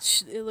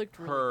 it looked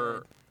really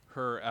good.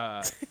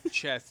 her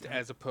chest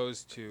as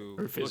opposed to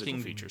Her physical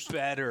looking features.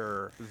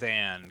 better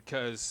than,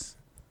 because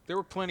there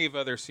were plenty of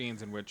other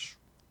scenes in which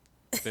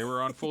they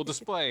were on full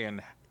display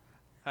and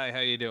hi, how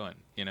you doing?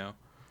 You know?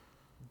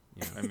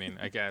 Yeah. I mean,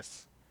 I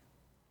guess.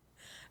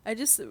 I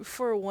just,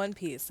 for One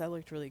Piece, that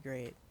looked really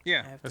great.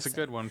 Yeah, I have that's to a say.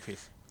 good one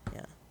piece.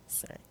 Yeah,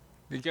 sorry.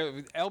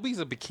 LB's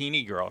a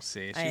bikini girl.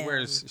 See, I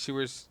she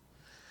wears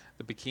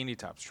the bikini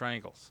tops,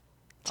 triangles.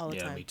 All the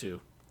Yeah, time. me too.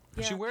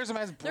 Yeah. She wears them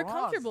as bras. They're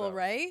comfortable, though.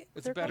 right?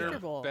 It's They're better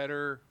comfortable.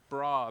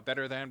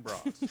 better than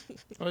bras.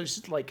 Well, it's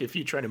just like if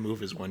you try to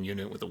move as one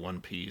unit with a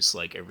one piece,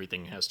 like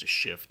everything has to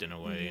shift in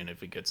a way, and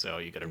if it gets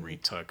out, you got to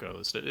retuck all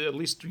this. At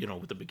least with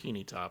the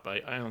bikini top,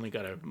 I only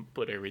got to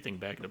put everything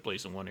back into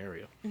place in one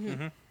area.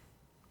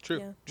 True,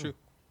 Yeah. true.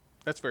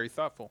 That's very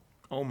thoughtful.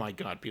 Oh my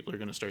God, people are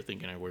going to start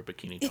thinking I wear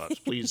bikini tops.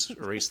 Please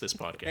erase this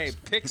podcast. Hey,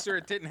 picture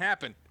it didn't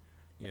happen.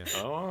 Yeah.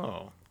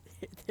 Oh.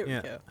 There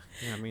yeah. we go.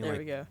 Yeah, I mean, There like,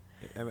 we go.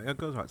 it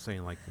goes without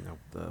saying, like,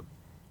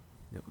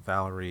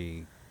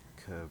 Valerie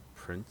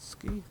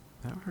Kaprinsky, is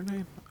that her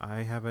name?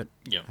 I have it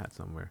Yeah. had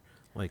somewhere.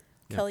 Like,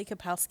 yeah, Kelly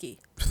Kapowski.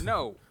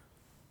 No.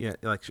 yeah,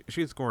 like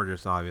she's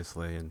gorgeous,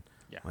 obviously, and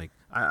Yeah. like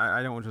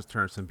I don't just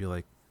turn to her and be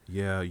like,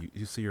 yeah,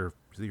 you see her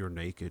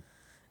naked.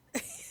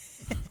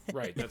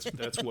 Right,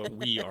 that's what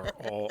we are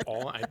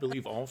all I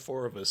believe all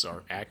four of us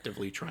are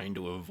actively trying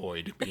to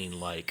avoid being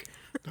like,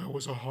 that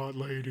was a hot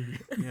lady.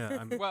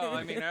 Yeah, Well,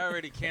 I mean, I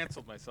already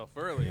canceled myself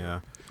earlier. yeah.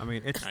 I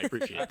mean, it's I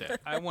appreciate that.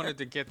 I wanted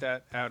to get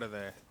that out of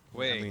the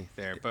way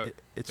there, but,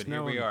 it's but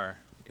here we known- are.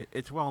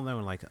 it's well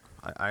known. Like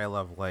I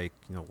love like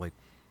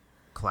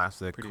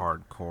classic Pretty-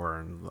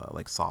 hardcore and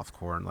like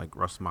softcore and like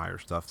Russ Meyer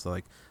stuff. So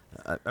like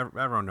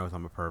everyone knows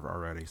I'm a pervert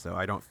already. So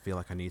I don't feel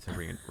like I need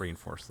to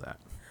reinforce that.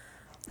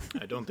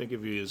 I don't think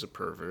of you as a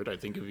pervert. I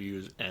think of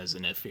you as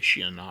an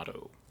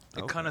aficionado.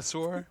 A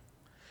connoisseur?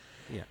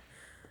 Yeah.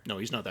 No,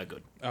 he's not that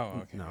good. Oh,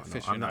 okay. No, I'm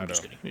Aficionado. not I'm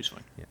just kidding. He's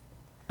fine.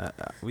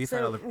 We've had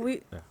So other.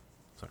 we. Yeah.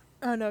 Sorry.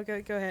 Oh no,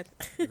 go ahead.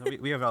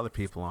 We have other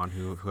people on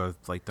who have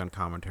like done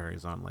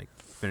commentaries on like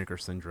Vinegar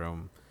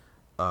Syndrome,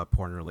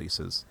 porn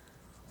releases.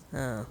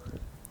 Oh.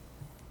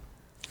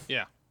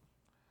 Yeah.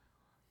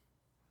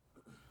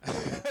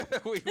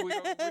 we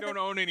don't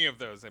own any of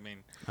those. I mean,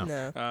 Oh.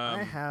 No.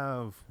 I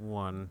have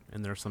one,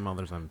 and there's some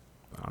others I'm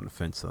on the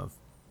fence of,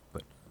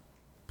 but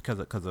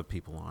because of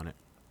people on it.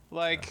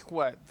 like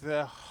what?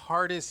 The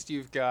hardest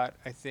you've got,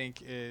 I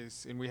think,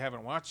 is, and we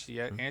haven't watched it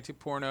yet,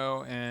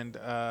 Anti-Porno and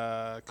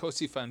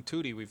Cosi fan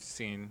tutti. We've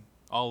seen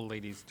all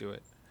ladies do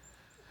it.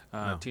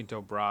 No.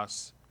 Tinto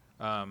Brass.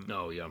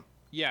 No, yeah.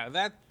 Yeah,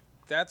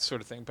 that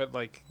sort of thing. But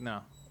like, no,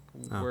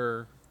 Oh.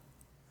 we're.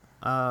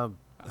 I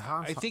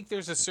I think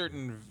there's a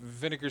certain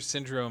Vinegar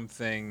Syndrome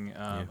thing.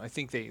 I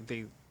think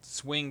they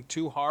swing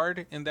too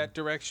hard in that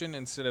direction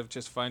instead of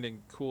just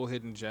finding cool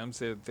hidden gems.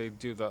 They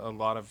do a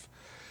lot of,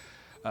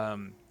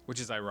 which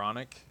is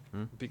ironic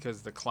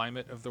because the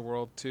climate of the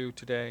world too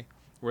today,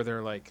 where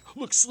they're like,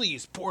 look,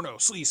 sleaze, porno,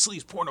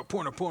 sleaze, porno,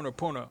 porno, porno,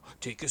 porno.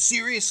 Take us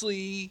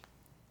seriously.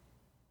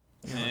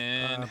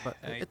 And but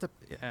it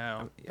depends.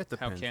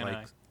 how can like,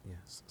 I?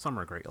 yes, some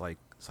are great. Like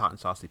Hot and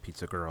Saucy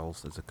Pizza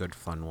Girls is a good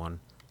fun one.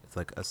 It's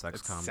like a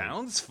sex It comedy.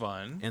 sounds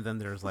fun. And then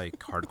there's like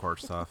hardcore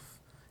stuff,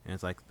 and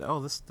it's like, oh,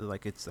 this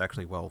like it's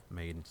actually well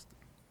made.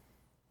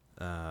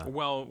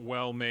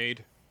 Well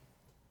made.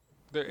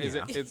 Is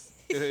Yeah.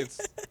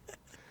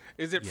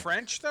 Is it Yes.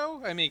 French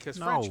though? I mean, because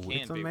No, French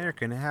can't it's be.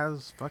 American. It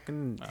has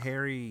fucking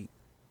Harry.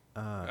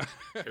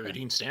 Harry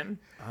Dean Stanton?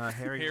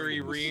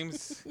 Harry Reams.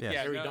 Reams. Yeah.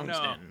 Harry no, Dunk no,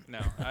 Stanton. no.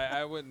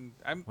 I wouldn't.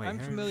 I'm Wait, Harry-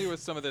 familiar with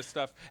some of this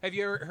stuff. Have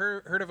you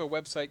ever heard of a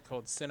website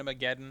called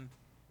Cinemageddon?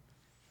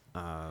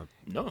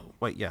 No.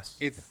 Wait, yes.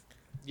 It's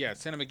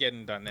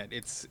cinemageddon.net.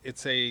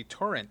 It's a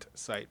torrent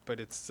site, but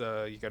it's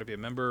you got to be a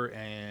member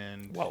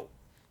and Whoa.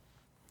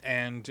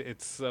 and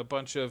it's a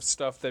bunch of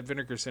stuff that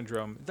Vinegar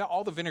Syndrome.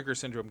 All the Vinegar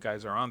Syndrome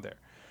guys are on there.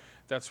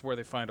 That's where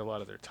they find a lot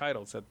of their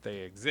titles that they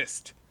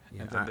exist,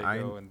 Yeah, and then they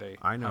go and they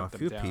I know a hunt them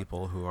few down.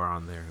 people who are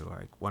on there who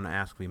like want to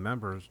ask me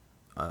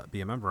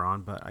be a member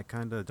on, but I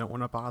kind of don't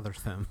want to bother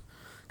them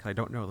because I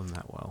don't know them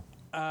that well.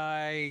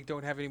 I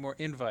don't have any more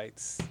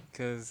invites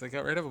because I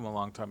got rid of them a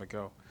long time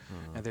ago,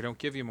 and they don't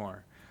give you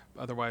more.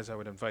 Otherwise, I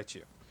would invite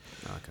you.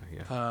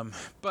 Okay, yeah.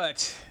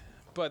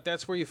 But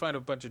that's where you find a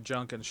bunch of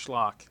junk and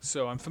schlock.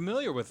 So I'm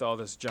familiar with all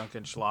this junk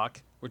and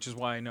schlock, which is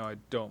why I know I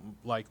don't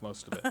like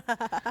most of it.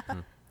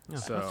 Yeah,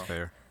 so- that's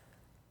fair.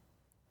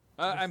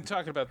 I'm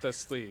talking about the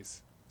sleaze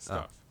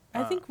stuff.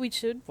 I think we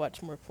should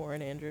watch more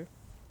porn, Andrew.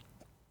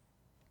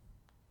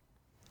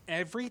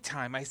 Every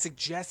time I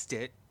suggest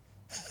it,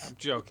 I'm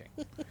joking.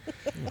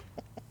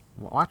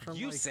 Watch him.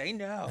 You like, say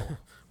no.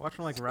 watch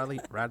him like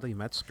Radley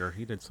Metzger.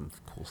 He did some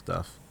cool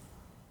stuff.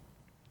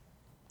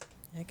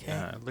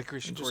 Okay.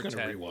 Licorice I'm just Quartet.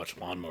 gonna rewatch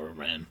Lawnmower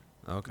Man.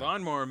 Okay.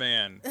 Lawnmower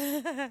Man.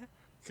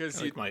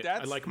 Because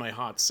I like my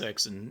hot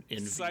sex in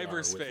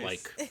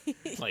Cyberspace. VR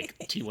with like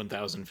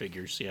T1000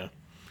 figures. Yeah.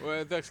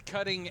 Well, the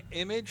cutting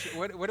image.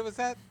 What was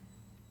that?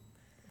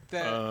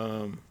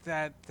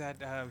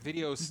 That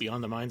video.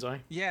 Beyond the Mind's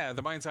Eye. Yeah,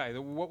 the Mind's Eye.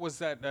 What was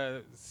that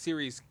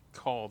series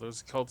called? It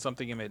was called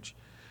something Image.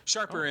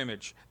 Sharper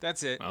Image.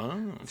 That's it.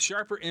 Oh.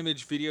 Sharper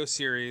Image video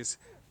series,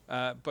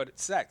 but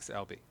it's sex,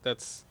 Albie.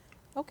 That's.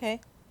 Okay.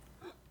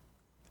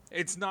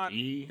 It's not.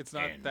 The It's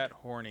not end. that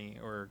horny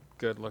or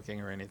good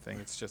looking or anything.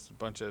 It's just a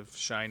bunch of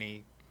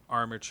shiny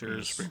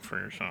armatures. Speak for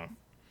yourself.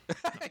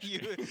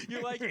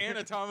 you like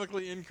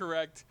anatomically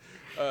incorrect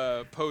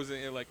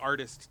posing like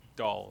artist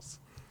dolls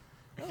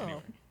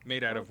Oh.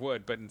 made out of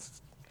wood, but in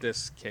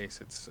this case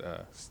it's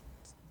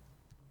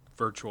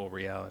virtual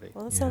reality.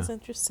 Well, that Yeah. sounds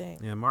interesting.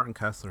 Yeah, Martin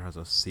Kessler has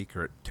a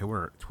secret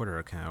Twitter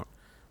account.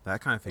 That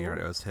kind of figured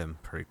out it was him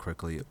pretty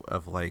quickly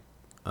of like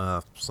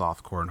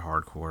softcore and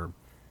hardcore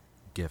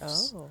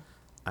gifs. Oh.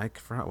 I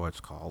forgot what it's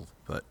called,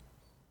 but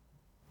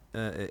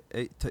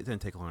it didn't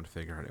take long to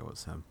figure out it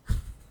was him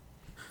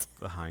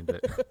behind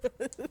it.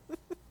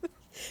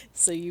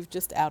 So you've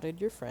just outed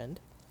your friend.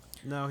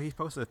 No, he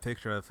posted a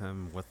picture of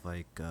him with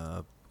like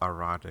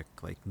erotic,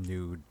 like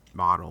nude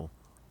model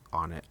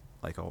on it,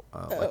 like a week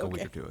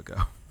okay. or two ago.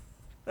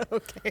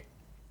 Okay.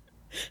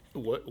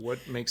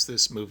 What makes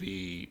this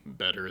movie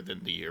better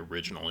than the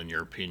original, in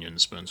your opinion,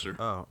 Spencer?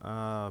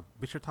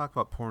 We should talk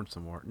about porn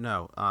some more.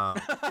 No,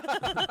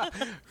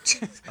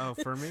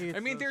 for me, I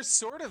mean, there's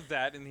sort of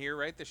that in here,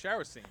 right? The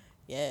shower scene.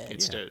 Yeah.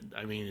 It's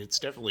it's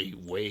definitely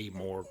way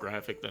more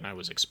graphic than I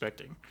was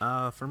expecting.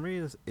 for me,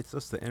 it's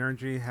just the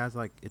energy has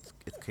like it's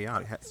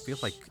chaotic. It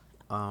feels like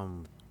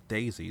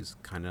daisies,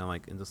 kind of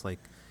like, and just like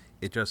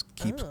it just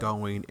keeps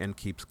going and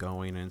keeps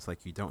going, and it's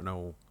like you don't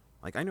know.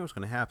 Like I knew it was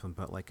gonna happen,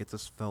 but like it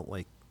just felt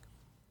like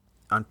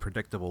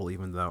unpredictable,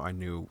 even though I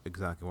knew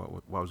exactly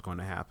what was going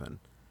to happen.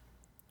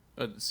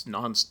 It's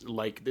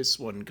like this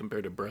one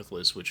compared to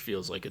Breathless, which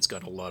feels like it's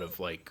got a lot of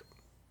like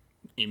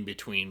in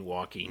between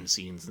walking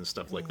scenes and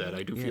stuff like that.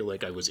 I do feel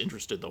like I was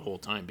interested the whole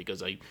time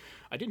because I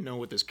didn't know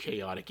what this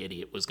chaotic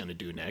idiot was going to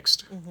do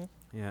next,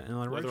 Yeah,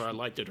 and the whether I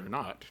liked it or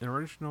not. the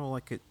original,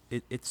 like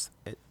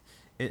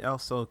it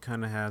also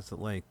kind of has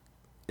like.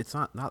 It's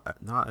not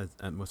as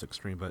most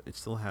extreme, but it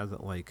still has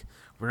that like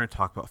we're gonna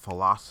talk about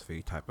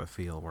philosophy type of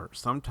feel where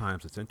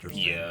sometimes it's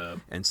interesting, Yeah.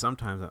 and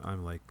sometimes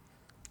I'm like,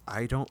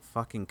 I don't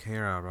fucking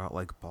care about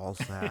like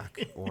Balzac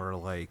or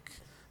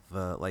like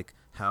the like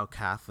how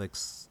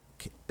Catholics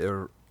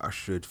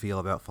should feel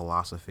about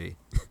philosophy.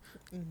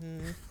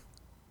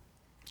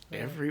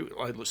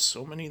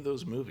 So many of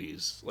those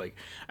movies, like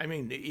I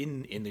mean,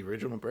 in the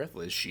original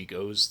Breathless, she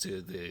goes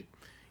to the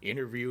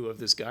interview of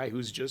this guy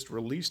who's just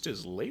released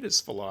his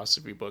latest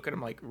philosophy book, and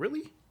I'm like,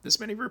 really? This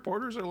many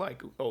reporters are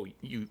like, oh,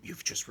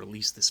 you've just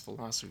released this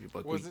philosophy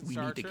book. Was it we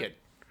need to Sartre?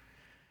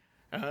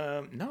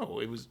 get. No,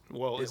 it was.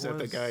 Well, It is that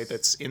the was- guy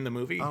that's in the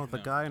movie? Oh, the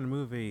guy in the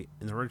movie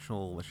in the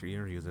original that she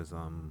interviews is He's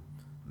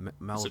a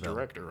Melville.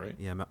 director, right?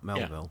 Yeah,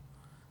 Melville.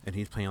 and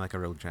he's playing like a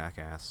real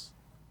jackass,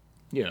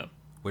 Yeah.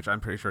 which I'm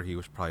pretty sure he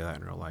was probably that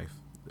in real life.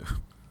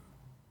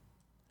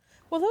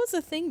 Well, that was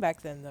the thing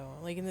back then, though.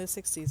 Like in the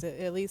 '60s,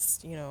 at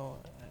least,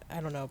 I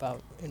don't know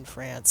about in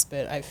France,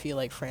 but I feel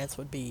like France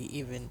would be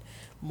even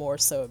more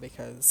so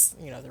because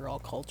they're all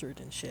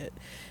cultured and shit.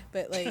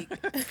 But like,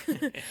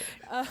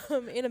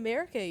 in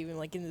America, even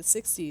like in the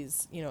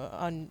 '60s,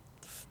 on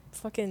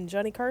fucking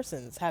Johnny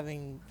Carson's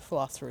having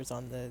philosophers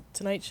on the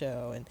Tonight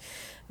Show,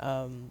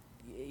 and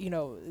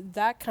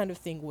that kind of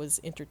thing was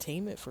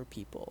entertainment for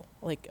people.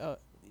 Like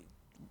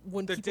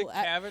when The people Dick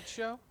Cavett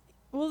show?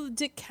 well,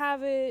 Dick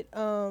Cavett.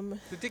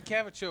 The Dick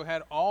Cavett show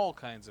had all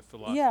kinds of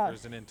philosophers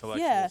Yeah, and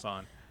intellectuals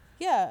on.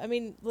 Yeah, I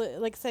mean,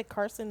 like I said,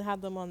 Carson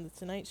had them on the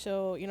Tonight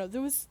Show.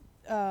 There was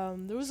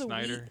Snyder. a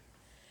week.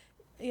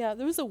 Yeah,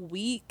 there was a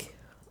week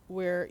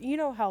where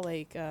how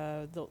like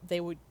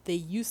they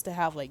used to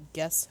have like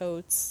guest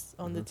hosts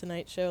on the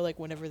Tonight Show, like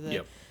whenever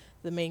the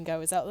main guy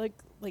was out,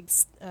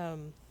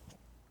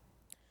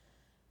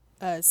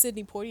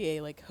 Sidney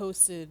Poitier like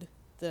hosted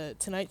the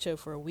Tonight Show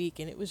for a week,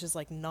 and it was just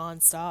like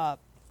nonstop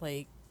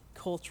like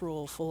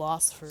cultural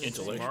philosophers,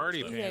 Intellectual Marty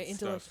stuff. Pants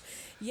intellect-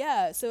 stuff.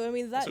 Yeah, so I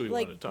mean That's that who we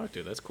like wanted to talk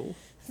to. That's cool.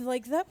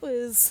 like that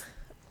was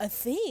a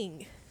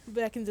thing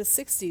back in the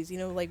 '60s.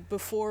 Like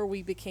before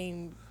we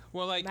became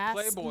Well, like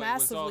Playboy was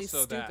massively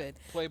also stupid.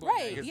 that. Playboy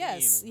Right?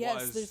 magazine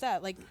Yes. was There's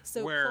that. Like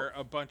so. where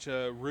a bunch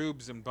of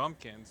rubes and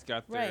bumpkins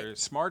got their Right.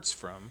 smarts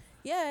from.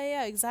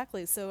 Yeah,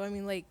 exactly. So I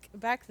mean, like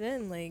back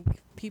then, like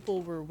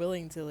people were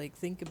willing to like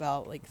think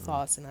about like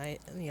thoughts and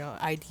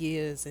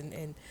ideas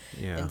and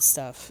Yeah. and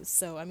stuff.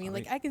 So I mean,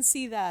 I can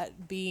see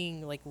that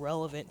being like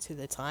relevant to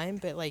the time,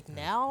 but like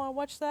now I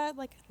watch that,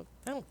 like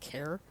I don't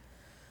care.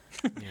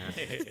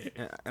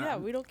 Yeah. Yeah,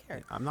 we don't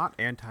care. I'm not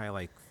anti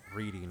like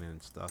reading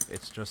and stuff.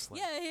 It's just like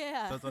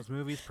Yeah. those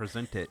movies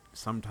present it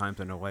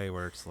sometimes in a way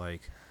where it's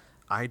like,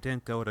 I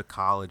didn't go to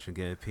college and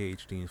get a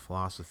PhD in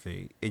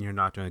philosophy, and you're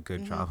not doing a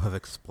good job of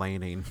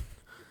explaining,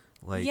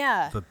 like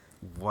Yeah.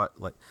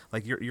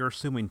 you're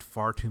assuming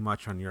far too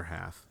much on your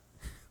half.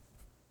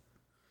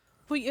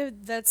 But yeah,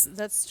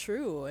 that's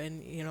true,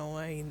 and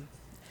I mean,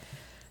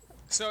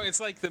 So it's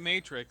like the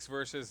Matrix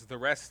versus the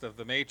rest of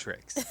the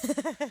Matrix.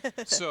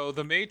 So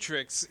the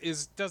Matrix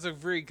does a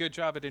very good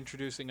job at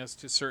introducing us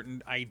to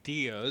certain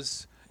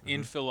ideas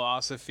in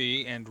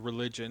philosophy and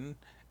religion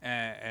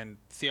and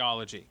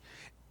theology.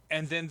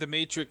 And then the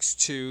Matrix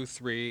 2,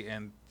 3,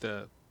 and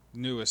the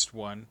newest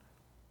one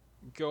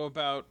go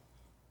about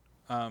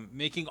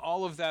making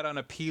all of that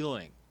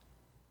unappealing.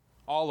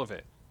 All of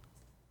it.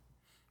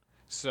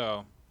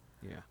 So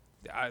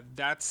Yeah.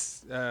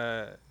 that's...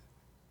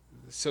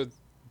 so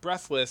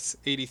Breathless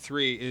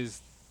 83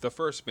 is the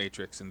first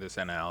Matrix in this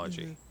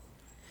analogy.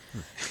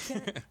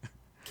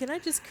 can I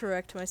just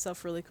correct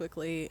myself really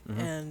quickly?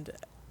 And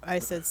I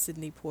said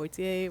Sidney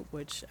Poitier,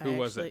 which Who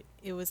was it?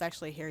 It was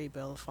actually Harry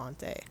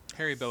Belafonte.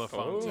 Harry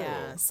Belafonte. Oh.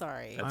 Yeah,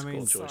 sorry. That's I a mean,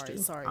 cool choice, too.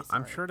 sorry.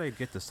 I'm sure they'd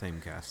get the same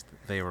cast.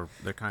 They're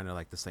kind of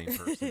like the same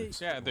person.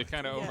 Yeah, they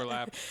kind of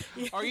overlap.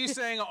 Are you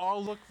saying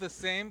all look the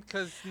same?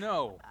 Because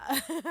no.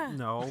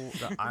 No,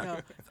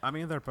 No. I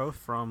mean they're both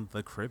from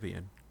the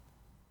Caribbean.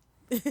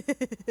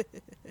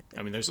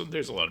 I mean, there's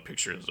a lot of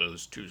pictures of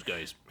those two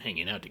guys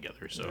hanging out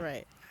together. So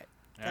Right.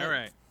 All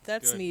right.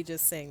 That's Good. me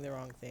just saying the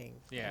wrong thing.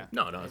 Yeah.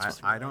 no, it's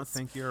fine. I don't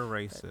think you're a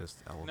racist,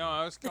 Elvin. No,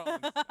 I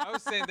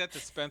was saying that to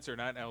Spencer,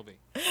 not Elby.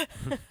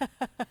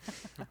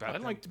 I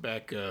liked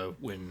back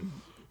when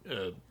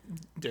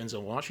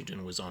Denzel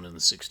Washington was on in the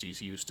 '60s.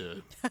 He used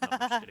to. No, I'm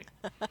just kidding.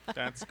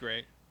 That's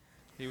great.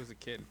 He was a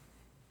kid.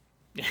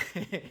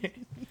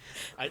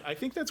 I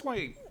think that's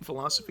why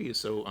philosophy is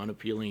so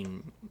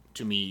unappealing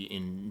to me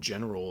in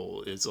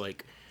general. Is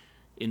like,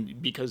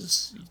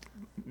 because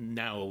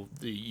now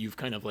you've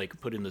kind of like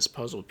put in this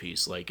puzzle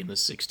piece. Like in the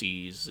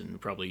 '60s and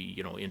probably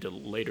into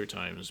later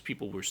times,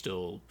 people were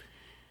still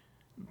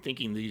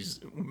thinking these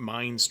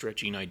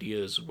mind-stretching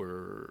ideas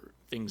were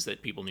things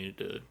that people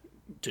needed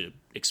to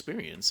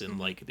experience, and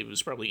like it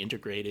was probably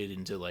integrated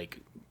into like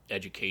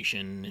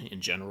education in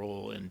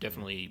general, and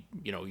definitely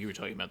you were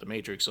talking about the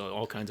Matrix, so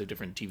all kinds of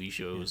different TV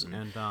shows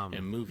and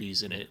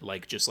movies in it,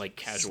 like just like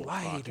casual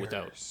talk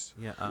without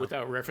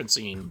without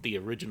referencing the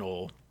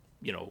original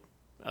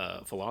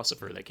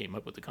philosopher that came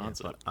up with the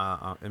concept.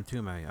 But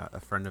Mtume, a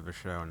friend of a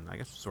show, and I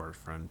guess sort of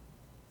friend,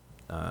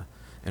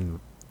 in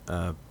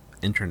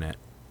internet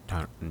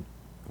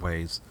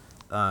ways,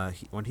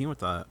 when he went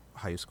to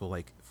high school,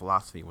 like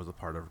philosophy was a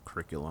part of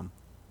curriculum,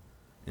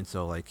 and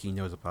so like he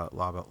knows a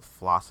lot about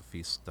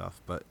philosophy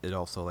stuff, but it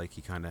also like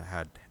he kind of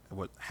had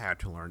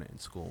to learn it in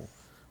school,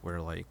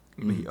 where like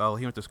he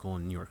went to school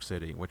in New York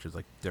City, which is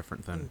like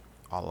different than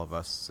all of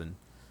us, and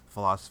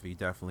philosophy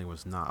definitely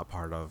was not a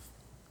part of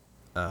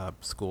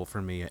school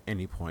for me at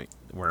any point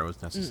where it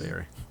was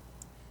necessary.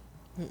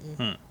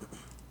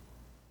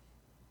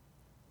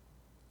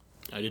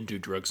 I didn't do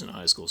drugs in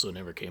high school, so it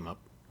never came up.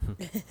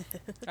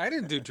 I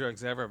didn't do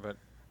drugs ever, but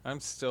I'm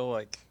still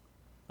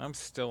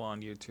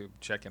on YouTube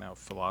checking out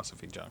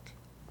philosophy junk.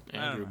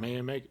 Andrew,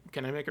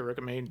 can I make a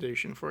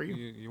recommendation for you?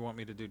 You want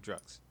me to do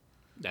drugs?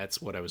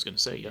 That's what I was going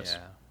to say. Yes.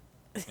 Yeah.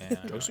 Yeah,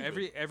 no, Those are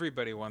good.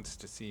 everybody wants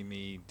to see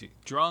me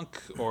drunk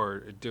or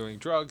doing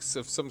drugs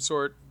of some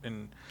sort,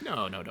 and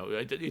No, no, no.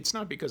 It's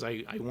not because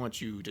I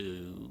want you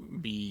to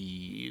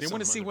be. they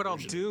want to some see other what I'll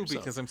version of do yourself.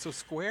 because I'm so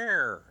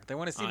square. They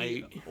want to see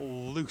me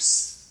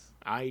loose.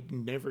 I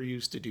never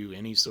used to do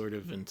any sort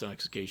of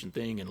intoxication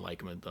thing, and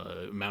like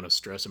the amount of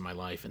stress in my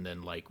life, and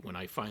then like when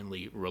I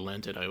finally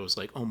relented, I was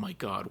like, oh my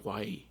god,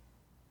 why,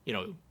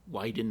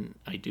 why didn't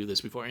I do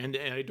this before? And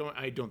I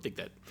don't think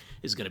that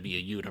is going to be a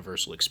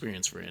universal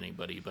experience for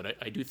anybody, but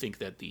I do think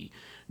that the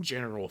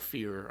general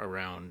fear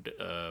around,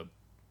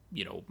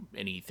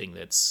 anything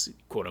that's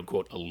quote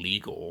unquote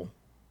illegal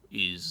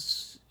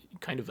is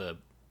kind of a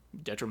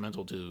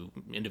detrimental to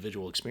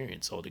individual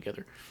experience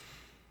altogether.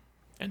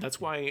 And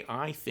that's why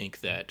I think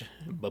that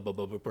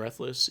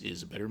Breathless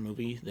is a better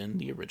movie than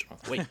the original.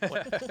 Wait,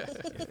 what?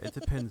 It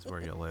depends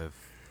where you live,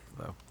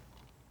 though.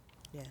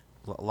 Yeah.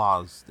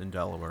 Laws in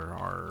Delaware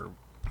are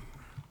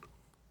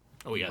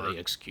Oh yeah, they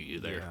execute you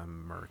there.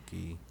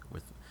 murky.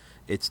 With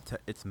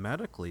it's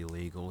medically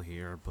legal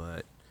here,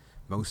 but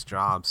most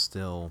jobs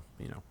still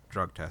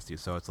drug test you.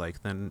 So it's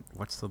like, then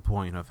what's the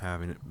point of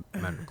having it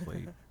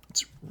medically?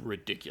 It's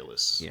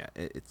ridiculous. Yeah,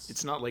 it's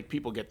It's not like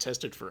people get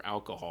tested for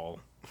alcohol.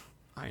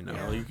 I know.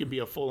 Well, you could be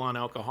a full-on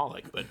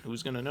alcoholic, but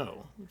who's gonna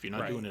know if you're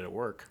not Right. doing it at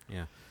work?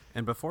 Yeah,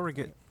 and before we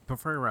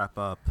wrap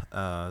up,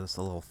 just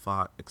a little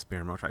thought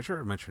experiment, which I should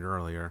have mentioned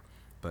earlier,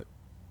 but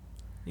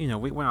we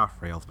went off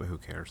rails, but who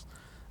cares?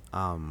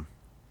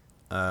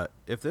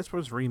 If this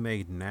was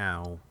remade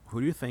now, who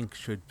do you think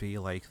should be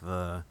like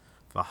the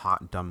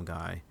hot dumb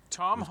guy?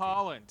 Tom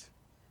Holland,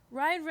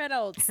 Ryan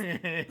Reynolds.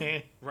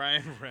 Ryan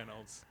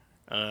Reynolds.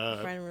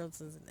 Ryan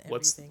Reynolds is in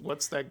everything.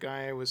 What's that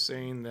guy I was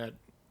saying that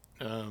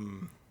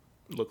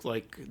looked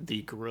like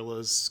the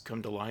gorillas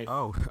come to life?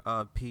 Oh,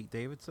 Pete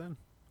Davidson.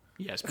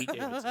 Yes, Pete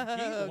Davidson.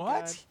 Oh,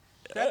 What?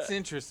 God. That's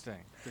interesting.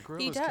 The He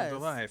gorillas does. come to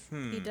life.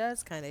 He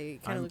does kind of. He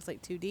kind I'm- of looks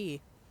like 2D.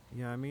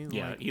 Yeah, I mean,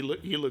 Yeah, like, he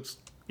looks.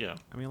 Yeah,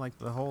 I mean, like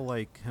the whole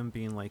him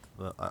being like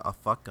a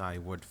fuck guy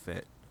would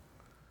fit.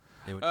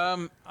 It would,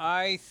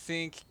 I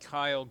think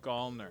Kyle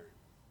Gallner.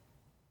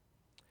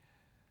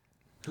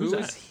 Who's Who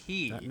that? is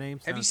he? That name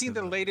Have you sounds seen the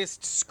familiar.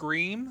 latest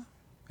Scream?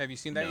 Have you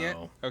seen that yet?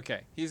 No.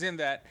 Okay, he's in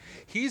that.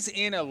 He's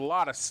in a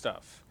lot of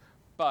stuff,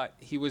 but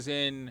he was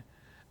in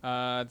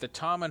the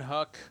Tom and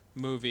Huck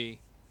movie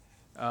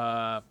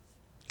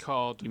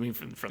called you mean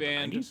from the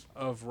Band 90s?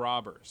 of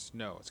Robbers.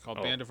 No, it's called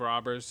Oh. Band of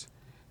Robbers.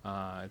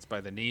 It's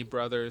by the Nee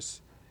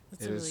brothers.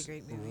 That's It a really is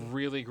great movie.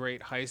 Really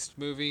great heist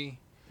movie.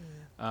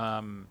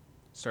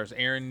 Stars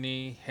Aaron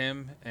Nee,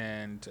 him,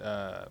 and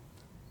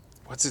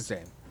what's his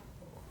name?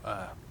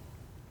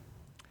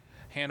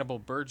 Hannibal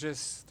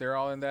Burgess. They're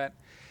all in that.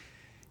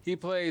 He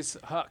plays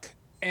Huck,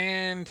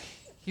 and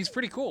he's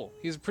pretty cool.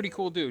 He's a pretty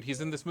cool dude. He's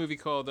in this movie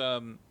called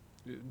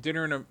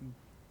Dinner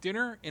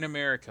in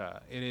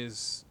America. It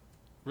is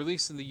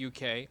released in the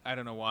UK. I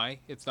don't know why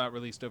it's not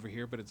released over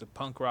here, but it's a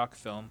punk rock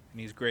film,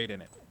 and he's great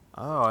in it.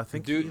 oh, I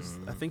think Dude-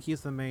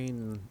 he's the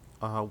main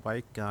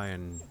white guy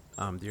in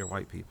Dear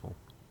White People.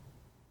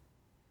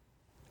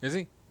 Is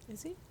he?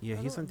 Is he? Yeah,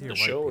 I he's in don't Dear The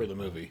White show or People.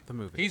 the movie? The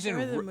movie. He's know. Or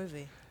in the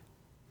movie.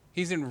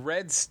 he's in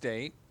Red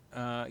State.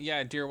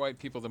 Yeah, Dear White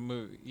People, the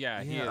movie.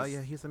 Yeah, he is. Oh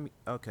yeah,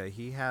 okay.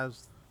 He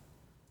has.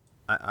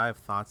 I have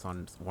thoughts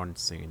on one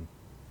scene.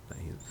 That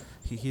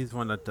he's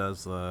one that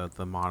does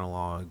the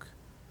monologue,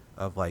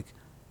 of like.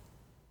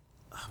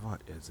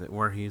 What is it?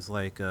 Where he's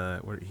like,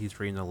 where he's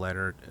reading a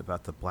letter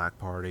about the black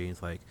party.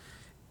 He's like,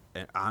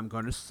 and I'm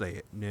gonna say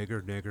it,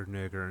 nigger, nigger,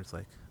 nigger. And it's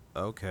like,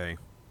 okay,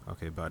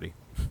 buddy.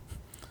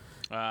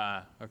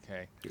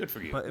 Okay. Good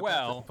for you. But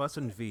Well- but it's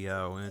in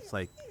VO, and it's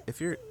like, if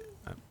you're.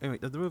 Anyway,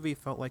 the movie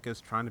felt like it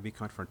was trying to be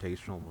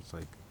confrontational. It's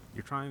like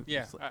you're trying.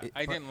 Yeah, it's like-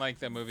 I didn't like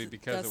that movie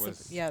because it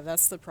was.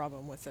 That's the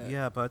problem with it.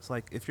 Yeah, but it's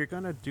like, if you're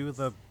gonna do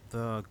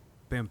the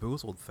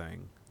bamboozled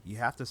thing, you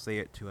have to say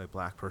it to a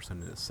black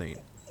person in a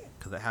scene,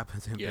 because it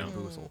happens in Yeah.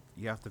 bamboozled.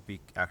 You have to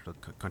be actually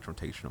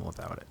confrontational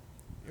about it.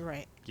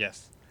 Right.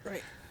 Yes.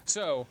 Right.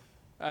 So,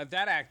 that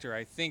actor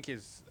I think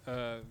is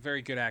a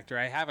very good actor.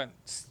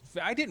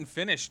 I didn't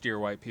finish Dear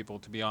White People,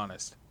 to be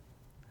honest,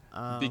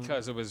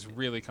 because it was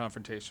really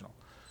confrontational.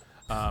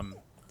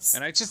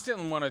 And I just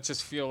didn't want to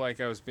just feel like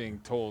I was being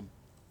told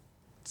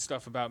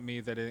stuff about me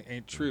that it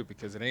ain't true,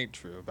 because it ain't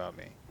true about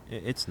me.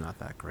 It's not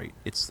that great.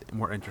 It's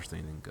more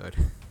interesting than good.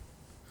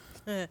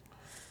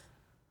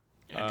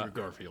 Andrew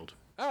Garfield.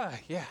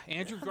 Yeah,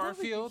 Andrew That would-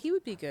 Garfield. He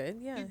would be good.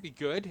 Yeah. He'd be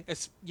good.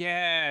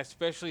 Yeah,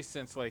 especially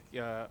since like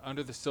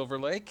Under the Silver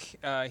Lake,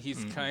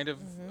 he's kind of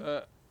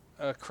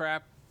a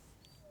crap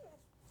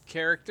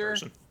character.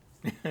 Person.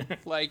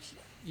 Like,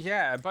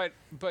 yeah, but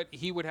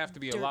he would have to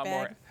be a lot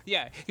more. Dirtbag.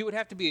 Yeah, he would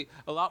have to be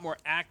a lot more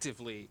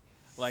actively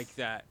like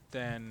that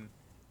than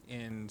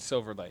in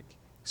Silver Lake.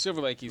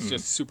 Silver Lake, he's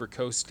just super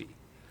coasty.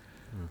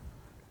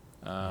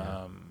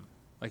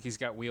 Like he's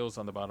got wheels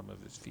on the bottom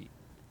of his feet.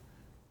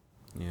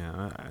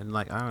 Yeah, and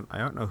like I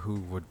don't know who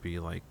would be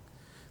like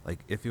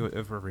if you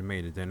ever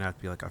remade it, then it'd have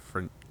to be like a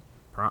friend,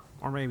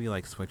 or maybe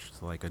like switch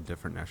to like a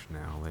different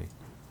nationality.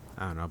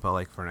 I don't know, but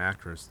like for an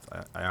actress,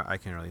 I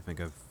can't really think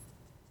of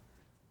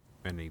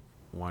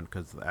anyone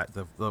because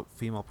the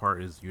female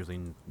part is usually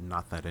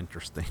not that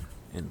interesting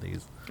in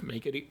these.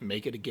 Make it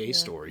a gay Yeah.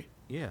 story.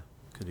 Yeah,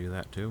 could do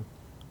that too.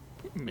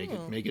 Make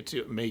it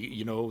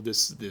you know,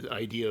 the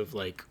idea of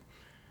like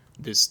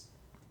this.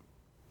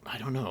 I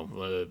don't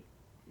know.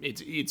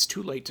 It's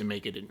too late to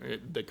make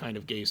it the kind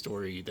of gay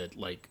story that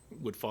like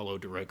would follow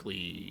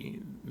directly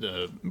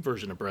the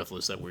version of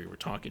Breathless that we were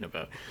talking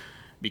about,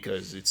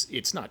 because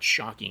it's not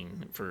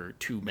shocking for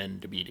two men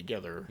to be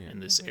together in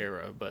this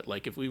era. But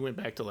like if we went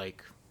back to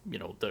like, you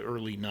know, the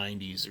early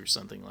 '90s or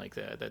something like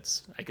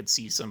that, I could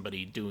see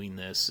somebody doing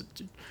this.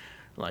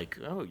 Like,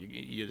 oh,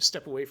 you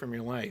step away from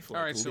your life. Like,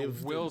 All right, so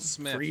live Will the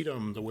Smith.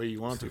 freedom the way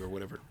you want to, or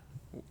whatever.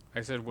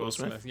 I said Will Will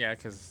Smith? Smith. Yeah,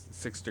 because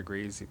 6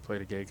 Degrees, he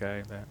played a gay guy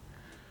in that.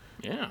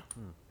 Yeah,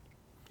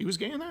 he was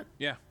gay in that.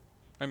 Yeah.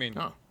 I mean,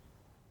 Oh,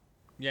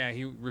 yeah,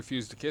 he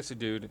refused to kiss a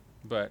dude,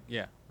 but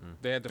yeah,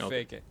 they had to Okay.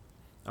 fake it.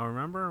 I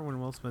remember when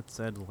Will Smith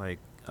said like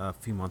a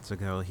few months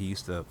ago he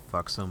used to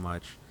fuck so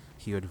much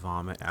he would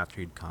vomit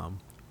after he'd come.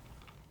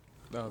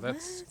 Oh,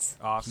 that's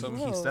What? awesome.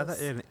 He said that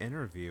Gross. in an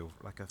interview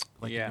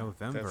Yeah, in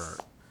November, that's-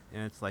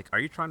 and it's like, are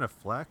you trying to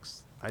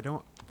flex? I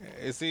don't.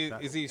 Is he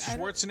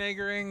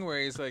Schwarzeneggering where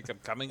he's like, I'm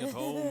coming at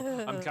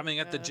home, I'm coming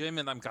at the gym,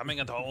 and I'm coming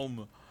at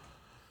home?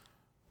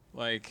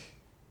 Like,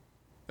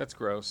 that's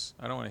gross.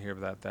 I don't want to hear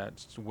about that.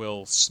 It's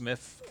Will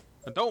Smith.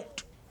 I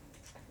don't.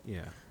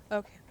 Yeah.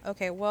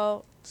 Okay.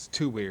 Well, It's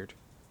too weird.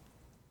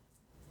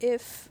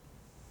 if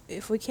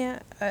we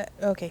can't,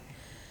 okay.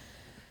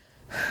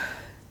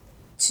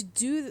 To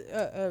do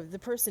the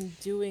person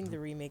doing the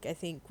remake, I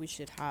think we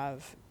should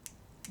have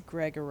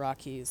Greg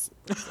Araki's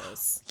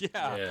voice.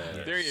 Yeah,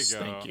 there you go.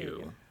 Thank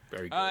you.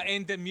 Very good.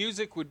 And the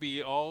music would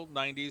be all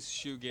 90s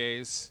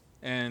shoegaze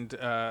and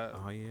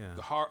Oh yeah.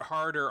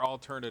 harder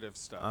alternative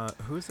stuff.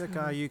 Who's that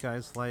guy you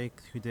guys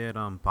like who did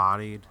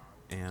Bodied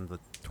and the?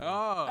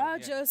 Oh, Ah, yeah.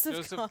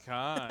 Joseph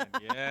Kahn.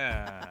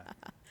 Yeah.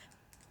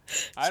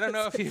 I don't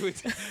know if he would.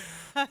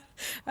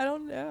 I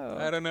don't know.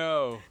 I don't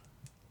know.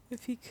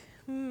 If he.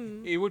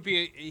 It would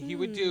be. He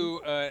would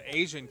do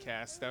Asian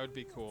cast. That would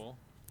be cool.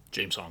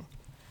 James Hong.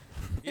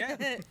 Yeah.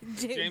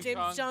 James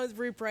Caan. John's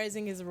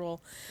reprising his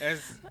role.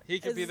 As he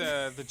could be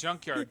the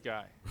junkyard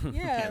guy. Yeah,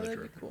 that's that'd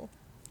right. be cool.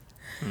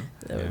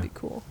 That Yeah. would be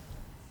cool.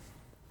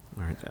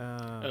 All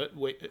right.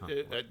 Wait,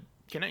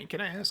 can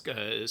I ask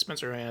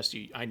Spencer? I asked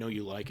you. I know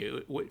you like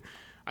it.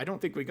 I don't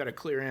think we got a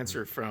clear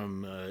answer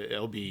from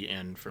LB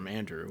and from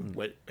Andrew.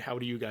 How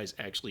do you guys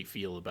actually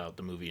feel about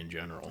the movie in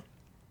general?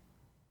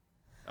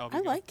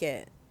 I like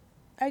it.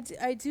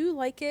 I do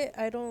like it.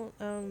 I don't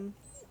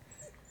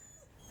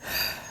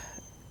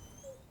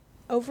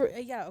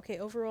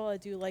overall I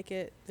do like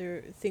it. There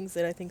are things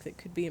that I think that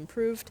could be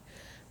improved,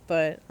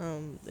 but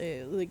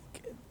like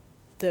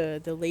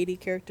the lady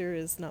character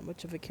is not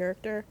much of a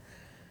character.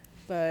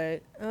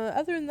 But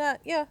other than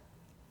that, yeah,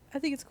 I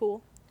think it's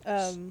cool.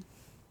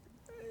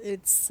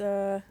 It's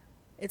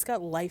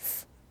got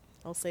life.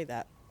 I'll say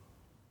that.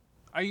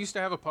 I used to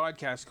have a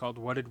podcast called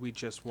What Did We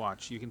Just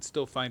Watch? You can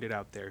still find it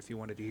out there if you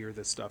wanted to hear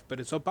this stuff. But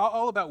it's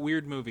all about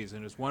weird movies,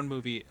 and it's one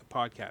movie a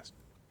podcast,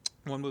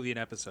 one movie an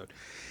episode.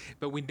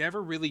 But we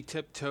never really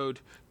tiptoed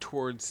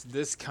towards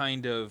this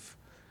kind of,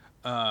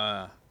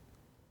 I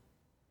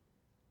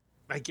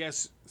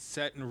guess,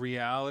 set in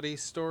reality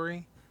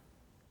story.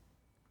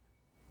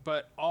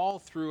 But all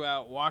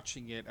throughout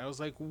watching it, I was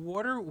like,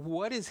 what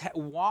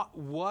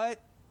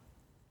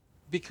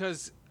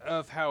because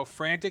of how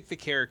frantic the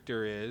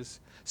character is,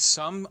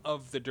 some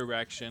of the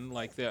direction,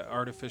 like the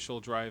artificial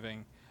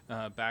driving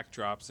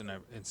backdrops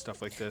and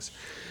stuff like this,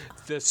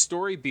 the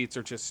story beats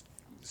are just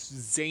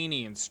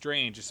zany and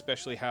strange,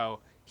 especially how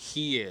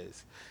he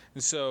is.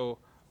 And so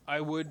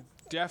I would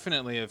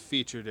definitely have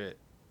featured it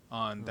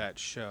on that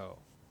show.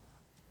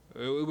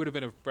 It would have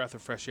been a breath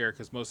of fresh air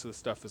because most of the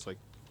stuff is like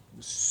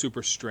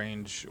super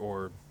strange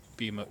or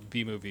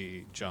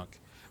B-movie junk.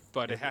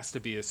 But it has to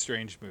be a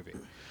strange movie.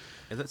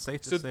 Is it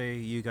safe to say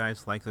you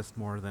guys like this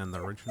more than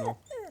the original?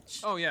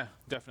 Oh, yeah,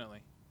 definitely.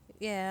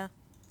 Yeah.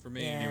 For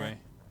me, Yeah. anyway.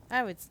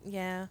 I would.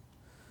 Yeah.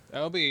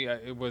 Elby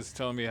it was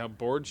telling me how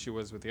bored she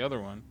was with the other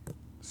one.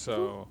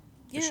 So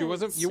Yeah, she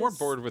wasn't. it's You weren't just-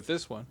 bored with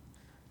this one.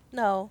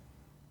 No.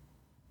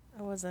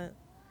 I wasn't.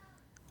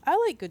 I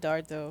like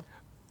Godard though.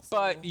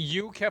 But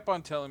you kept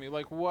on telling me,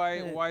 like,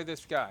 why Right. why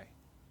this guy?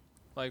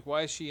 Like,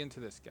 why is she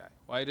into this guy?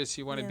 Why does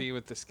she want to Yeah. be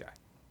with this guy?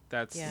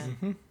 That's Yeah.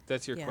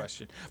 that's your Yeah,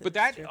 question. But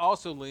that's that true.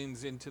 also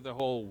leans into the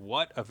whole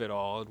what of it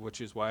all,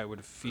 which is why I would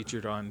have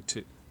featured on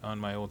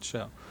my old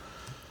show.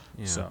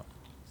 Yeah.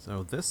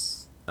 So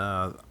this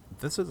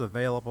is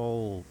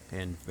available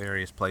in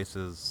various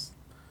places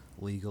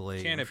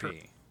legally. can I'm it sure-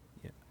 be?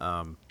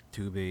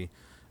 Tubi.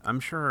 I'm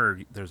sure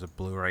there's a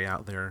Blu-ray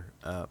out there.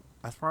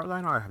 As far as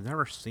I know, I've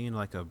never seen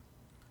like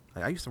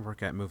I used to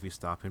work at Movie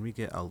Stop, and we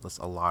get a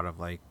lot of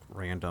like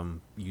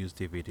random used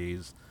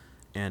DVDs,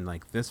 and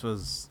like this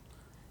was,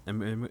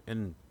 and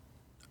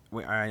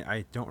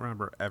I don't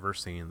remember ever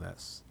seeing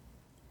this,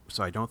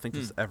 so I don't think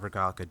this ever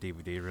got like a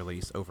DVD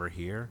release over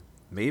here.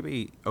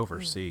 Maybe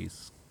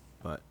overseas,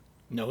 but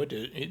No, it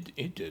did.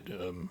 It did.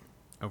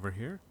 over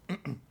here?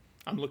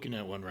 I'm looking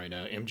at one right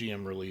now.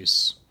 MGM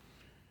release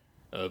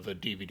of a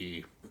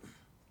DVD,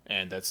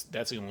 and that's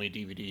the only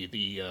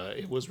DVD.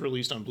 It was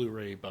released on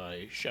Blu-ray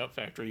by Shout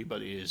Factory,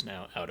 but it is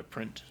now out of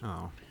print.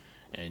 Oh.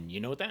 And you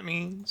know what that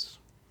means?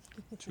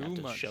 Too Have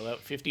to much. shell out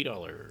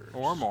 $50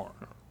 Or more.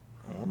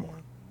 Or more.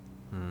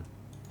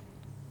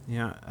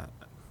 Yeah,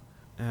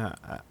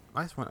 I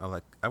just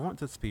want I want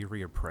this to be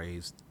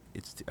reappraised.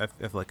 I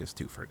feel like it's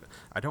too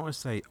I don't want to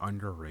say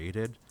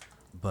underrated,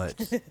 but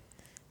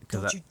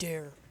Don't you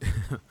dare.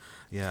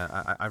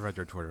 yeah, I read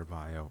your Twitter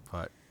bio,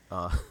 but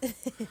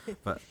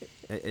but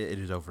it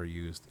is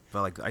overused.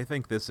 But like I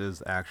think this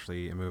is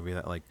actually a movie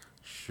that like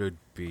should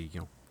be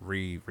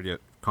quote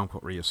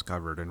unquote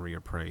rediscovered and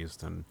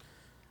reappraised, and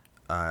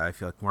I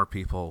feel like more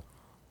people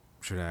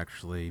should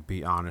actually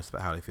be honest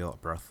about how they feel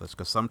about Breathless,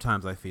 because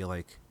sometimes I feel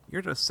like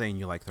you're just saying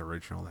you like the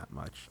original that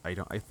much. I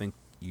think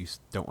you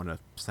don't want to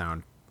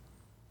sound.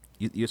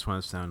 You just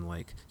want to sound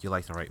like you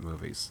like the right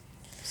movies.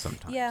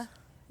 Sometimes.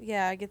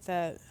 Yeah, I get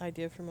that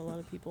idea from a lot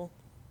of people.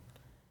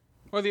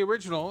 Well, the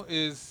original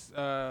is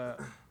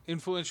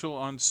influential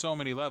on so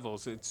many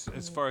levels. It's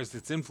as far as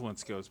its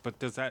influence goes, but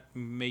does that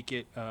make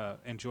it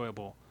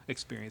enjoyable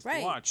experience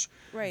to watch?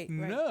 Right.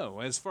 No.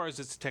 As far as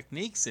its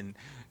techniques and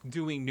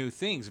doing new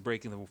things,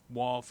 breaking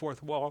the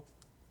fourth wall,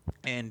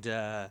 and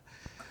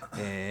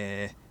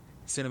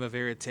cinema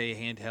verite,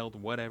 handheld,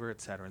 whatever,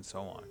 etc., and so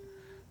on.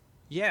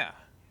 Yeah,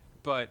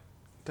 but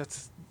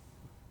it's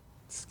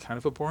kind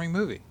of a boring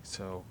movie.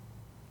 So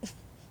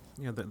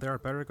Yeah, there are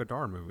better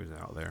Godard movies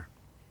out there.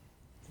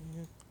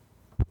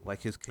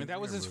 Like his. and that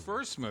was his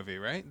first movie,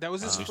 right? That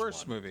was his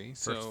first movie.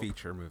 First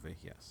feature movie,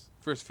 yes.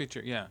 First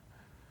feature, yeah.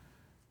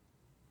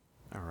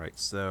 All right,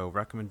 so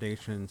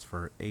recommendations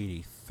for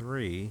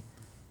 83.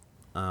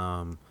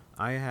 I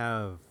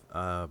have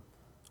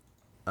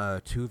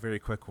two very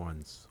quick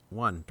ones.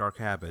 One, Dark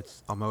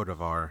Habits,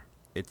 Almodovar.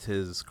 It's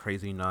his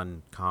crazy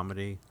nun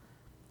comedy.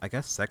 I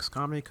guess sex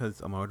comedy,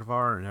 because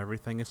Almodovar and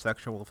everything is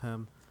sexual with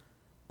him.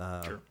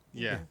 Sure.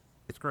 Yeah.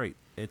 It's great.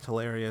 It's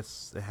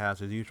hilarious. It has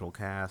his usual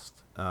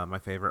cast. My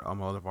favorite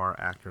Almodovar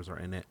actors are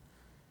in it.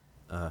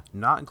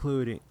 Not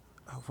including...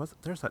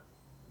 There's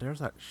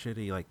that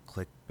shitty, like,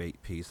 clickbait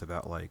piece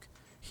about, like,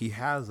 he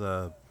has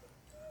a...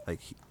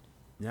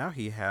 now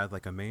he has,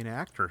 like, a main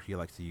actor he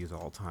likes to use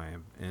all the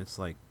time. And it's,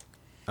 like,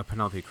 a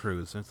Penelope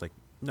Cruz. And it's like,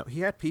 no,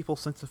 he had people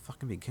since the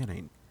fucking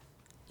beginning.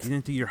 You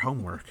didn't do your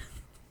homework.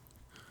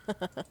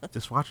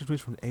 Just watch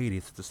movies from the 80s.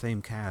 It's the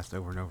same cast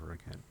over and over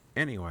again.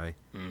 Anyway,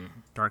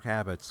 Dark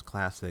Habits,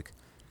 classic.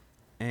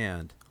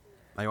 And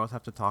I always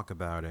have to talk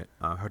about it.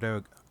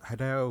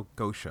 Hideo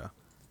Gosha,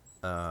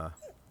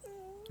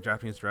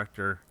 Japanese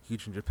director,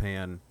 huge in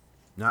Japan,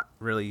 not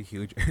really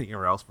huge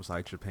anywhere else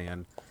besides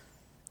Japan.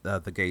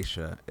 The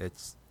Geisha.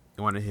 It's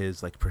one of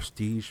his like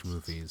prestige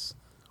movies,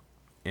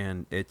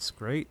 and it's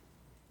great.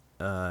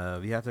 You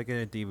have to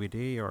get a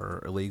DVD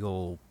or a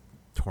legal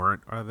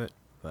torrent of it,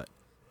 but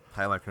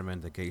highly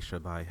recommend The Geisha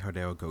by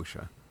Hideo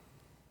Gosha.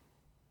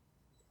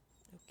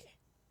 Okay.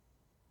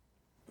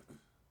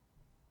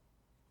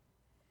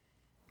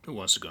 Who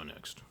wants to go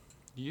next?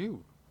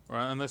 You. Or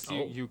unless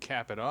you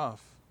cap it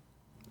off.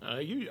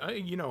 I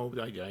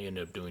end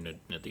up doing it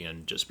at the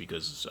end just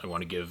because I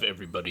want to give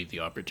everybody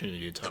the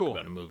opportunity to talk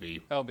about a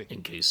movie. LB.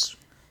 In case.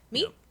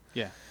 Me?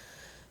 Yeah.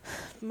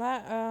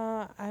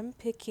 I'm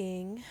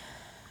picking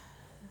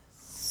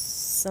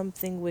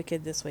Something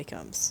Wicked This Way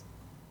Comes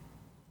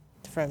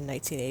from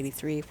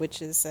 1983,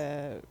 which is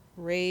a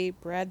Ray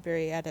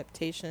Bradbury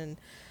adaptation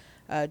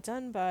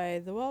done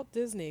by the Walt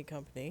Disney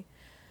Company.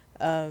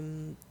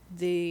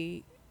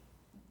 The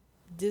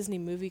Disney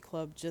Movie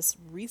Club just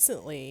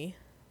recently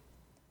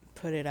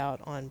put it out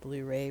on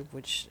Blu-ray,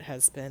 which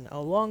has been a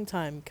long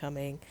time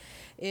coming.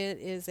 It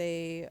is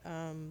a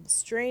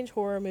strange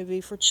horror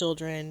movie for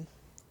children,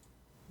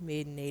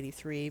 made in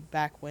 83,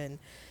 back when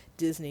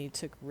Disney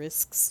took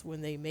risks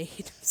when they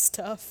made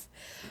stuff.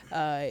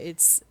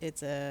 It's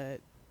a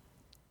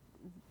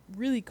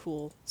really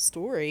cool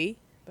story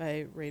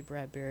by Ray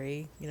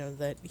Bradbury. You know,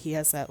 that he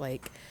has that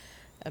like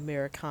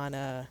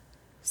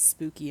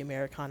spooky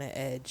Americana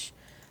edge,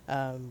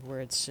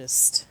 where it's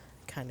just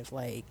kind of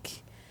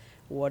like,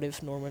 what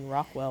if Norman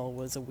Rockwell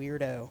was a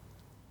weirdo?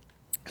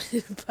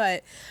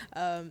 But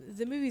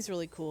the movie's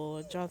really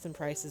cool. Jonathan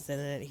Pryce is in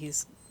it.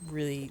 He's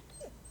really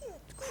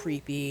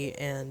creepy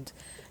and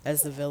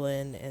as the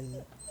villain,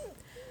 and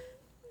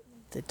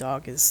the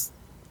dog is...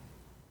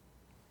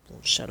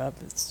 Shut up,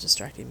 it's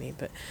distracting me.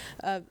 But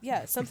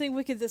yeah, Something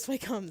Wicked This Way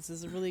Comes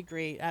is a really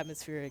great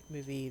atmospheric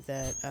movie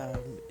that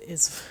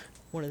is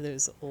one of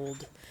those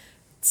old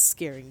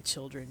scaring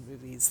children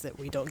movies that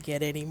we don't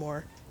get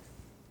anymore.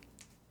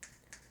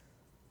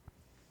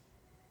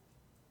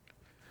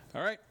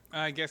 All right.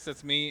 I guess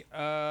that's me.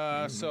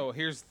 So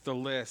here's the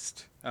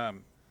list.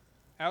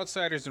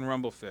 Outsiders and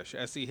Rumblefish.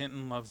 S.E.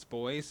 Hinton Loves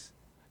Boys.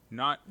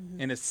 not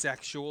in a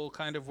sexual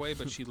kind of way,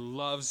 but she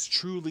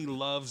truly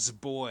loves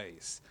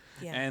boys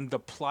and the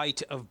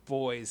plight of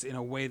boys in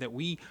a way that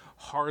we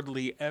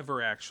hardly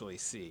ever actually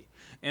see.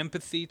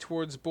 Empathy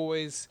towards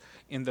boys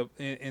in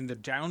the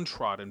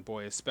downtrodden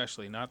boy,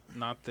 especially not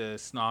the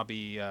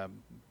snobby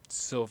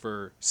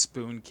silver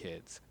spoon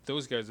kids.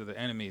 Those guys are the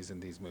enemies in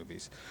these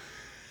movies.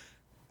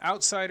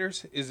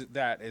 Outsiders is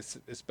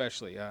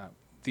especially.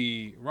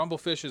 The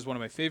Rumblefish is one of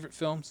my favorite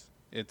films.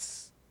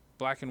 It's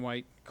black and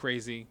white,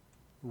 crazy,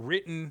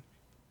 written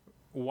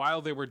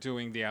while they were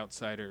doing The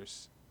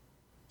Outsiders,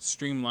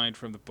 streamlined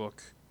from the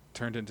book,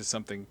 turned into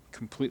something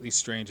completely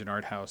strange and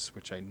art house,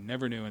 which I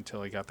never knew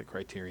until I got the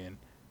Criterion.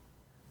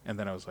 And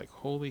then I was like,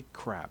 holy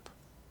crap,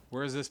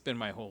 where has this been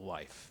my whole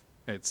life?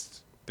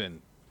 It's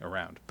been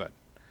around, but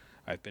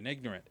I've been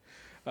ignorant.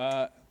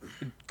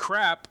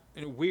 Crap,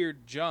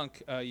 weird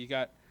junk. You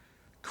got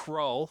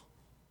Krull.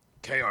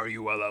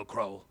 Krull,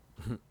 Krull.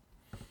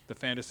 The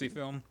fantasy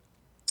film.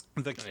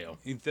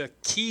 The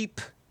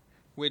Keep,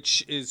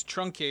 which is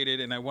truncated,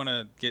 and I want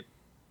to get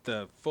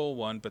the full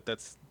one, but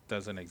that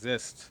doesn't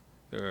exist.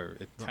 Or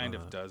it kind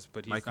of does,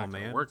 but he's Michael not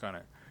going to Mann? work on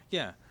it.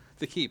 Yeah,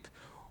 The Keep.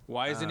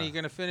 Why isn't he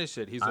going to finish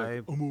it? He's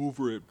like, I'm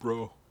over it,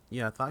 bro.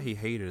 Yeah, I thought he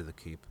hated The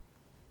Keep.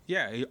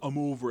 Yeah, I'm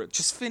over it.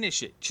 Just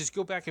finish it. Just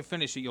go back and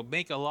finish it. You'll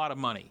make a lot of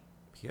money.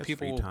 He has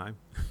free time.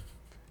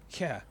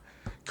 Yeah.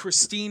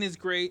 Christine is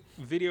great.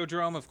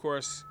 Videodrome, of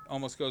course,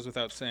 almost goes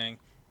without saying.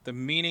 The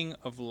Meaning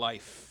of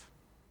Life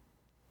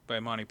by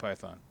Monty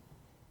Python.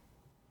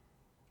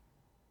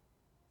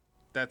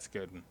 That's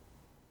good.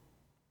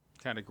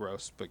 Kind of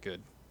gross, but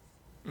good.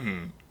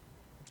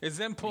 It's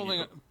them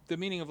pulling The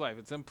Meaning of Life.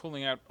 It's them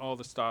pulling out all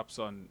the stops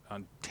on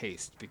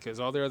taste, because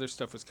all their other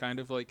stuff was kind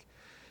of like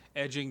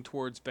edging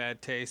towards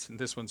bad taste, and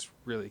this one's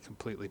really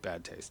completely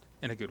bad taste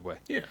in a good way.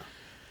 Yeah.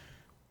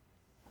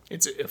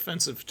 It's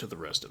offensive to the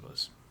rest of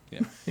us.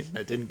 Yeah.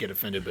 I didn't get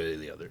offended by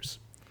the others.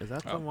 Is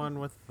that the one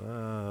with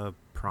the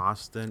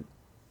Protestant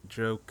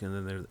joke,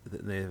 and then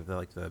they have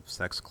like the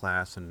sex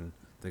class, and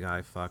the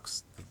guy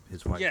fucks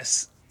his wife?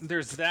 Yes,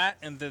 there's that,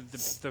 and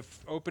the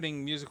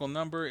opening musical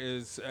number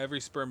is Every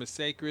Sperm is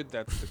Sacred.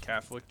 That's the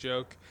Catholic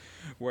joke,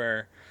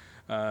 where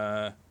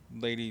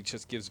lady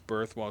just gives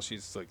birth while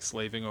she's like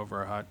slaving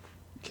over a hot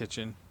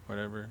kitchen,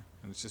 whatever,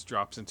 and it just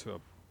drops into a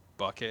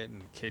bucket,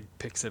 and the kid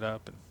picks it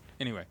up. And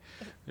anyway,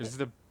 there's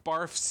the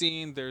barf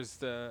scene. There's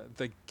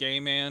the gay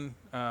man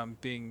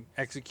being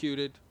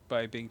executed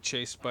by being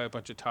chased by a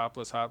bunch of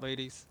topless hot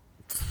ladies.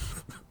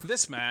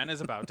 This man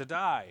is about to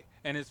die,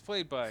 and it's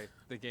played by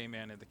the gay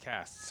man in the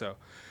cast. So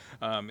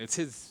it's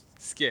his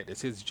skit.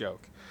 It's his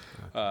joke.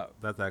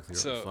 That's actually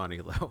really funny,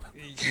 though.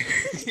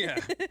 Yeah.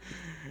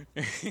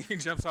 He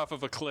jumps off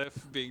of a cliff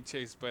being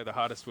chased by the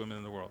hottest women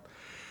in the world.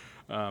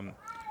 Am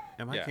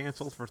I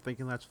canceled for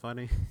thinking that's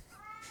funny?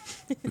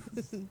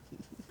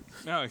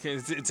 No,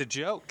 it's a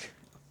joke.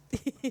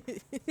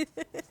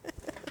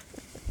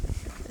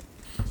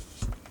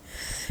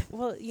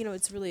 Well,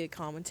 it's really a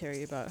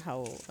commentary about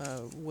how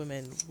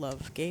women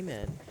love gay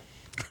men.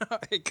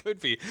 It could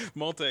be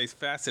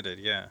multifaceted,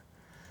 yeah.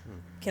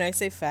 Can I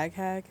say fag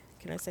hag?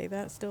 Can I say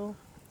that still?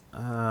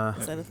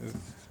 Is that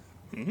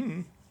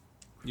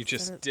You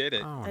just did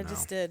it. I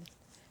just did.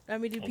 I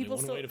mean, do people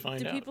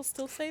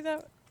still say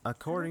that?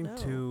 According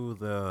to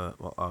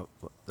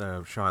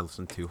the show I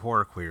listen to,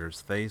 Horror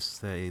Queers, they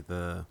say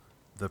the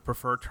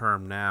preferred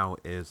term now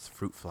is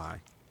fruit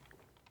fly.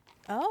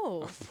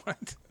 Oh.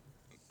 What?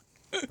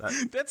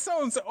 That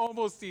sounds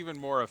almost even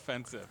more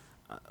offensive.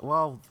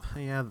 Well,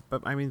 yeah,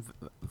 but I mean,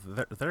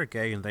 they're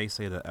gay and they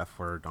say the F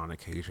word on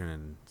occasion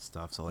and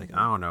stuff. So like,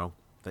 I don't know.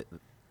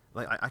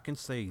 I can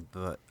say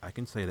the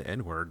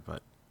N word,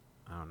 but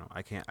I don't know.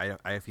 I can't.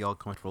 I feel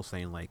comfortable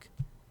saying like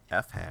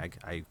F hag.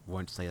 I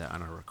wouldn't say that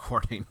on a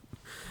recording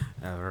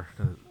ever.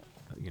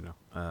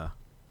 I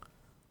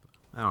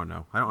don't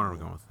know. I don't know where we're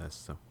going with this.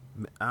 So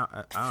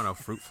I don't know.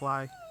 Fruit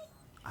fly.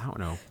 I don't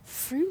know.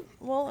 Fruit.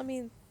 Well, I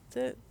mean,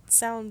 that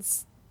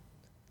sounds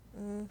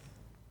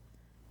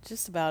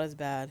just about as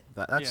bad.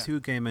 That's two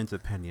gay men's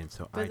opinion,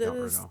 so I don't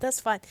know. That's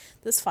fine.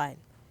 That's fine.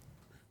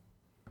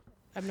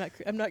 I'm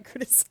not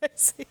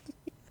criticizing.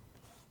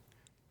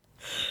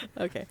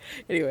 Okay.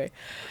 Anyway.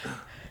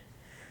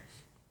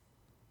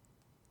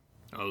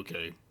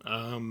 Okay.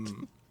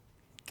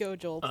 Go,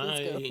 Joel.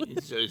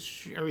 Please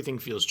go. Everything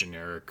feels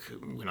generic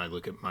when I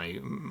look at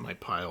my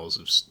piles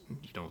of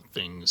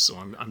things. So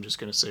I'm just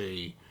gonna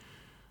say,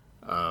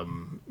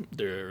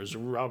 there's a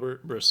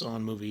Robert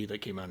Bresson movie that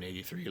came out in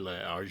 '83, La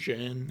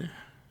Argent.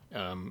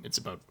 It's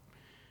about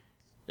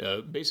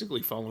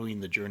basically following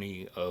the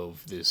journey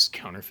of this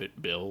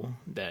counterfeit bill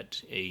that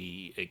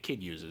a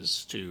kid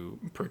uses to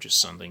purchase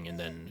something, and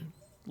then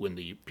when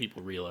the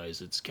people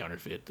realize it's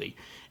counterfeit, they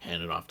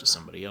hand it off to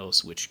somebody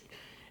else,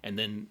 and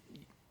then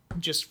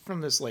just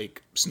from this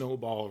like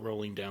snowball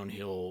rolling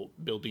downhill,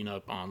 building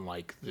up on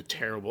like the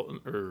terrible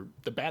or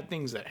the bad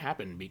things that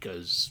happen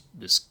because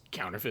this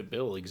counterfeit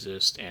bill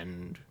exists,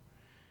 and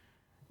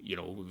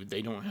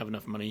they don't have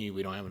enough money.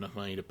 We don't have enough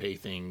money to pay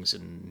things,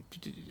 and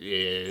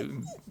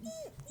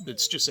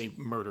let's just say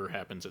murder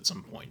happens at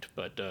some point.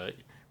 But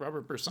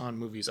Robert Bresson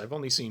movies, I've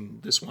only seen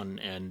this one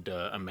and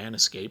A Man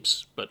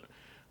Escapes, but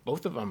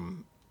both of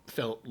them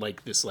felt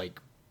like this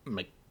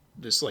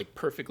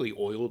perfectly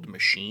oiled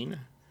machine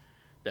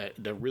that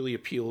really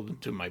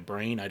appealed to my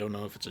brain. I don't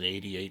know if it's an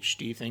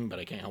ADHD thing, but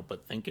I can't help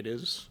but think it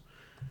is.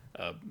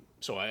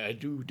 So I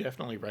do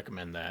definitely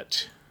recommend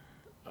that.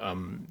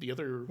 The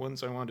other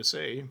ones I wanted to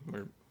say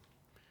were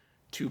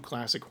two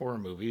classic horror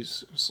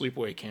movies.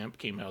 Sleepaway Camp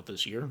came out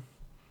this year.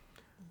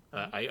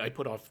 I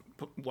put off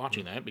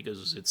watching that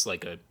because it's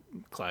like a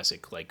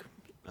classic, like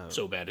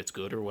so bad it's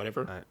good or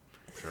whatever.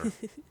 Sure.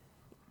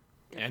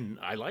 And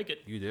I like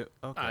it. You do?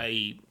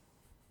 Okay.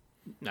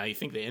 I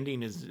think the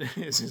ending is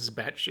as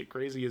batshit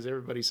crazy as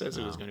everybody says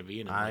it was going to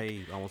be. And I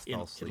almost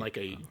fell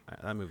asleep.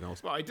 That movie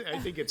almost. Well, I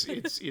think it's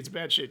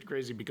batshit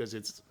crazy because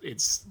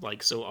it's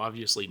like so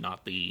obviously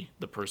not the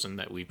person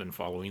that we've been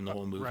following the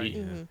whole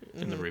movie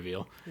in the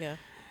reveal. Yeah.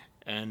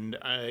 And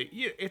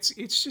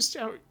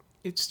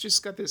it's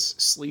just got this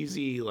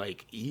sleazy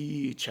like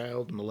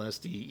child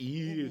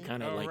molesty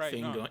kind of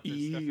thing going.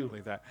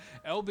 Definitely that.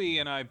 LB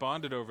and I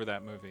bonded over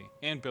that movie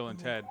and Bill and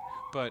Ted,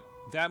 but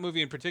that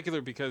movie in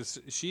particular because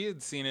she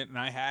had seen it and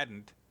I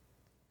hadn't,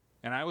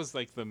 and I was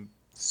like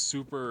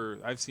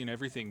I've seen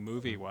everything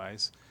movie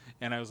wise,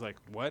 and I was like,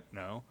 what?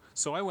 No.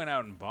 So I went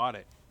out and bought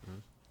it,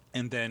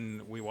 and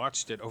then we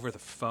watched it over the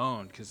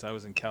phone because I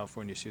was in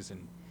California, she was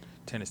in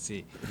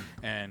Tennessee,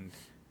 and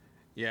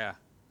yeah,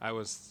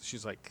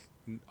 she's like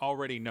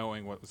already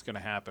knowing what was going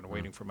to happen,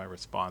 waiting for my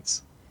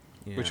response,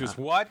 which was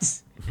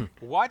what?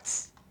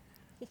 What?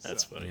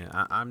 That's funny.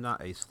 Yeah, I'm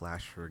not a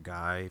slasher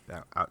guy.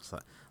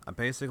 Outside,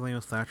 basically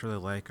a slasher I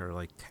like are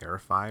like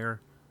Terrifier,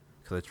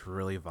 because it's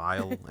really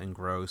vile and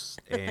gross,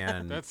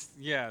 and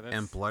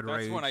and Blood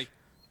Rage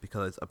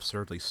because it's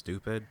absurdly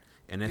stupid.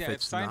 And if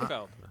it's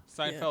Seinfeld,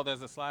 Seinfeld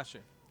as a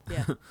slasher.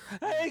 Yeah.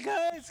 Hey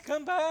guys,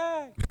 come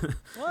back!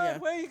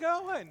 What? Where are you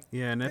going?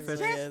 Yeah, and if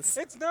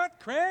it's not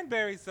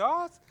cranberry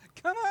sauce.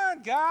 Come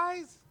on,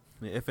 guys!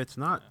 If it's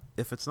not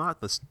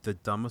the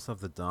dumbest of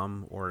the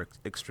dumb or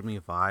extremely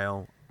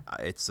vile,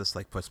 it's just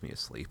like puts me to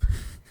sleep.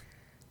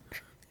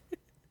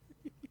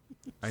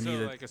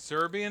 Like a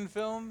Serbian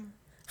film,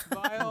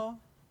 vile.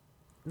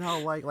 No,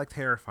 like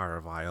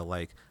Terrifier vile,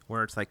 like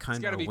where it's like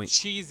kind of. It's gotta be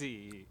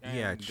cheesy.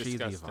 And cheesy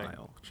disgusting.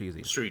 vile,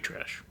 cheesy. Street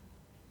trash.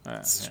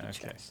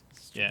 Okay.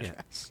 Yeah.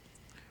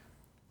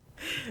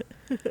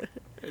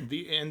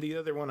 The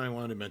other one I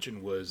wanted to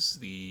mention was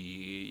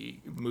the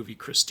movie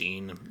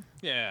Christine.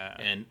 Yeah.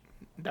 And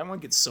that one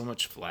gets so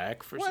much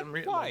flack for some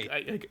reason.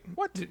 Why?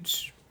 What?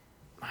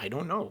 I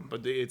don't know,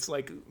 but it's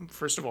like,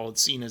 first of all,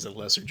 it's seen as a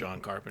lesser John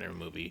Carpenter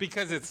movie.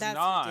 Because it's That's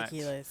not.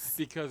 ridiculous.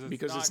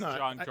 Because it's not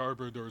John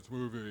Carpenter's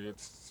movie.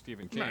 It's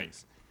Stephen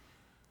King's.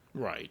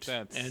 Right.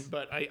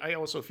 But I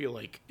also feel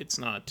like it's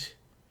not.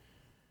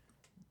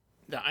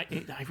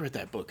 I read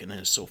that book and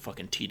it's so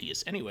fucking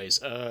tedious. Anyways,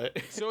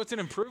 so it's an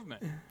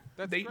improvement.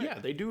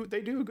 They do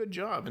a good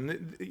job,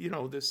 and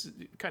this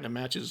kind of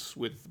matches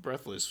with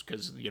Breathless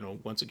because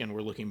once again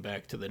we're looking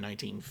back to the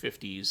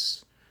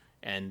 1950s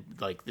and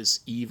like this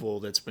evil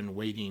that's been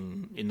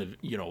waiting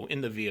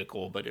in the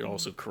vehicle, but it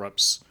also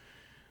corrupts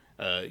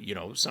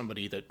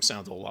somebody that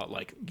sounds a lot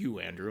like you,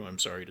 Andrew. I'm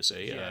sorry to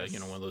say, yes.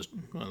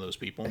 One of those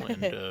people,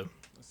 and a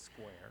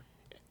square.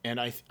 And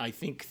I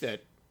think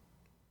that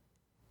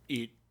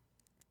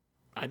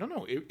I don't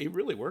know. It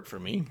really worked for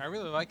me. I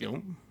really like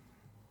it.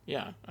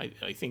 Yeah,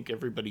 I think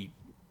everybody,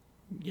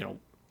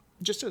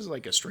 just as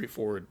like a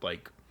straightforward,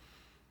 like,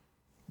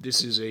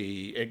 this is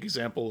a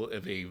example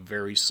of a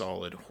very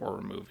solid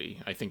horror movie.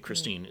 I think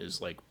Christine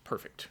is like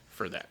perfect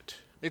for that.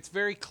 It's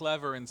very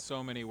clever in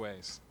so many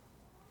ways.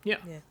 Yeah.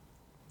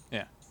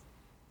 Yeah.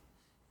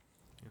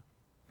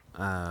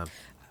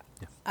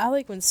 I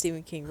like when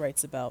Stephen King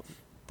writes about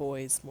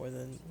boys more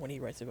than when he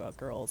writes about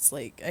girls.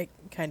 Like, I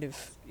kind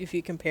of, if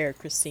you compare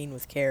Christine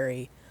with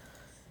Carrie,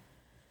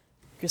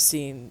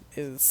 Christine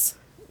is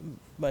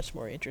much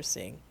more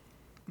interesting.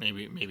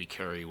 Maybe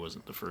Carrie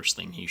wasn't the first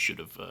thing he should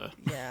have.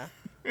 Yeah.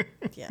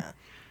 Yeah.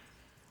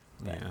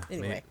 But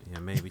anyway.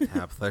 Maybe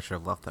Tabitha should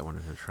have left that one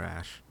in the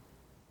trash.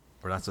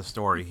 Or that's a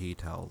story he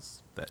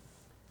tells, that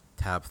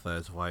Tabitha,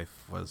 his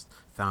wife,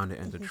 found it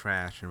in the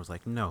trash and was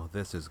like, "No,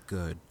 this is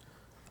good."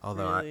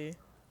 Although,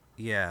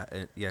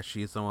 really?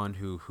 She's the one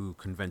who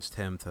convinced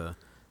him to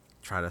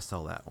try to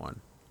sell that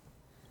one,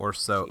 or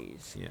so.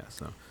 Jeez. Yeah,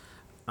 so.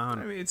 I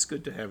mean, it's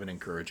good to have an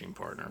encouraging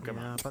partner. Come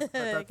on. But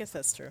I guess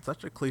that's true.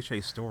 Such a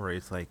cliche story.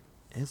 It's like,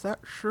 is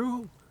that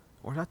true,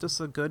 or is that just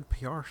a good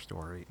PR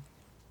story?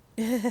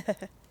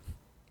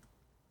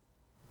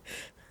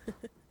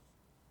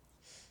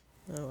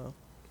 Oh well.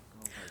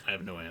 I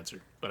have no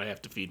answer, but I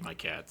have to feed my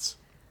cats.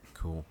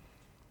 Cool.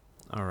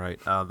 All right.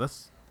 Okay,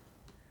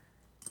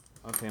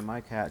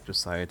 my cat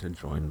decided to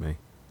join me.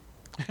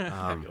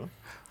 There you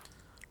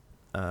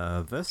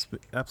go. This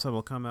episode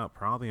will come out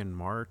probably in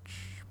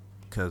March,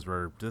 because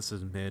this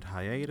is mid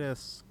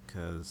hiatus,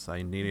 because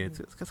I needed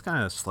to just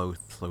kind of slow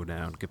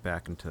down, get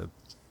back into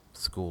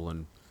school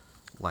and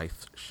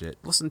life shit.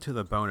 Listen to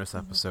the bonus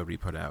episode we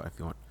put out if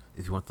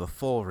you want the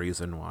full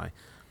reason why.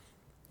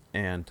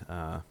 And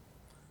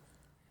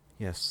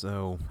yes,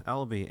 so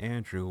LB,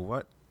 Andrew,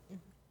 what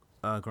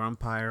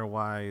Grumpire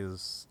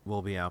wise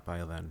will be out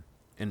by then?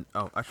 And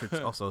I should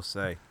also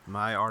say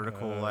my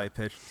article I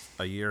pitched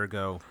a year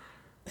ago.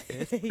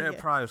 It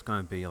probably was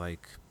going to be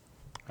like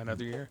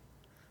Another year.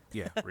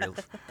 Yeah, really.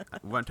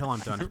 Until I'm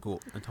done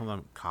school, until I'm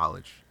in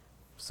college,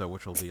 so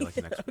which will be like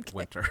next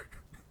winter.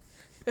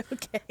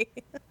 Okay.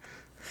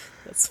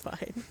 That's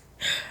fine.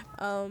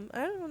 I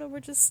don't know. We're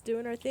just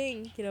doing our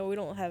thing. You know, we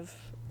don't have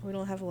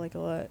like a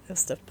lot of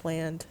stuff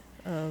planned.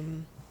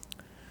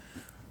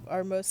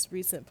 Our most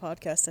recent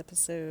podcast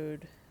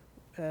episode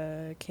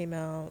came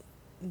out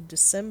in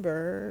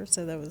December,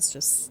 so that was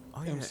just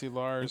MC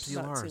Lars.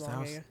 not too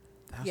long ago.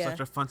 That was such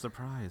a fun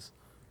surprise.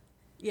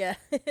 Yeah,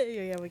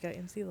 yeah, we got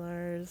MC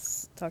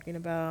Lars talking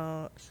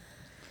about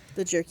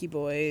the Jerky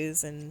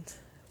Boys and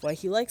why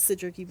he likes the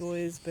Jerky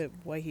Boys, but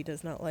why he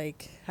does not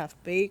like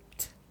Half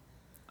Baked.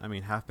 I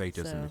mean, Half Baked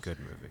isn't a good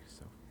movie,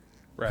 so.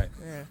 Right.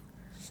 Yeah.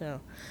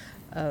 So,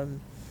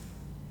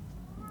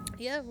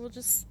 yeah, we'll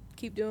just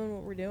keep doing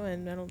what we're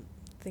doing. I don't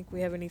think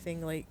we have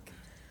anything like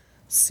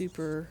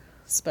super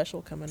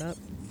special coming up.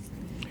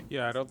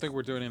 Yeah, I don't think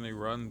we're doing any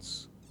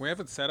runs. We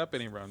haven't set up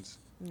any runs.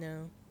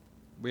 No.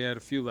 We had a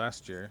few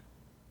last year.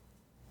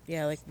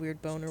 Yeah, like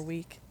Weird Boner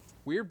Week.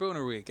 Weird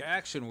Boner Week,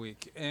 Action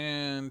Week,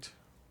 and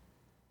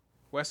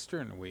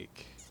Western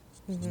Week.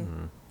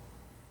 Mm-hmm.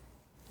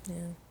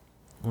 Yeah.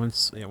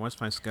 Once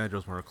my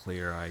schedule's more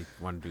clear, I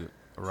want to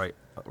write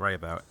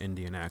about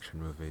Indian action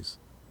movies.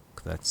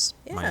 That's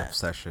my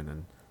obsession,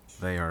 and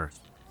they are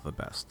the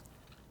best.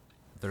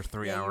 They're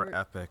 3-hour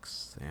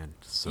epics and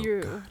so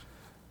good.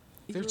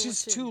 They're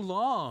just too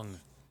long.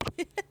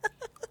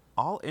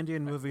 All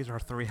Indian movies are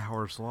 3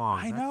 hours long.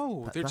 I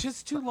know. They're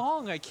just too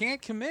long. I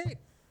can't commit.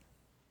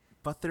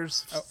 But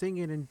there's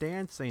singing and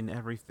dancing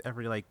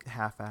every like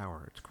half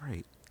hour. It's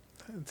great.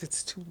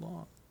 It's too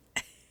long.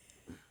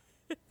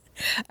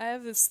 I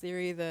have this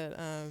theory that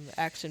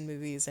action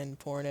movies and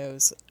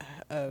pornos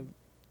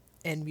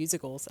and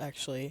musicals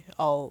actually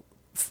all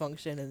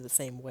function in the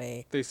same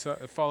way. They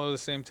follow the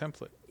same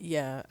template.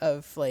 Yeah,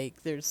 of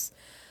like there's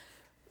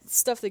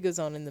stuff that goes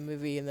on in the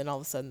movie, and then all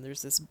of a sudden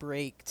there's this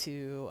break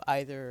to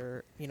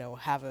either, you know,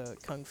 have a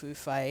kung fu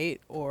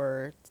fight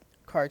or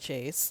car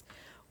chase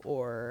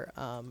or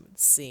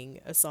sing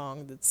a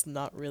song that's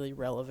not really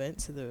relevant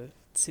to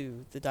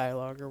the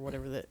dialogue or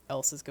whatever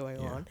else is going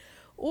on,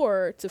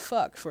 or to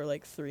fuck for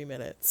like 3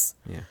 minutes.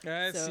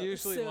 Yeah, it's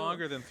usually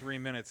longer than 3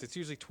 minutes. It's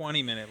usually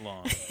 20-minute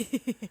long.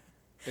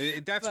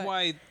 That's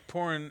why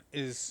porn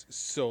is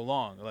so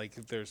long. Like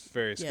there's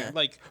various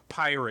like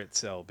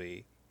Pirates,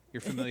 LB. You're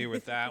familiar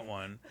with that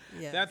one.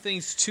 Yeah. That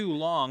thing's too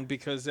long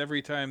because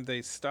every time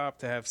they stop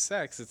to have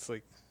sex, it's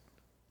like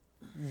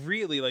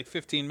really like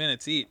 15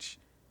 minutes each.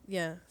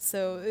 Yeah.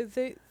 So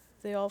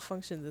they all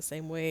function the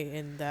same way,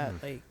 and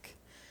that like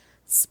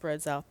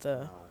spreads out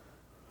the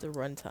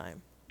runtime.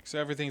 So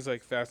everything's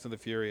like Fast and the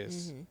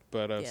Furious,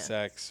 but of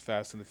sex,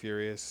 Fast and the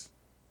Furious,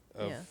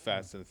 of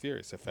Fast and the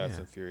Furious, of Fast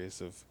and the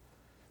Furious of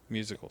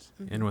musicals.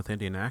 And with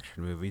Indian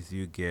action movies,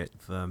 you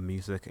get the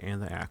music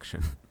and the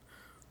action.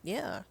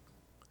 Yeah.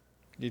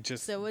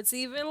 So it's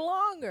even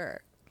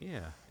longer.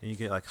 Yeah, and you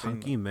get like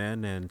hunky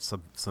men and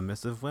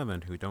submissive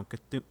women who don't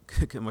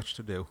get much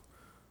to do.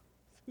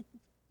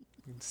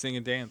 Sing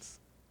and dance.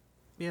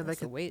 Yeah, that's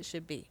the way it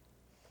should be.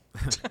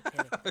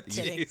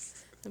 Kidding.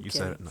 You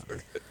said it, not me.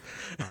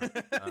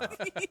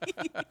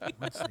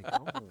 Wesley,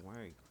 go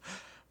away.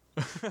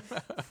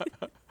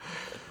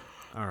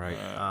 All right.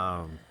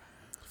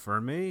 For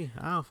me,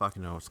 I don't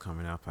fucking know what's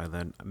coming out by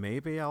then.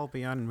 Maybe I'll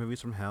be on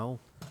Movies from Hell.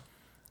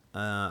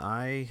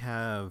 I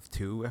have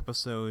 2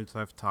 episodes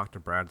I've talked to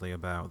Bradley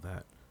about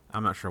that.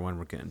 I'm not sure when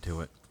we're getting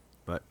to it,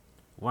 but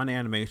one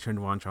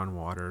animation, one John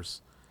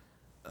Waters.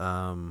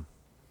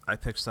 I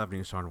picked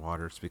 70s John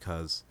Waters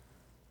because.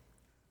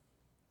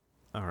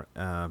 All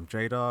right,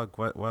 J-Dog,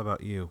 what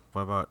about you?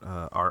 What about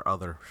our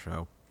other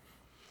show?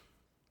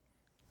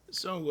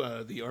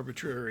 So, the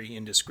Arbitrary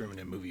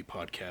Indiscriminate Movie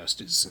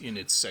Podcast is in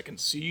its 2nd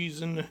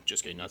season.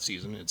 Just kidding, not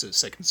season. It's a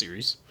 2nd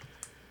series.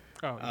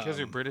 Oh, because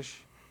you're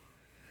British?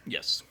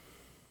 Yes.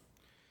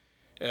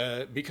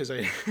 Because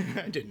I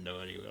didn't know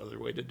any other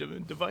way to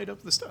divide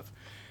up the stuff.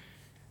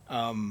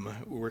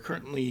 We're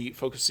currently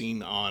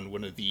focusing on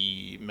one of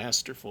the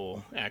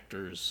masterful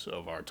actors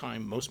of our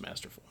time, most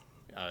masterful,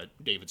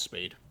 David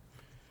Spade.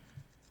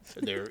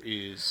 There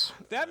is...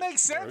 That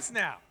makes sense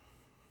now.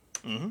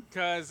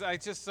 Because I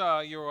just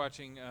saw you were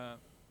watching,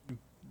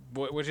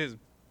 what's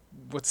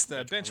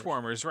the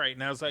Benchwarmers, right?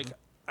 And I was like,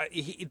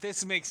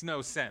 this makes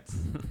no sense.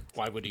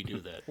 Why would he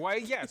do that?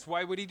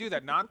 Why would he do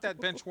that? Not that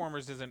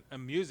Benchwarmers isn't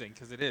amusing,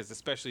 because it is,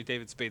 especially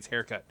David Spade's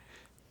haircut.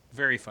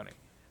 Very funny.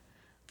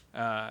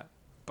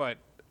 But,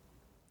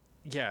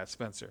 yeah,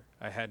 Spencer,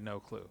 I had no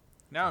clue.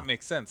 Now it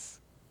makes sense.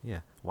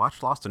 Yeah.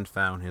 Watch Lost and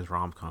Found, his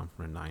rom-com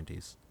from the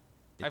 90s.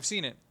 I've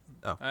seen it.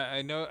 Oh.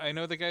 I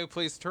know the guy who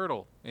plays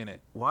Turtle in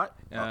it. What?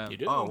 You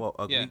do? Oh,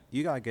 well, Yeah.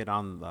 you gotta get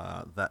on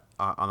that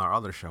on our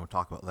other show and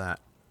talk about that.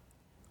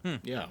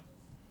 Yeah.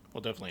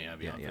 We'll definitely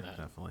have you on for that.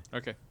 Definitely.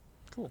 Okay,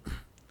 cool.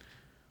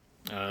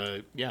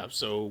 Yeah,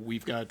 so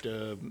we've got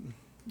a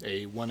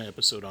one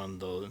episode on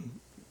the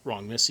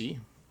Wrong Missy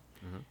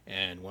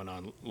and one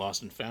on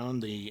Lost and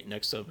Found. The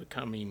next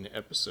upcoming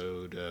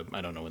episode,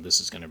 I don't know when this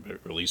is going to be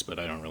released, but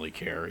I don't really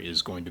care,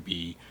 is going to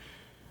be...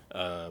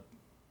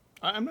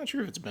 I'm not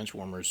sure if it's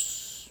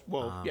Benchwarmers.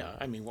 Well, yeah,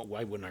 I mean,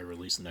 why wouldn't I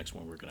release the next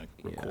one we're going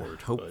to record?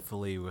 Yeah,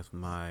 hopefully with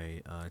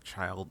my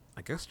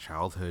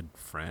childhood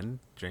friend,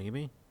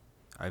 Jamie.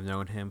 I've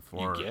known him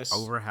for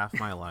over half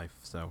my life,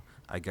 so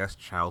I guess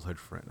childhood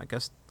friend. I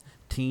guess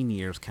teen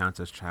years counts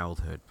as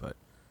childhood, but...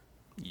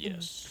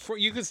 Yes.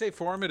 You could say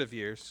formative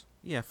years.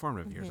 Yeah,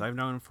 formative years. I've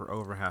known him for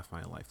over half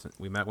my life.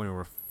 We met when we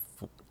were...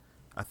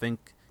 I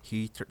think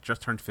he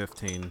just turned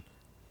 15,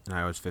 and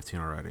I was 15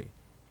 already.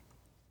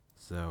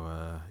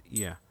 So,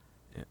 yeah.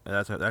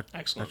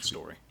 Excellent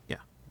story. Yeah.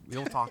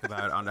 We'll talk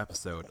about it on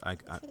episode, I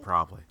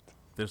probably.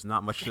 There's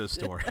not much to the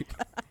story.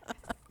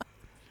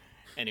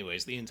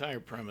 Anyways, the entire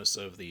premise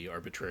of the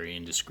Arbitrary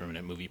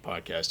Indiscriminate Movie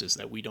Podcast is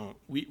that we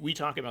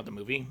talk about the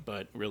movie,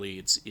 but really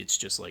it's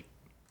just like,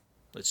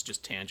 let's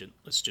just tangent.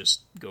 Let's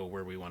just go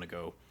where we want to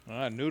go.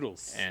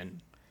 Noodles.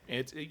 And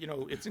it's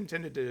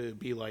intended to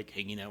be like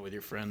hanging out with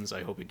your friends.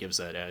 I hope it gives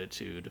that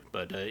attitude.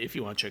 But if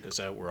you want to check us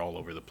out, we're all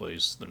over the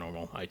place. The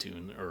normal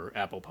iTunes or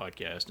Apple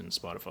Podcast and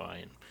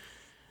Spotify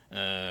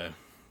and,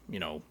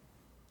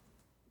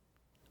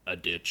 a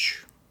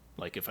ditch.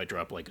 Like if I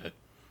drop like a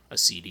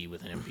CD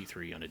with an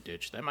MP3 on a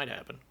ditch, that might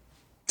happen.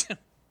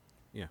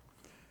 Yeah.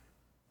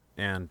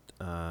 And,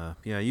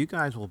 you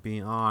guys will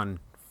be on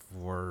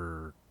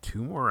for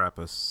 2 more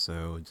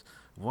episodes.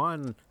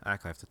 One,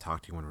 actually, I have to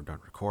talk to you when we're done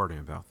recording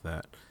about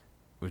that.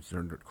 We're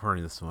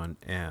recording this one.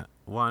 And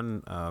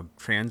one,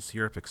 Trans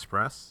Europe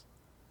Express.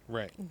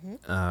 Right.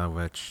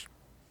 Which,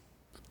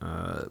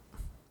 I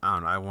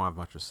don't know, I won't have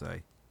much to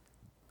say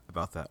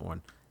about that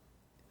one.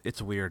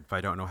 It's weird, but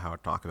I don't know how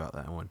to talk about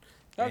that one.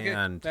 Okay,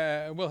 And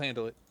we'll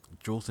handle it.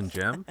 Jules and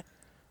Jim,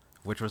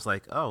 which was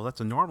like, oh, that's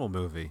a normal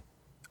movie.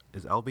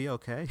 Is LB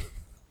okay?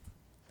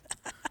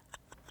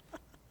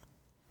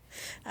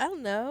 I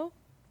don't know.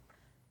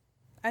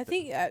 I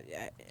think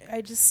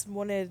I just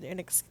wanted an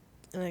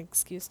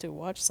excuse to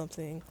watch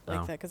something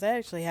like that because I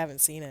actually haven't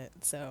seen it.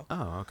 So.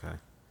 Oh, okay.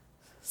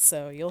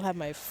 So you'll have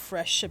my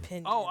fresh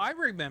opinion. Oh, I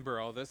remember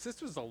all this.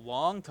 This was a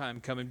long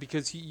time coming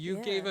because you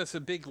gave us a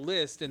big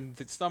list and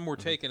some were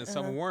taken and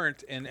some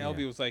weren't. And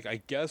LB was like,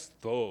 I guess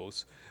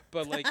those.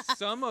 But like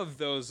some of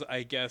those,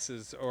 I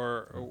guess,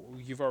 or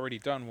you've already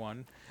done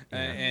one.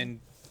 And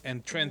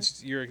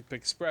Trans Europe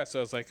Express, I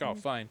was like, oh,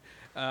 fine.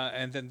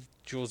 And then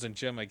Jules and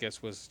Jim, I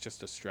guess, was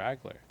just a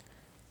straggler.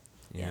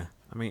 Yeah.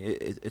 I mean,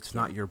 it's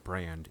not your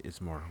brand is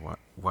more what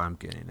I'm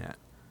getting at.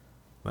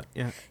 But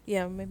yeah.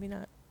 Yeah, maybe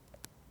not.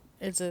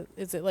 Is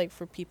it like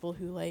for people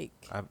who like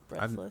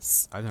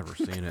Breathless? I've never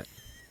seen it.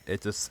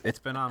 It's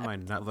been on my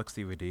Netflix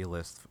DVD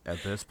list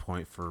at this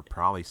point for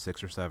probably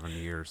 6 or 7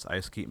 years. I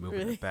just keep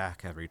moving it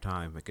back every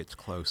time it gets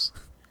close.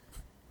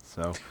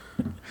 So.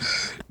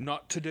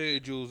 Not today,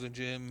 Jules and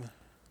Jim.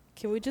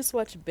 Can we just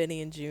watch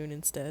Benny and June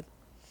instead?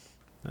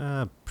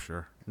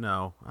 Sure.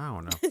 No, I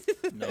don't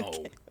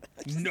know.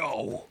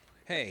 No.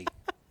 Hey,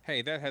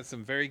 that has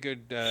some very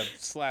good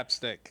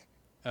slapstick.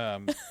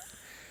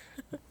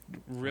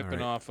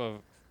 Ripping off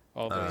of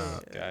all those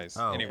guys.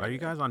 Oh, anyway. Are you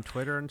guys on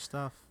Twitter and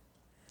stuff?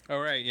 Oh,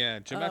 right, yeah.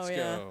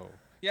 Jametsko.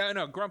 Yeah,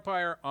 no,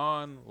 Grumpire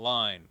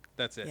Online.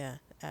 That's it. Yeah,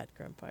 at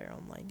Grumpire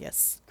Online.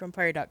 Yes,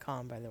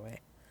 grumpire.com, by the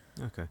way.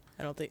 Okay.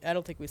 I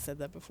don't think we said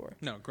that before.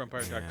 No,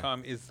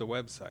 grumpire.com is the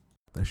website.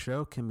 The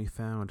show can be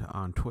found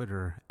on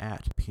Twitter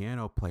at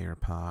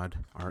PianoPlayerPod.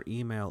 Our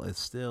email is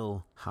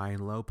still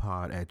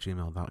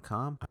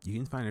highandlowpod@gmail.com. You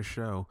can find the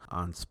show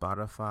on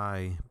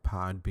Spotify,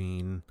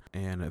 Podbean,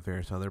 and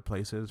various other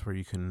places where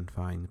you can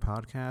find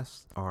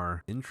podcasts.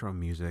 Our intro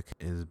music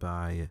is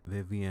by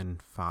Vivian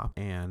Fopp,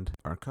 and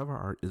our cover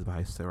art is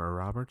by Sarah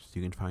Roberts.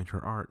 You can find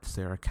her art,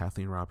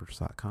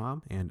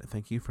 sarahkathleenroberts.com, and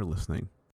thank you for listening.